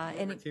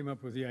 Whoever came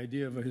up with the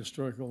idea of a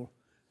historical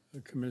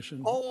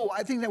commission? Oh,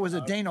 I think that was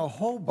a Dana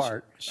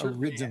Hobart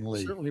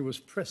originally. Certainly was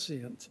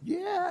prescient.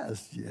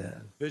 Yes.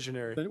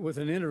 Visionary. But with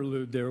an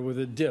interlude there, with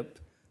a dip,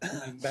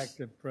 back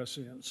to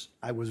prescience.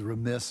 I was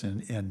remiss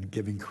in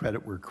giving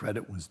credit where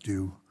credit was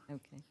due.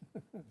 Okay.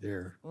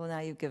 There. Well, now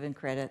you've given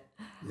credit.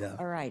 Yeah.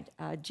 All right.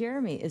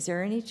 Jeremy, is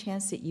there any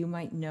chance that you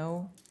might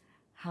know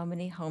how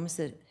many homes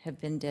that have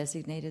been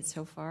designated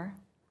so far?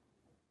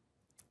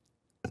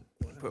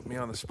 Put me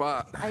on the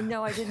spot. I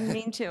know, I didn't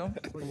mean to.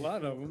 A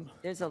lot of them.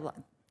 There's a lot.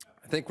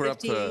 I think we're up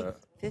to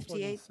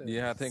 58?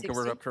 Yeah, I think 60?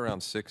 we're up to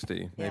around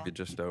 60, maybe Yeah.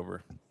 just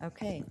over.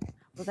 Okay.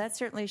 Well, that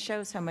certainly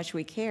shows how much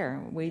we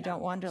care. We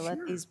don't want to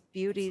let these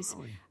beauties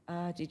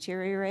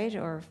deteriorate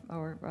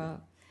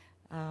and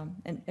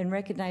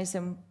recognize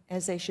them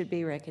as they should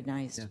be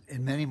recognized.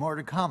 And many more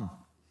to come.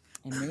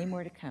 And many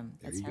more to come.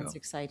 That you sounds go.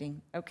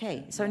 exciting.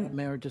 Okay, so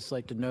Mayor, I'd just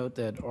like to note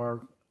that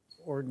our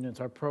ordinance,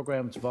 our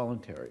program is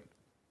voluntary.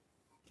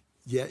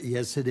 Yeah,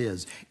 yes, it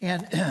is.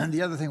 And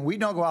the other thing, we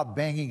don't go out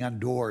banging on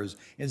doors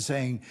and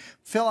saying,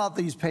 fill out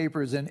these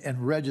papers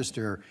and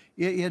register.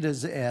 It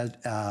is at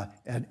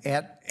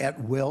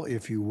will,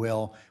 if you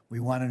will.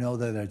 We want to know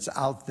that it's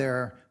out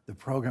there, the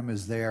program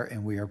is there,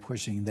 and we are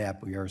pushing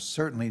that. We are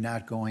certainly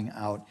not going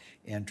out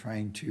and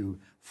trying to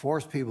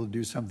force people to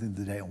do something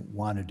that they don't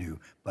want to do.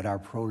 But our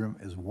program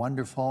is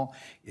wonderful.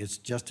 It's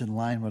just in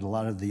line with a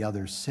lot of the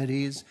other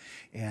cities,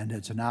 and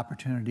it's an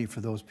opportunity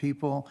for those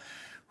people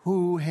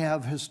who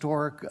have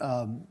historic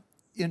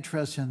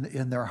interest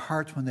in their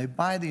hearts when they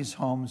buy these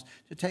homes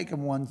to take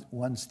them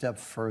one step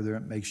further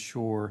and make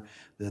sure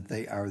that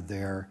they are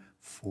there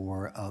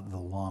for the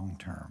long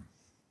term.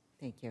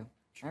 thank you.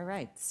 All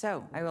right,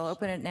 so I will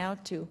open it now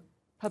to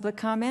public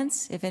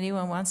comments. If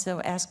anyone wants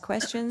to ask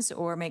questions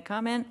or make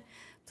comment,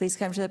 please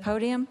come to the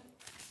podium.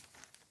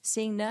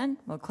 Seeing none,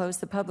 we'll close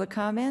the public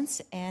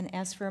comments and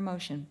ask for a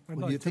motion. I'd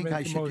Well, like do you to think make I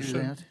a should do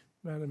motion, that?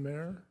 Madam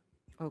Mayor.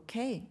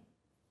 Okay,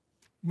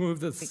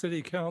 Move that the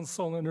City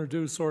Council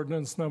introduce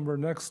ordinance number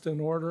next in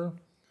order,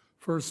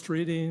 first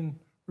reading,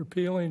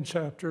 repealing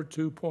Chapter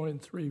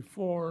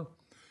 2.34,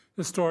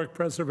 Historic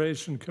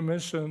Preservation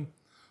Commission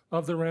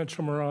of the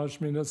Rancho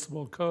Mirage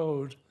Municipal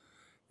Code,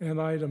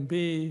 and item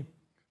B,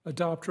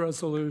 adopt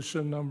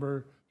resolution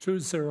number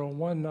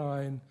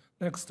 2019,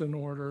 next in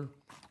order,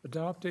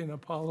 adopting a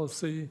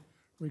policy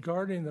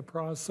regarding the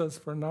process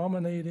for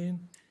nominating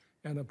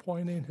and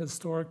appointing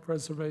historic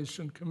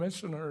preservation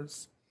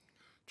commissioners,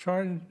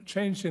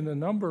 changing the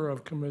number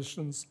of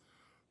commissions,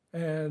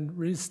 and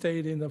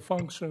restating the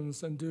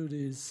functions and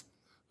duties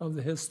of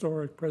the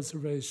Historic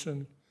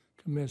Preservation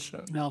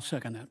Commission. I'll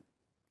second that.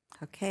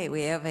 okay,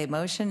 we have a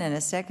motion and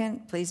a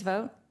second. Please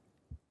vote.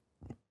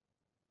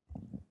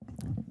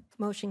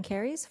 Motion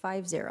carries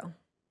 5-0.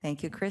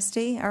 Thank you,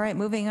 Christy. All right,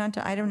 moving on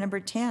to item number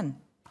 10.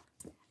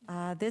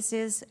 This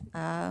is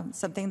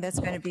something that's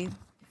going to be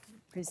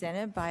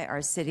presented by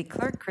our city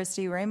clerk,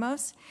 Christy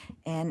Ramos,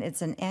 and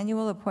it's an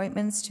annual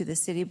appointments to the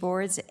city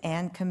boards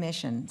and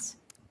commissions.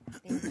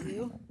 Thank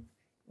you.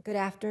 Good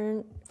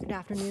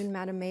afternoon,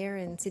 Madam Mayor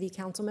and City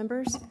Council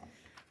members.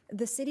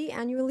 The city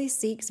annually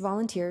seeks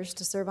volunteers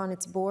to serve on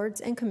its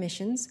boards and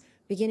commissions.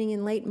 Beginning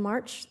in late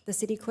March, the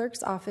city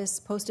clerk's office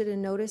posted a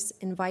notice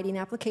inviting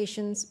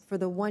applications for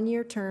the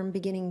one-year term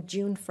beginning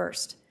June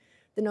 1st.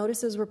 The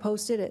notices were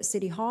posted at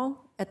City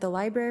Hall, at the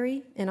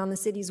library, and on the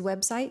city's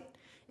website.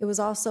 It was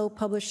also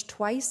published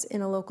twice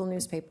in a local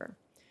newspaper.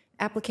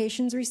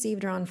 Applications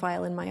received are on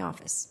file in my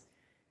office.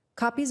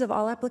 Copies of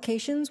all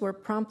applications were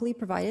promptly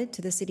provided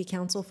to the City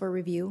Council for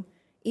review.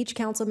 Each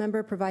council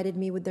member provided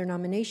me with their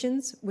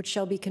nominations, which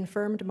shall be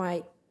confirmed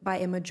by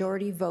a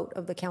majority vote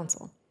of the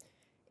council.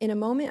 In a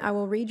moment, I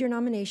will read your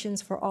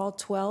nominations for all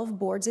 12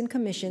 boards and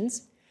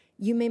commissions.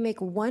 You may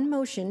make one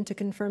motion to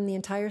confirm the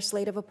entire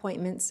slate of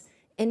appointments.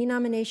 Any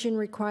nomination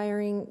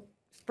requiring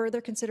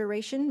further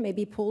consideration may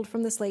be pulled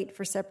from the slate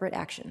for separate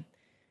action.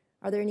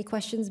 Are there any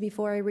questions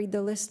before I read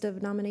the list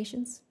of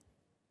nominations?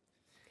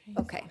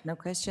 Okay. No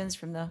questions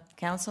from the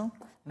council?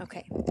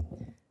 Okay.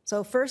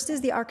 So first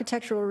is the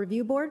Architectural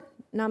Review Board.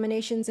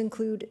 Nominations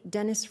include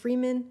Dennis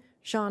Freeman,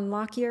 Sean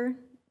Lockyer,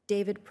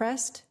 David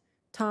Prest,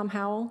 Tom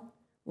Howell,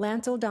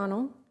 Lance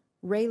O'Donnell,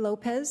 Ray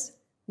Lopez,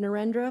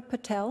 Narendra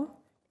Patel,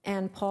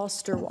 and Paul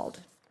Sturwald.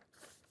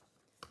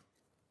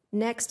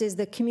 Next is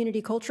the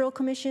Community Cultural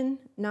Commission.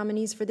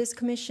 Nominees for this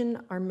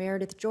commission are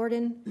Meredith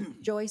Jordan,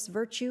 Joyce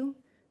Virtue,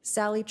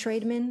 Sally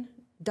Trademan,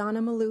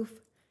 Donna Maloof,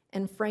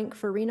 and Frank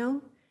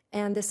Farino.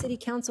 And the City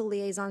Council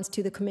liaisons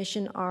to the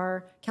commission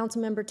are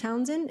Councilmember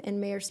Townsend and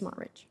Mayor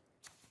Smartridge.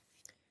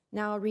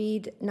 Now I'll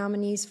read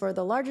nominees for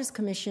the largest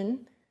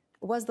commission,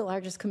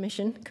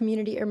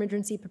 Community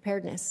Emergency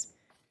Preparedness.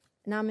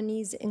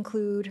 Nominees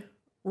include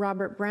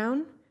Robert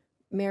Brown,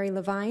 Mary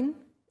Levine,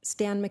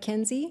 Stan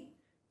McKenzie,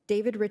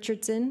 David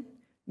Richardson,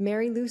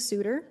 Mary Lou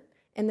Suter,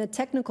 and the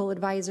technical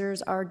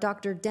advisors are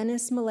Dr.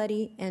 Dennis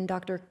Maletti and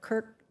Dr.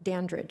 Kirk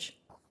Dandridge.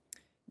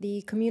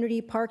 The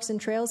Community Parks and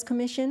Trails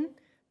Commission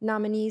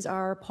nominees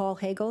are Paul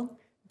Hagel,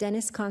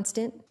 Dennis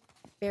Constant,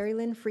 Barry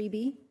Lynn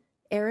Freeby,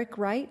 Eric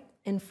Wright,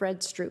 and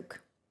Fred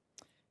Strook.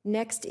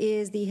 Next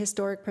is the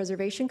Historic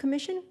Preservation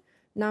Commission.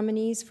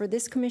 Nominees for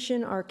this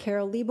commission are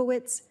Carol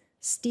Leibowitz,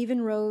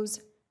 Stephen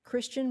Rose,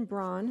 Christian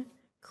Braun,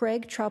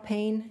 Craig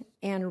Traupane,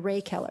 and Ray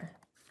Keller.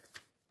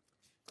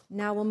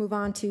 Now we'll move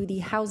on to the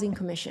Housing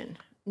Commission.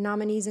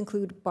 Nominees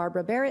include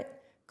Barbara Barrett,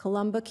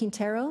 Columba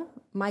Quintero,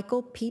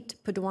 Michael Pete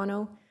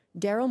Paduano,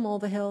 Daryl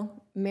Mulvihill,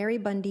 Mary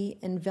Bundy,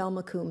 and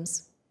Velma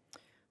Coombs.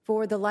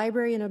 For the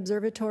Library and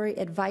Observatory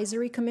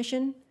Advisory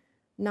Commission,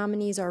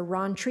 nominees are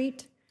Ron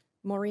Treat,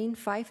 Maureen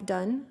Fife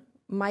Dunn,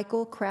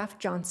 Michael Kraft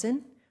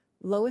Johnson,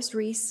 Lois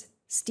Reese,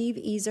 Steve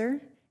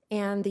Easer,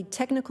 and the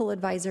technical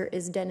advisor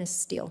is Dennis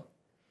Steele.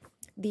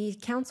 The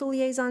council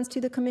liaisons to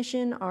the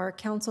commission are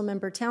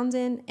Councilmember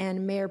Townsend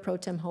and Mayor Pro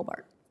Tem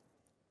Hobart.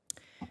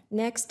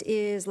 Next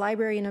is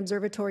Library and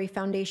Observatory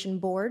Foundation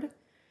Board,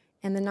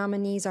 and the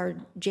nominees are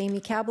Jamie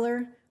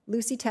Kabler,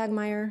 Lucy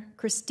Tagmeyer,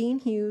 Christine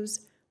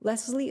Hughes,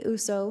 Leslie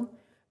Uso,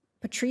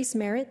 Patrice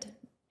Merritt,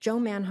 Joe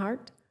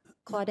Manhart,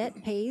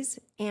 Claudette Pays,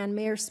 and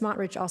Mayor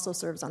Smotrich also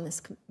serves on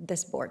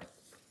this board.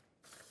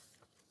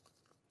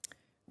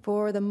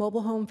 For the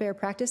Mobile Home Fair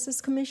Practices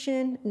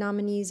Commission,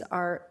 nominees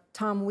are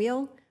Tom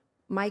Wheel,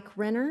 Mike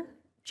Renner,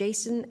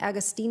 Jason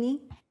Agostini,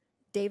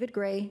 David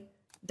Gray,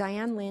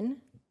 Diane Lynn,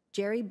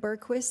 Jerry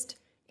Berquist,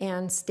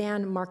 and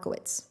Stan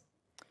Markowitz.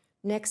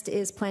 Next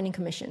is Planning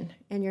Commission,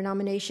 and your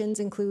nominations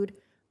include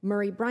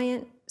Murray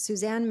Bryant,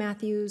 Suzanne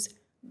Matthews,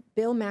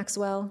 Bill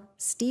Maxwell,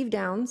 Steve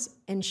Downs,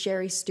 and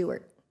Sherry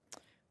Stewart.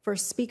 For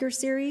Speaker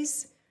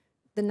Series,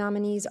 the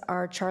nominees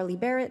are Charlie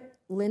Barrett,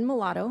 Lynn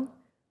Mulatto,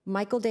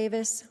 Michael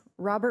Davis,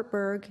 Robert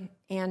Berg,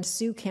 and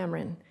Sue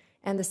Cameron.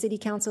 And the City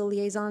Council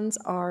liaisons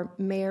are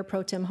Mayor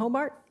Pro Tem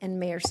Hobart and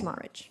Mayor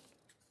Smotrich.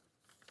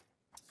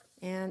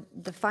 And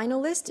the final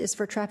list is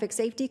for Traffic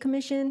Safety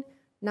Commission.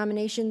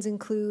 Nominations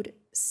include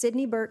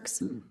Sidney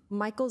Burks,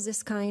 Michael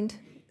Ziskind,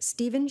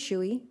 Stephen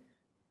Shuey,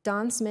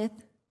 Don Smith,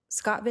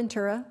 Scott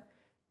Ventura,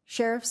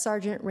 Sheriff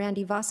Sergeant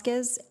Randy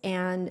Vasquez,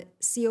 and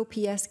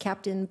COPS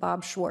Captain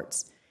Bob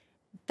Schwartz.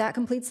 That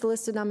completes the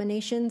list of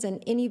nominations,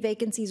 and any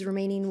vacancies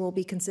remaining will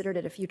be considered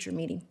at a future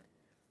meeting.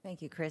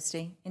 Thank you,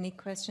 Christy. Any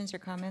questions or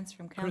comments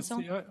from council?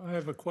 Christy, I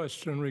have a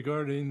question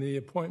regarding the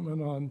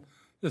appointment on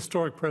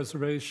historic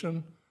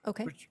preservation,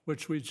 Okay.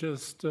 which we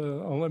just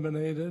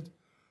eliminated.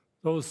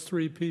 Those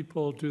three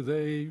people, do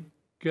they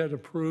get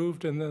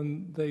approved and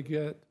then they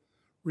get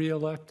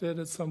reelected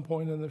at some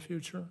point in the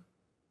future?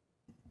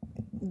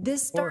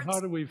 This starts, Or how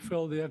do we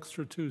fill the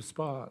extra 2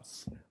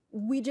 spots?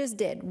 we just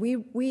did.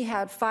 We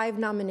had 5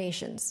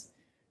 nominations.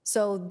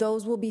 So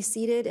those will be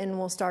seated and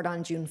we'll start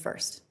on June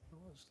 1st.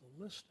 What's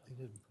the list? I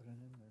didn't put it in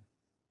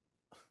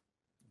there.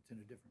 It's in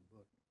a different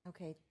book.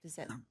 Okay, does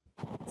that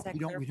We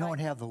clarify? don't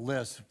have the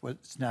list, but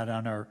it's not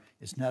on our,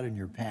 it's not in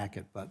your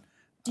packet, but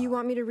Do you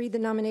want me to read the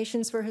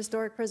nominations for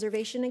historic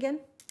preservation again?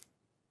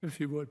 If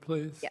you would,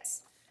 please.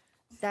 Yes.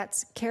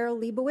 That's Carol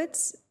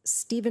Leibowitz,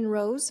 Stephen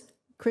Rose,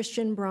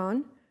 Christian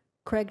Braun,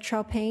 Craig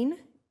Chaupain,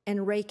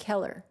 and Ray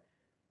Keller.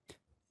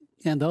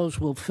 And those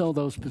will fill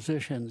those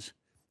positions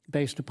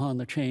based upon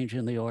the change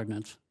in the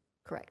ordinance.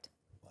 Correct.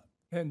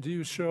 And do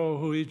you show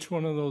who each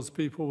one of those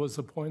people was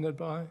appointed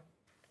by?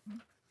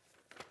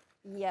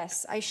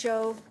 Yes, I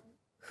show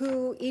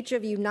who each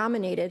of you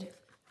nominated.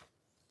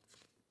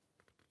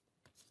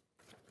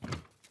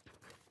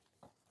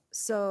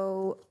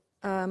 So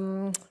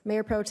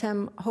Mayor Pro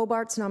Tem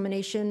Hobart's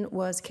nomination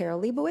was Carol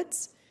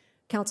Leibowitz.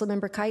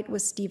 Councilmember Kite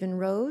was Stephen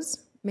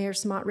Rose. Mayor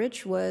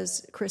Smotrich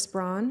was Chris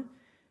Braun.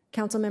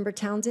 Councilmember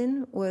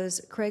Townsend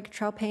was Craig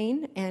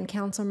Chaupain. And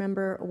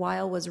Councilmember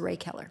Weil was Ray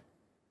Keller.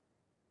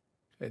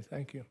 Okay,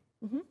 thank you.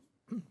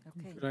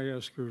 Okay. Could I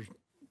ask her,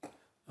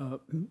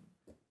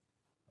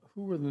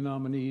 who were the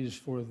nominees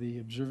for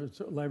the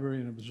Library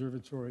and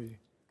Observatory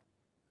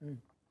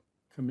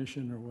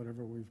Commission, or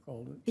whatever we've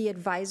called it? The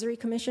Advisory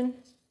Commission?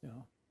 Yeah.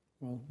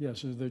 Well,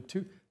 yes, are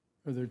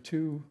there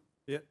two?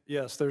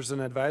 Yes, there's an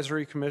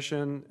advisory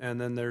commission, and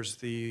then there's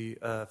the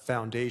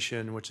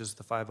foundation, which is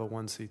the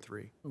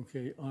 501c3.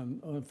 Okay,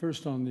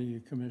 first on the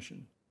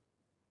commission.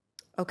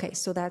 Okay,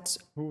 so that's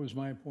Who was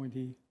my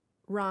appointee?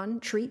 Ron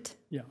Treat.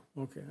 Yeah,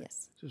 okay.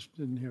 Yes. Just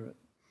didn't hear it.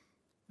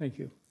 Thank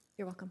you.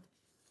 You're welcome.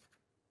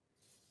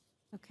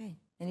 Okay.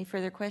 Any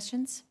further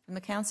questions from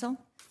the council?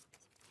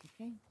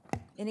 Okay.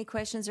 Any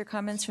questions or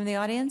comments from the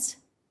audience?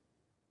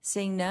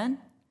 Seeing none,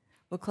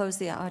 we'll close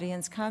the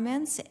audience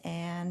comments,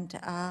 and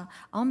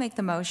I'll make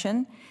the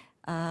motion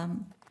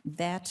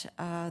that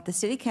the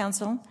City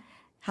Council,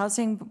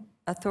 Housing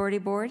Authority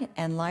Board,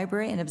 and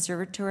Library and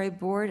Observatory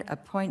Board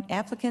appoint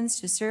applicants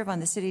to serve on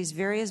the city's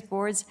various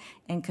boards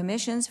and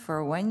commissions for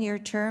a 1-year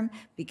term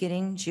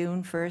beginning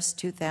June 1st,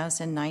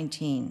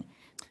 2019.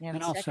 May I have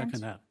And a I'll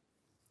second that.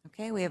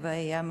 Okay, we have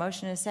a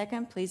motion and a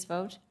second. Please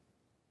vote.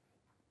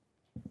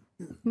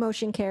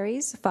 Motion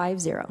carries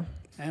 5-0.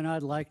 And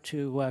I'd like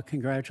to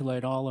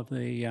congratulate all of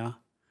the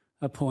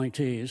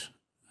appointees.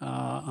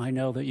 I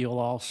know that you'll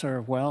all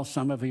serve well.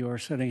 Some of you are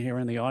sitting here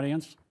in the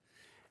audience,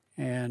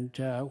 and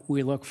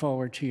we look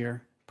forward to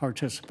your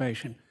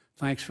participation.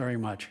 Thanks very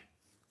much.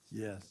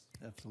 yes,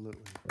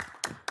 absolutely.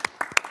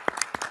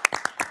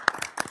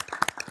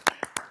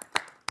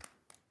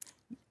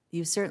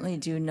 You certainly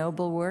do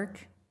noble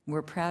work.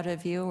 We're proud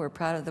of you. We're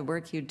proud of the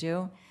work you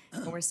do.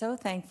 And we're so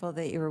thankful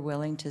that you were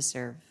willing to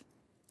serve.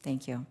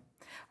 Thank you.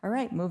 All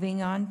right,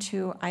 moving on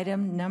to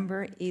item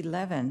number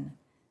 11.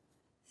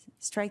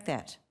 Strike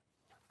that.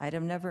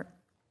 Item number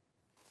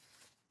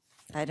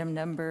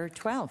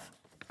 12.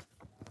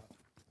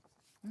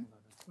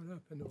 What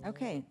happened to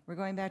Okay, we're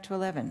going back to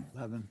 11.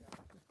 11.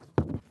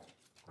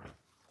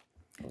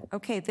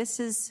 Okay, this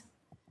is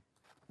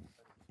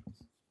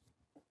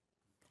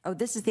Oh,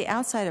 this is the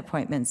outside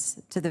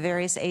appointments to the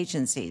various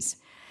agencies.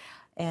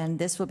 And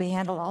this will be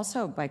handled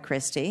also by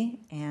Christy.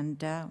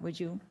 And would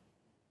you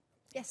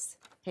Yes.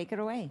 take it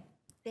away?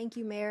 Thank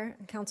you, Mayor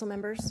and council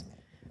members.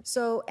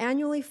 So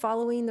annually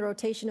following the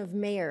rotation of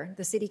mayor,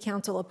 the City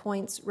Council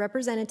appoints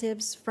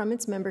representatives from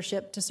its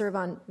membership to serve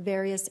on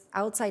various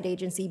outside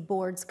agency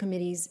boards,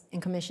 committees,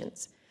 and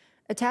commissions.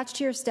 Attached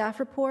to your staff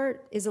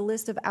report is a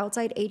list of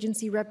outside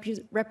agency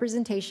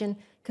representation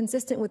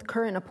consistent with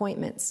current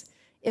appointments.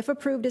 If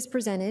approved as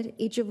presented,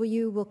 each of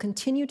you will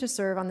continue to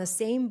serve on the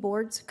same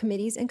boards,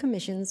 committees, and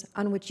commissions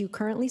on which you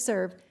currently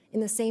serve in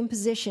the same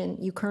position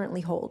you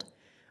currently hold.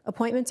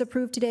 Appointments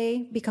approved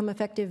today become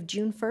effective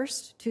June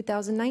 1st,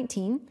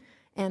 2019,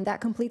 and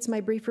that completes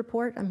my brief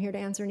report. I'm here to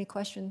answer any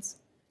questions.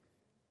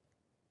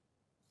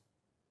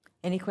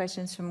 Any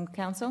questions from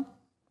council?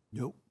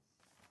 Nope.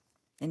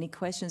 Any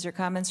questions or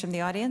comments from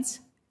the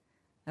audience?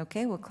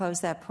 Okay, we'll close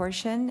that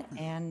portion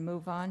and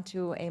move on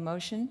to a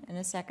motion in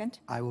a second.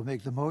 I will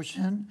make the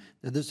motion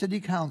that the City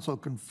Council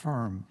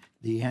confirm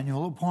the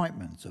annual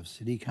appointments of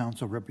City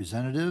Council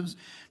representatives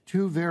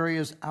to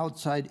various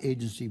outside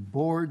agency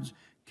boards,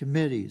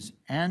 committees,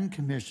 and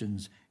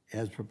commissions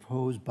as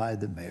proposed by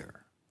the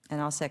mayor.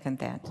 And I'll second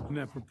that. And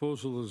that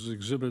proposal is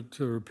exhibit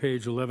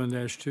page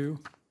 11-2.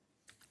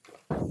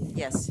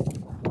 Yes.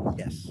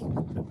 Yes.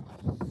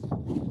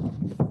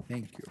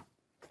 Thank you.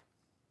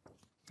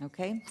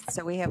 Okay,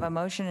 so we have a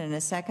motion and a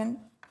second.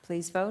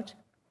 Please vote.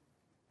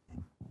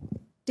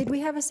 Did we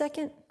have a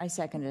second? I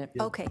seconded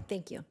it. Okay,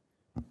 thank you.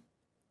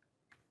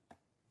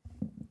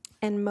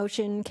 And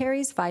motion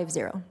carries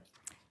 5-0.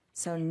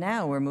 So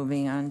now we're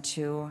moving on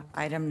to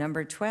item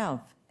number 12.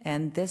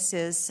 And this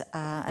is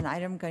an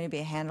item going to be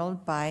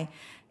handled by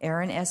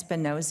Aaron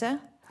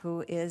Espinoza,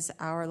 who is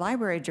our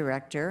library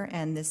director.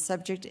 And the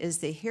subject is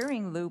the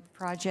Hearing Loop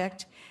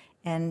Project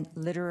and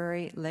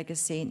Literary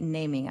Legacy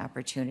Naming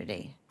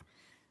Opportunity.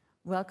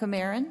 Welcome,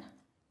 Aaron.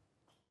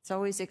 It's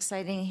always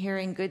exciting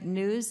hearing good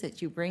news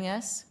that you bring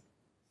us.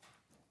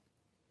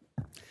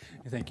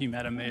 Thank you,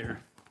 Madam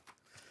Mayor.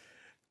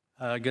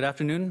 Good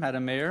afternoon,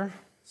 Madam Mayor,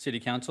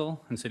 City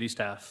Council, and City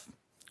staff.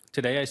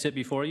 Today I sit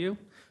before you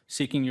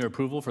seeking your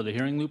approval for the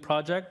Hearing Loop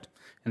Project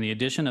and the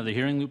addition of the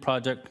Hearing Loop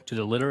Project to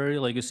the Literary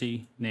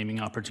Legacy Naming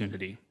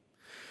Opportunity.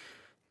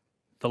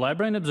 The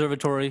Library and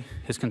Observatory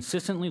is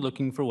consistently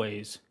looking for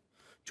ways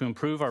to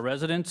improve our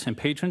residents' and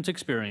patrons'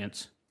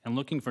 experience and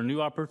looking for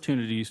new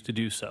opportunities to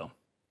do so.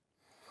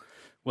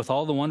 With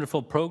all the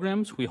wonderful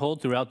programs we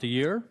hold throughout the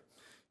year,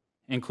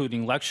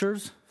 including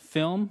lectures,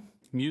 film,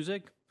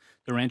 music,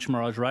 the Rancho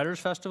Mirage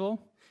Writers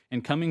Festival,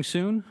 and coming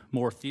soon,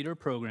 more theater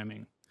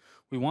programming,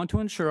 we want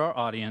to ensure our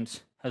audience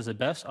has the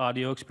best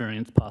audio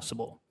experience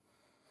possible.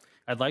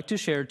 I'd like to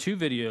share 2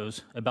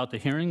 videos about the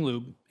Hearing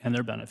Loop and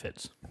their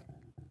benefits.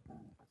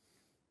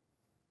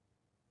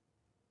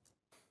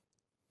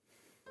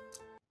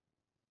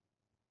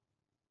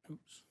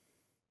 Oops.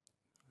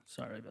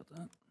 Sorry about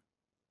that.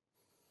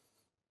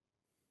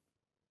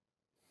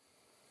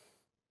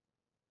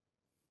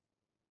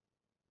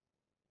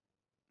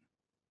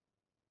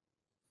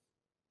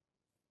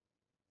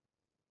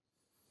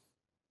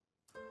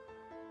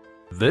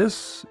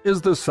 This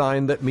is the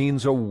sign that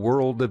means a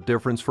world of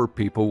difference for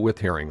people with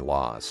hearing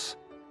loss.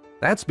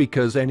 That's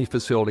because any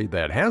facility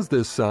that has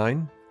this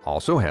sign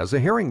also has a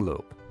hearing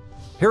loop.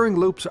 Hearing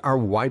loops are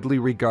widely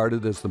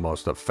regarded as the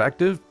most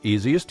effective,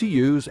 easiest to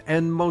use,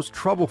 and most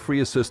trouble-free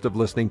assistive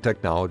listening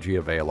technology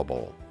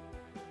available.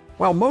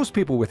 While most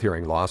people with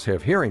hearing loss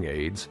have hearing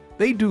aids,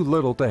 they do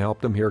little to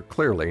help them hear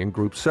clearly in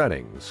group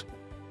settings.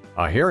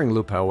 A hearing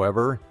loop,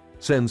 however,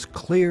 sends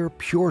clear,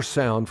 pure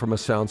sound from a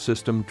sound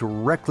system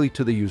directly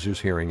to the user's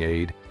hearing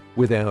aid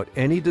without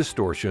any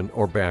distortion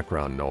or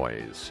background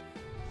noise.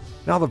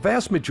 Now, the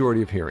vast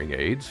majority of hearing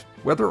aids,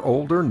 whether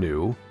old or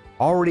new,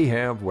 already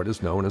have what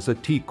is known as a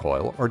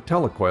T-coil or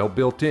telecoil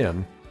built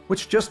in,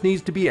 which just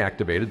needs to be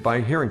activated by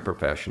a hearing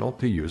professional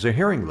to use a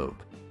hearing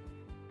loop.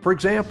 For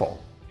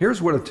example,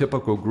 here's what a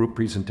typical group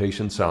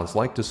presentation sounds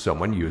like to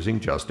someone using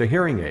just a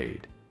hearing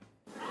aid.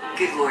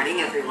 Good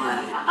morning,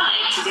 everyone.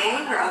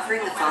 Today we're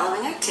offering the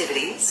following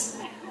activities.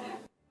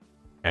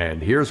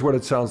 And here's what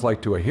it sounds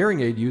like to a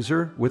hearing aid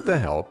user with the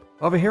help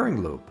of a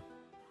hearing loop.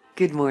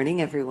 Good morning,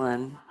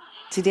 everyone.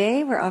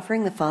 Today we're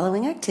offering the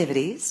following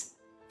activities.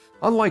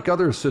 Unlike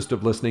other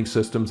assistive listening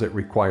systems that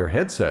require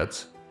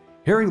headsets,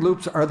 hearing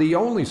loops are the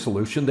only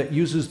solution that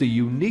uses the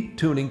unique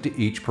tuning to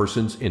each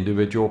person's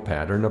individual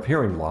pattern of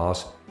hearing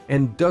loss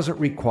and doesn't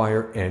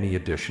require any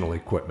additional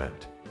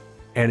equipment.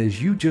 And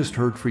as you just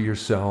heard for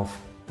yourself,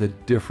 the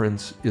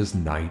difference is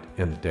night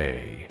and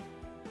day.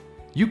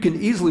 You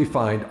can easily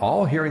find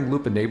all hearing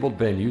loop enabled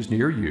venues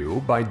near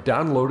you by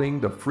downloading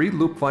the free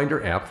Loop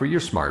Finder app for your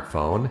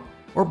smartphone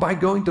or by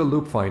going to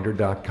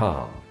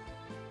loopfinder.com.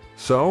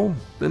 So,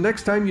 the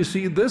next time you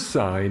see this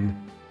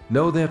sign,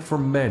 know that for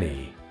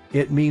many,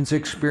 it means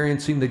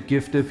experiencing the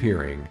gift of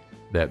hearing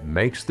that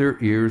makes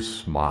their ears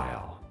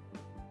smile.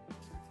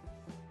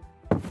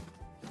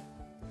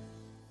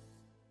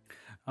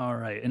 All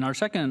right, and our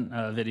second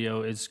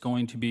video is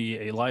going to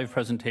be a live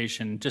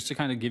presentation just to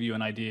kind of give you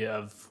an idea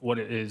of what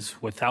it is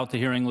without the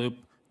hearing loop,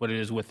 what it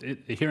is with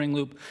the hearing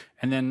loop,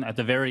 and then at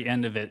the very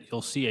end of it,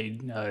 you'll see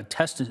a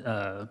test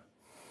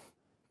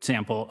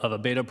sample of a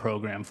beta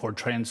program for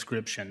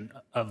transcription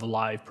of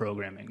live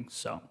programming.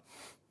 So,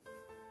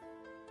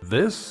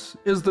 This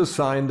is the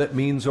sign that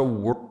means a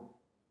world.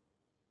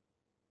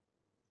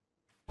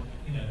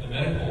 The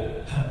medical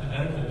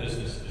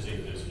business is a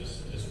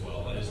business as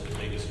well. It is the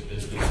biggest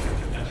business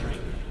in the country.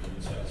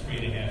 It's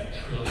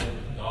 $3.5 trillion.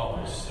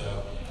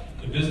 So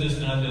the business,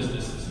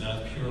 non-business is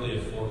not purely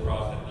a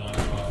for-profit,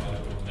 non-profit,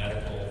 or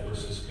medical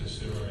versus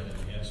consumer and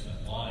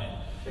advancement line.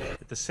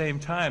 At the same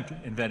time,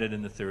 invented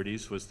in the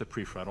 30s was the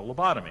prefrontal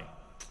lobotomy.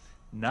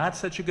 Not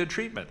such a good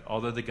treatment,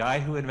 although the guy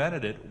who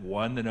invented it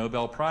won the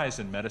Nobel Prize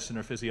in Medicine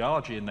or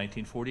Physiology in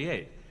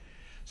 1948.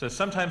 So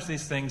sometimes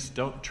these things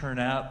don't turn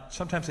out,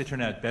 sometimes they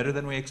turn out better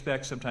than we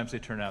expect, sometimes they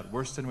turn out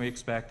worse than we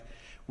expect.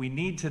 We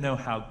need to know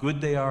how good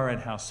they are and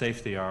how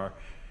safe they are.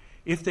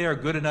 If they are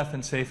good enough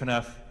and safe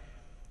enough,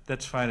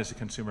 that's fine as a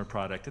consumer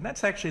product. And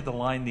that's actually the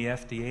line the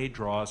FDA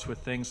draws with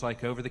things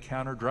like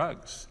over-the-counter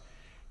drugs.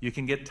 You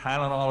can get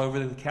Tylenol over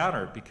the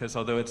counter because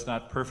although it's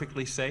not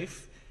perfectly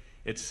safe,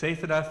 it's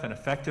safe enough and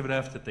effective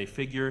enough that they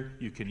figure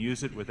you can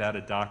use it without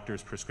a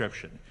doctor's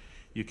prescription.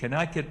 You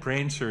cannot get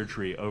brain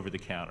surgery over the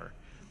counter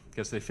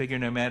because they figure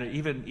no matter,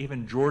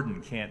 even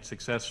Jordan can't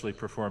successfully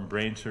perform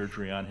brain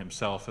surgery on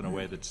himself in a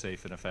way that's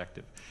safe and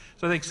effective.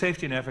 So I think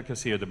safety and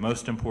efficacy are the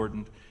most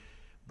important,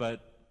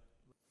 but...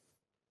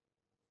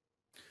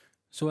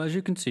 So as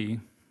you can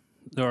see,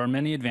 there are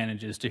many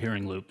advantages to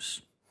hearing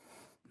loops.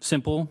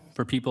 Simple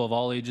for people of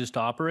all ages to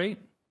operate.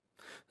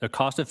 They're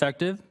cost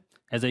effective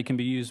as they can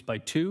be used by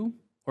 2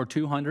 or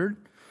 200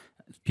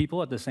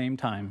 people at the same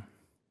time.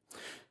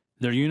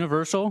 They're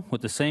universal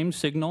with the same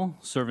signal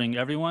serving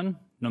everyone,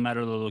 no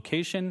matter the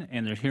location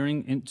and their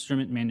hearing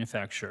instrument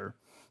manufacturer.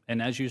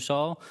 And as you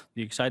saw,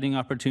 the exciting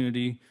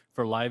opportunity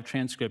for live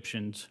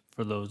transcriptions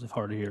for those of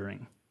hard of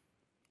hearing.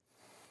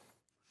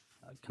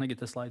 Can I get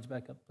the slides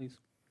back up, please?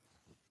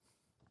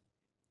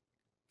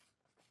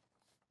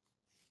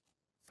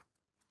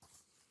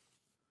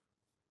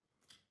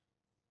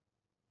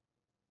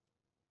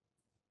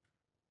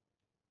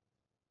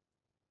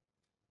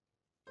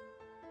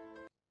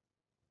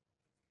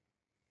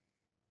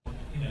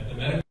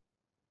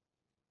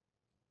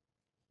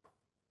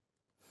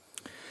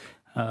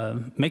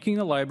 Making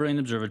the library and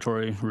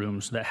observatory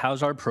rooms that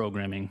house our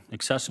programming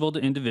accessible to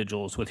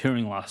individuals with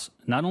hearing loss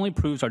not only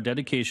proves our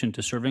dedication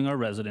to serving our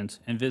residents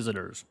and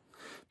visitors,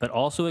 but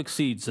also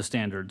exceeds the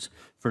standards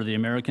for the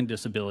American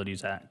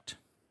Disabilities Act.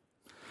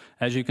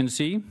 As you can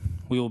see,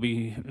 we will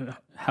be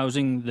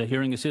housing the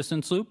hearing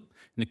assistance loop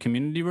in the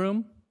community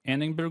room,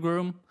 Annenberg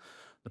room,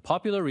 the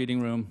popular reading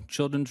room,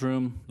 children's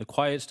room, the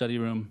quiet study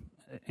room,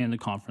 and the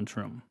conference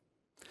room.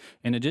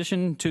 In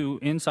addition to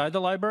inside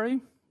the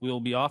library, we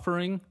will be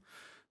offering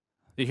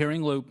the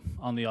hearing loop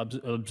on the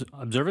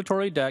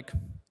observatory deck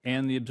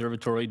and the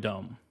observatory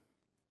dome.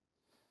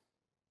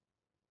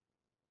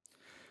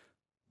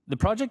 The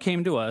project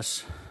came to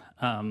us.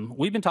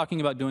 We've been talking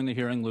about doing the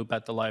hearing loop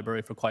at the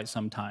library for quite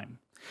some time.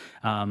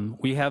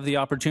 We have the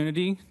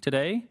opportunity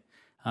today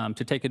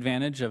to take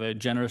advantage of a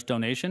generous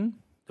donation.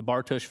 The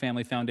Bartush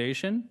Family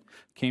Foundation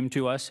came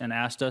to us and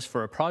asked us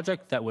for a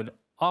project that would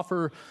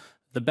offer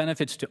the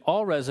benefits to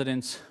all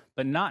residents,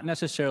 but not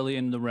necessarily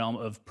in the realm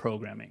of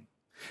programming.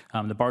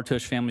 The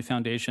Bartush Family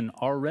Foundation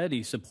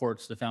already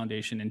supports the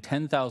foundation in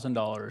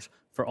 $10,000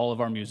 for all of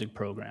our music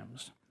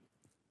programs.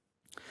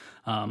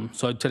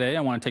 So today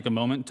I want to take a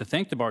moment to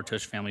thank the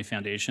Bartush Family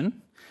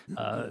Foundation.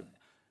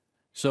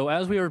 So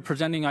as we were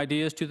presenting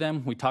ideas to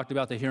them, we talked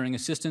about the hearing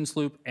assistance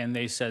loop, and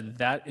they said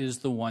that is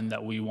the one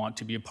that we want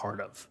to be a part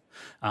of.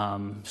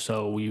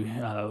 So we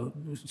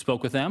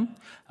spoke with them.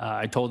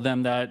 I told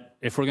them that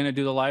if we're going to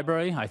do the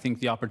library, I think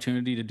the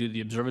opportunity to do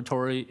the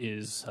observatory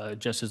is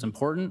just as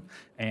important.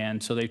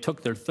 And so they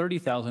took their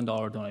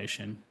 $30,000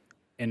 donation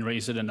and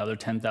raised it another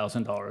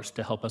 $10,000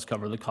 to help us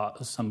cover the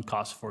some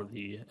costs for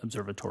the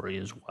observatory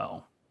as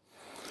well.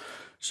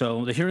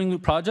 So the hearing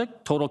loop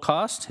project, total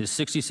cost is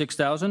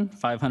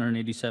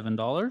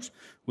 $66,587,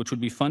 which would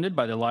be funded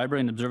by the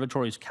library and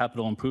observatory's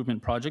capital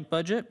improvement project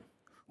budget,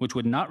 which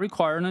would not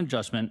require an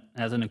adjustment.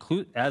 As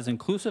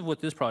inclusive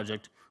with this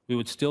project, we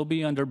would still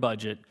be under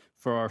budget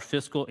for our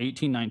fiscal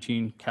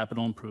 18-19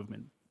 capital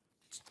improvement.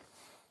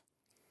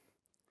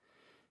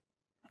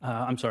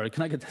 I'm sorry,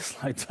 can I get the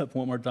slides up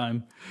one more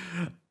time?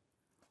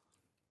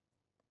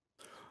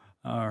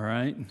 All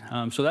right,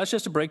 so that's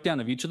just a breakdown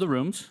of each of the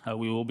rooms.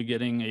 We will be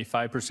getting a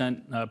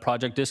 5%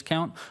 project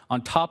discount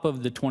on top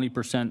of the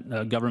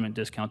 20% government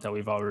discount that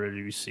we've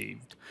already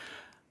received.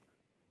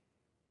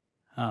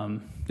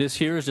 This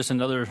here is just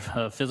another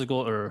physical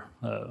or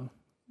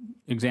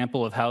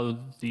example of how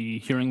the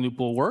hearing loop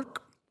will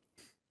work.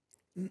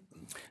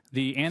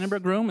 The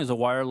Annenberg room is a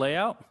wire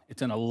layout.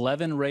 It's an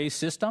 11-ray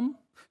system.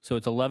 So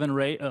it's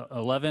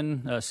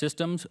 11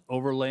 systems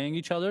overlaying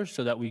each other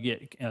so that we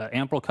get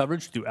ample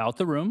coverage throughout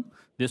the room.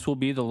 This will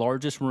be the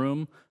largest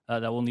room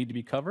that will need to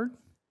be covered.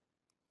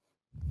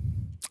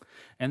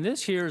 And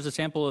this here is a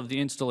sample of the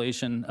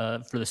installation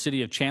for the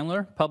City of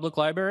Chandler Public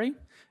Library.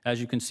 As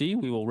you can see,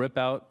 we will rip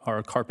out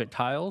our carpet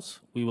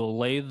tiles. We will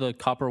lay the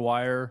copper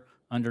wire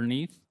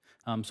underneath.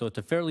 So it's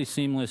a fairly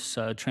seamless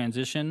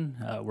transition.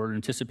 We're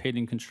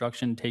anticipating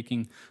construction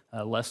taking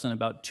less than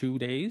about 2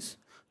 days.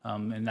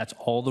 And that's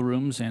all the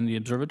rooms and the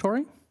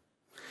observatory.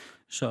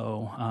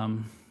 So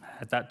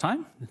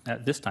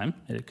at this time,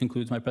 it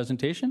concludes my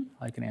presentation.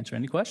 I can answer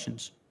any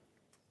questions.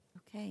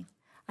 Okay.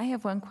 I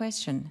have one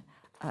question.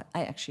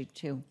 Actually,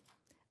 two.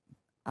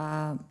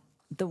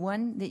 The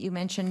one that you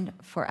mentioned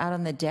for out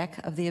on the deck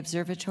of the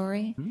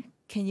observatory,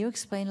 can you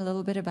explain a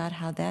little bit about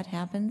how that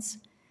happens?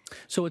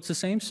 So it's the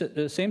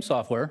same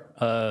software.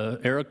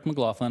 Eric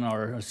McLaughlin,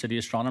 our city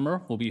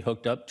astronomer, will be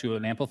hooked up to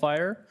an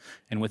amplifier,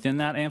 and within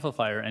that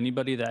amplifier,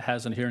 anybody that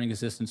has a hearing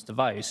assistance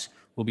device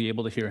will be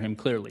able to hear him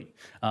clearly.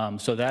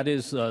 So that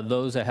is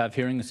those that have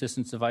hearing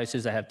assistance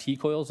devices that have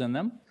T-coils in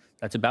them.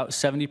 That's about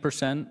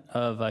 70%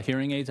 of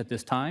hearing aids at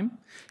this time.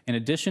 In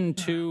addition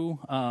to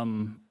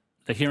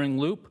the hearing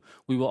loop,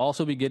 we will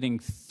also be getting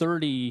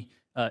 30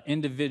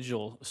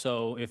 individual.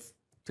 So if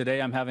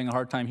today I'm having a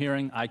hard time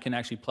hearing, I can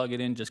actually plug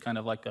it in just kind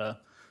of like a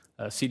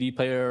CD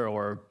player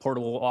or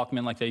portable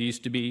Walkman like they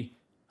used to be,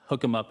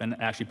 hook them up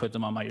and actually put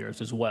them on my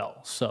ears as well.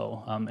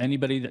 So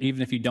anybody,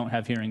 even if you don't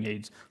have hearing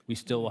aids, we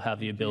still will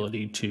have the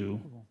ability to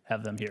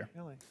have them hear.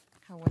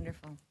 How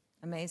wonderful.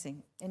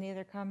 Amazing. Any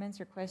other comments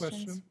or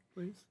questions? Question,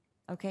 please.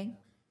 Okay.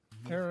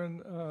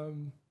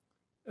 Aaron,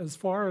 as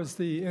far as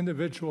the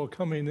individual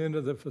coming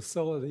into the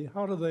facility,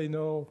 how do they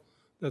know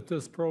that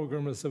this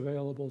program is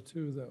available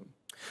to them?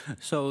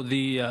 So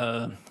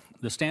the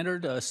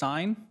standard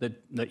sign,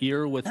 the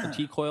ear with the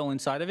T-coil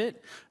inside of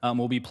it,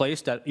 will be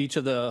placed at each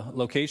of the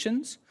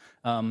locations,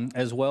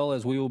 as well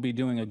as we will be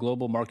doing a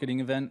global marketing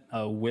event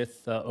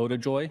with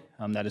OdaJoy.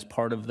 That is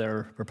part of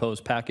their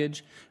proposed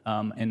package.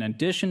 In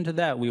addition to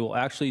that, we will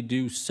actually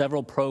do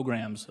several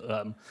programs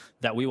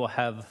that we will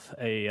have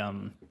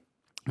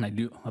and I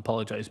do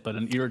apologize, but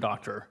an ear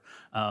doctor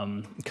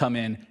come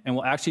in and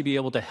will actually be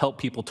able to help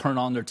people turn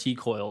on their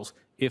T-coils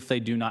if they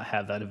do not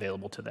have that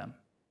available to them.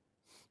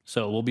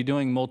 So we'll be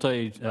doing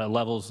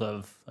multi-levels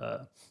of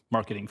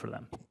marketing for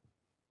them.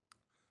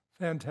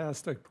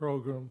 Fantastic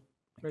program.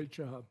 Great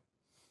job.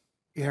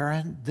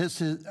 Aaron,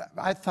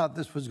 I thought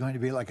this was going to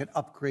be like an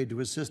upgrade to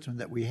a system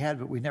that we had,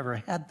 but we never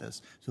had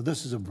this. So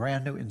this is a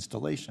brand new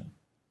installation.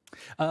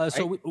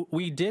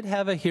 We did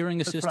have a hearing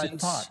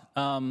assistance,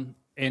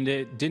 and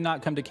it did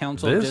not come to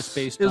council This just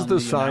based is on the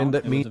the sign amount.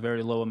 that It means was a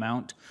very low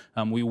amount.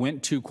 We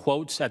went to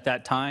quotes at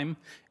that time.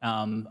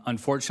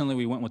 Unfortunately,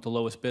 we went with the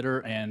lowest bidder,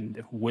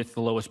 and with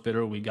the lowest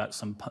bidder, we got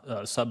some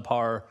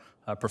subpar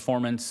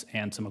performance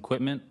and some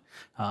equipment.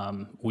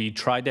 We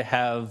tried to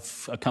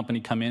have a company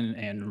come in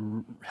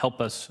and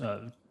help us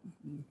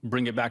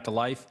bring it back to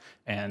life,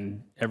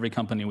 and every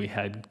company we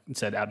had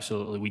said,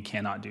 absolutely, we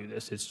cannot do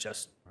this. It's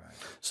just... Right.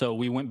 So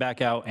we went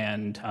back out,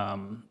 and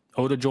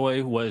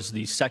OdaJoy was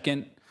the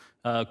second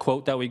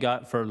quote that we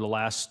got for the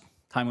last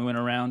time we went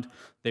around.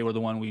 They were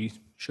the one we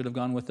should have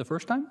gone with the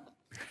first time.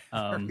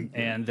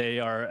 And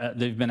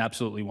they've been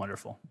absolutely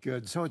wonderful.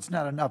 Good. So it's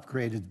not an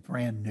upgrade, it's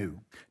brand new.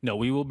 No,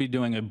 we will be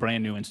doing a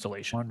brand new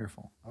installation.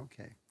 Wonderful.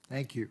 Okay.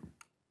 Thank you.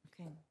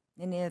 Okay.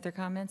 Any other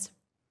comments?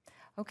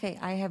 Okay,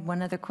 I have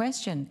one other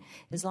question.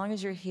 As long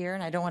as you're here,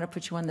 and I don't want to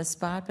put you on the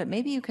spot, but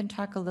maybe you can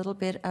talk a little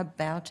bit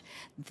about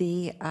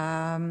the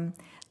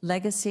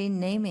legacy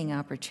naming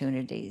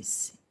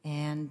opportunities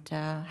and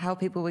how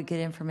people would get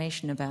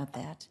information about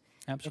that.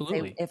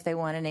 Absolutely. If they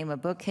want to name a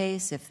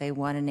bookcase, if they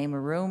want to name a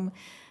room,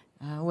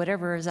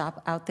 whatever is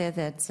out there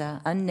that's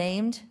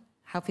unnamed,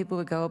 how people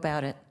would go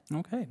about it.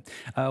 Okay.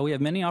 We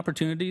have many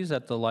opportunities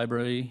at the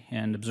Library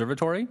and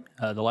Observatory.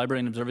 The Library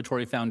and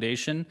Observatory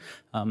Foundation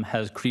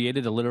has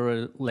created a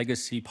literary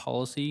legacy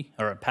policy,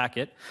 or a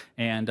packet,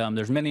 and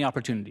there's many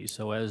opportunities.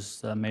 So as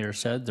the mayor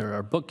said, there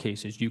are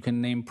bookcases. You can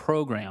name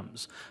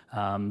programs.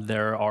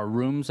 There are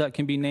rooms that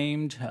can be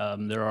named.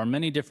 There are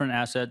many different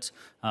assets.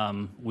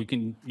 You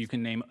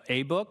can name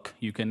a book.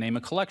 You can name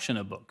a collection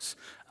of books.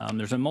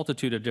 There's a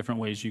multitude of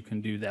different ways you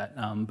can do that.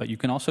 But you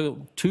can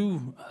also,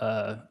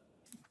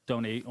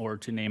 donate or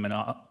to name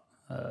a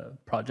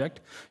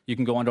project, you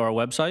can go onto our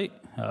website,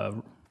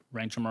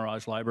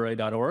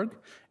 ranchomiragelibrary.org,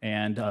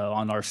 and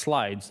on our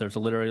slides, there's a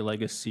literary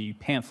legacy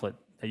pamphlet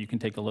that you can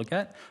take a look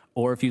at.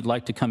 Or if you'd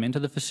like to come into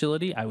the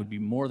facility, I would be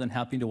more than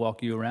happy to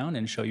walk you around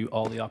and show you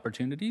all the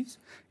opportunities.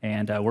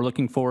 And we're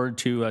looking forward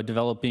to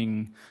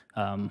developing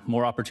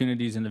more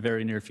opportunities in the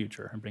very near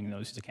future and bringing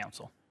those to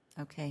council.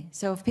 Okay,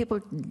 so if people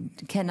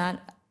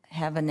cannot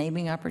have a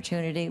naming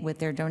opportunity with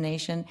their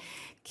donation,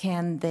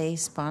 can they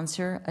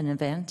sponsor an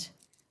event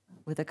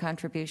with a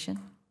contribution?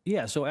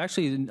 Yeah, so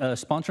actually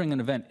sponsoring an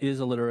event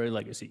is a literary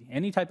legacy.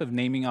 Any type of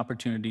naming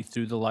opportunity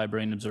through the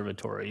library and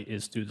observatory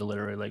is through the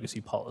literary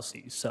legacy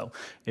policies. So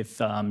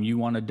if you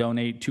want to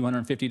donate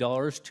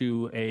 $250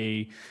 to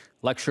a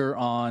lecture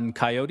on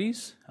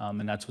coyotes,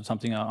 and that's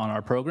something on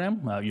our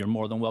program, you're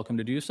more than welcome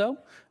to do so.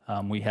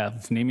 We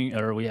have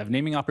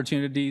naming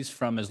opportunities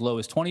from as low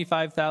as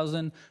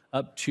 $25,000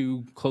 up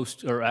to close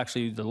to, or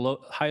actually the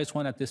highest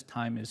one at this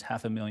time is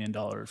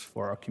 $500,000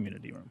 for our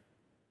community room.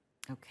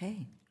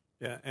 Okay.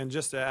 Yeah, and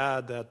just to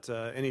add that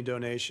any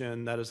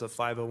donation, that is a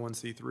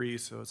 501c3,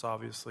 so it's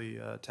obviously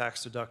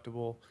tax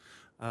deductible.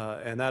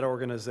 And that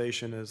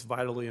organization is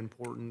vitally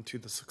important to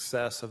the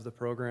success of the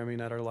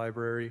programming at our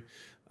library.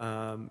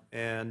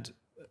 And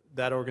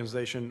that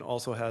organization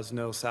also has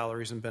no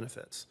salaries and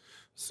benefits.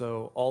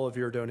 So all of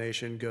your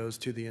donation goes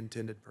to the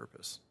intended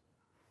purpose.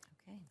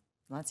 Okay,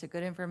 lots of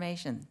good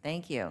information.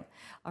 Thank you.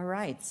 All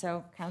right,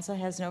 so council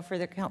has no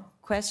further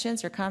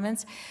questions or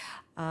comments.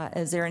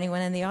 Is there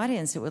anyone in the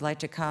audience that would like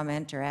to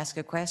comment or ask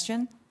a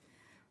question?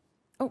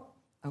 Oh,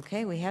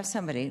 okay, we have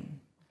somebody.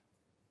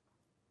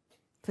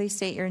 Please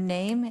state your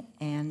name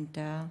and...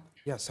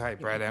 Yes, hi,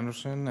 Brad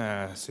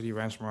Anderson, City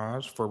Rancho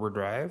Mirage, Forward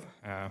Drive.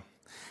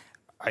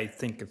 I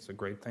think it's a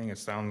great thing. It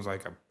sounds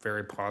like a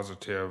very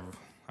positive.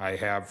 I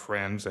have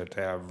friends that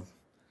have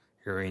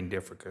hearing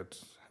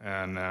difficulties,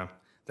 and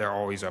they're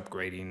always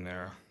upgrading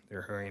their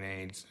hearing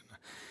aids.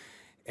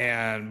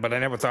 But I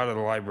never thought of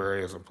the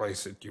library as a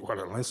place that you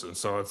want to listen.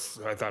 So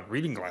I thought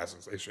reading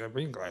glasses, they should have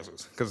reading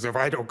glasses. Because if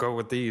I don't go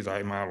with these,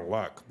 I'm out of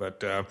luck. But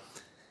the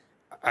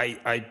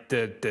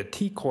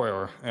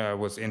T-coil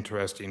was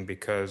interesting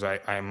because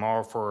I'm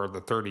all for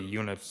the 30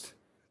 units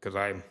because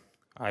I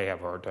have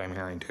a hard time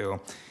hearing too.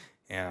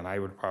 And I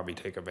would probably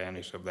take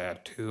advantage of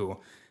that too,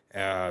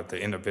 the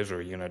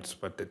individual units.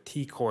 But the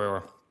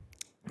T-coil,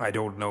 I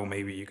don't know,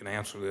 maybe you can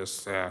answer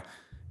this.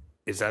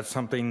 Is that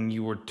something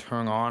you would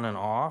turn on and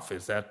off?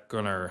 Is that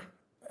going to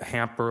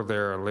hamper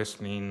their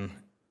listening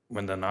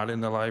when they're not in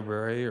the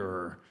library,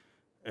 or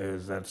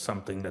is that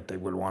something that they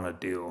would want to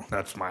do?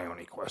 That's my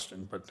only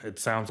question, but it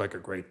sounds like a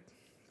great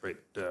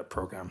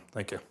program.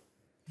 Thank you.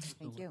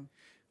 Thank you.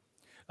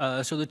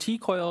 So the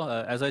T-coil,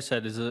 as I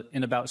said, is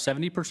in about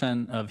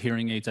 70% of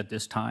hearing aids at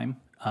this time.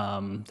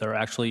 They're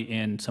actually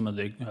in some of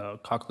the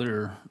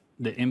cochlear,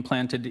 the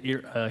implanted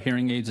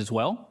hearing aids as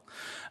well.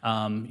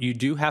 You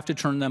do have to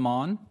turn them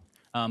on.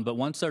 But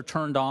once they're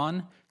turned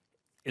on,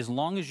 as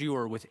long as you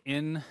are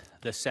within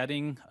the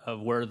setting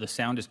of where the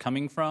sound is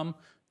coming from,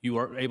 you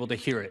are able to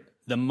hear it.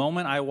 The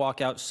moment I walk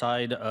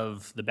outside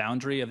of the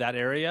boundary of that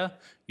area,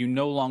 you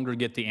no longer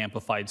get the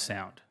amplified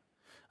sound.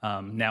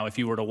 Now, if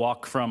you were to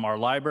walk from our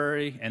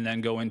library and then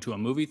go into a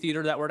movie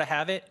theater that were to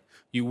have it,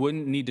 you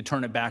wouldn't need to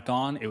turn it back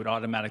on. It would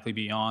automatically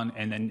be on.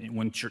 And then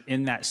once you're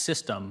in that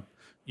system,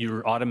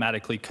 you're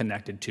automatically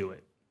connected to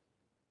it.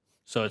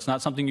 So it's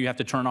not something you have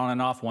to turn on and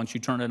off. Once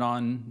you turn it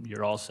on,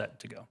 you're all set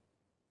to go.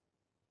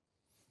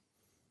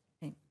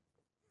 Okay.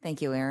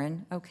 Thank you,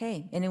 Aaron.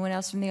 Okay, anyone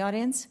else from the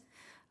audience?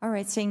 All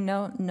right, seeing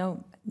none,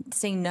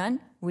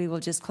 we will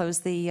just close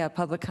the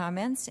public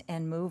comments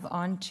and move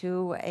on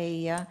to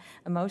a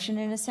motion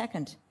in a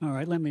second. All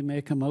right, let me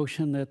make a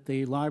motion that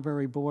the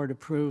library board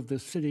approve the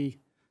city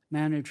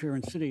manager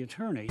and city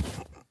attorney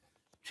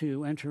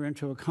to enter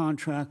into a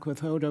contract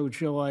with Hodo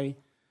Joy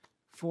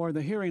for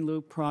the Hearing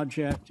Loop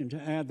project and to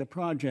add the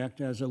project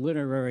as a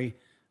literary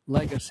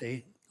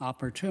legacy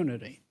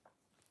opportunity.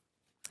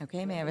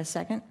 Okay, may I have a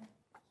second?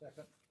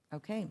 Second.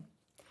 Okay.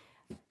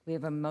 We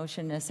have a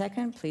motion and a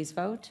second. Please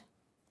vote.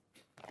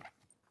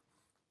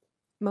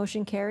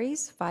 Motion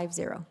carries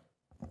 5-0.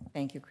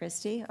 Thank you,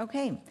 Christy.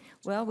 Okay,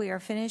 well, we are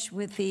finished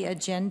with the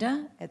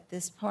agenda at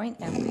this point,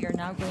 and we are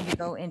now going to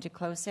go into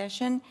closed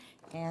session.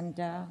 And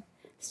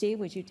Steve,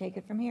 would you take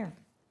it from here?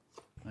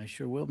 I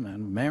sure will,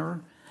 Madam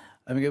Mayor.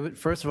 I mean,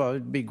 first of all, it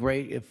would be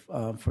great if,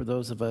 for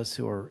those of us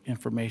who are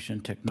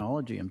information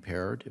technology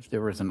impaired, if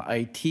there was an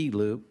IT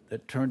loop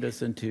that turned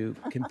us into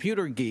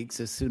computer geeks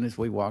as soon as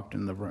we walked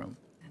in the room.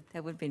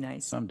 That would be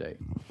nice. Someday.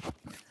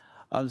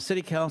 The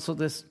City Council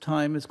this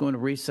time is going to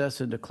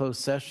recess into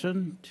closed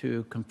session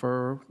to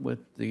confer with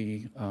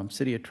the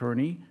City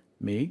Attorney,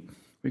 me,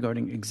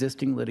 regarding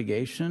existing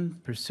litigation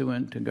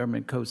pursuant to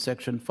Government Code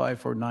Section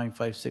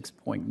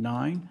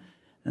 54956.9,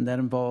 and that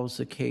involves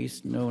a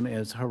case known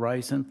as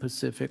Horizon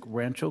Pacific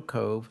Rancho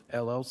Cove,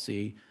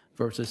 LLC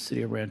versus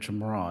City of Rancho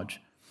Mirage.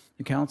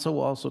 The council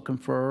will also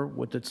confer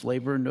with its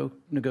labor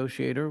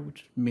negotiator,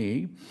 which is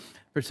me,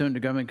 pursuant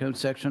to Government Code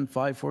Section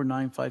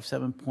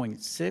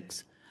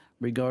 54957.6,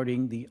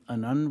 regarding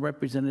an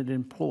unrepresented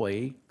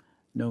employee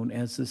known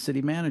as the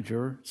city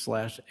manager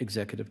 /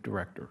 executive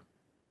director.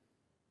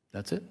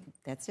 That's it.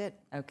 That's it.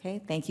 Okay,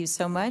 thank you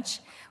so much.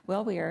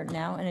 Well, we are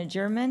now in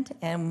adjournment,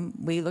 and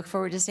we look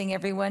forward to seeing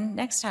everyone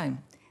next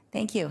time.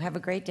 Thank you. Have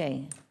a great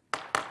day.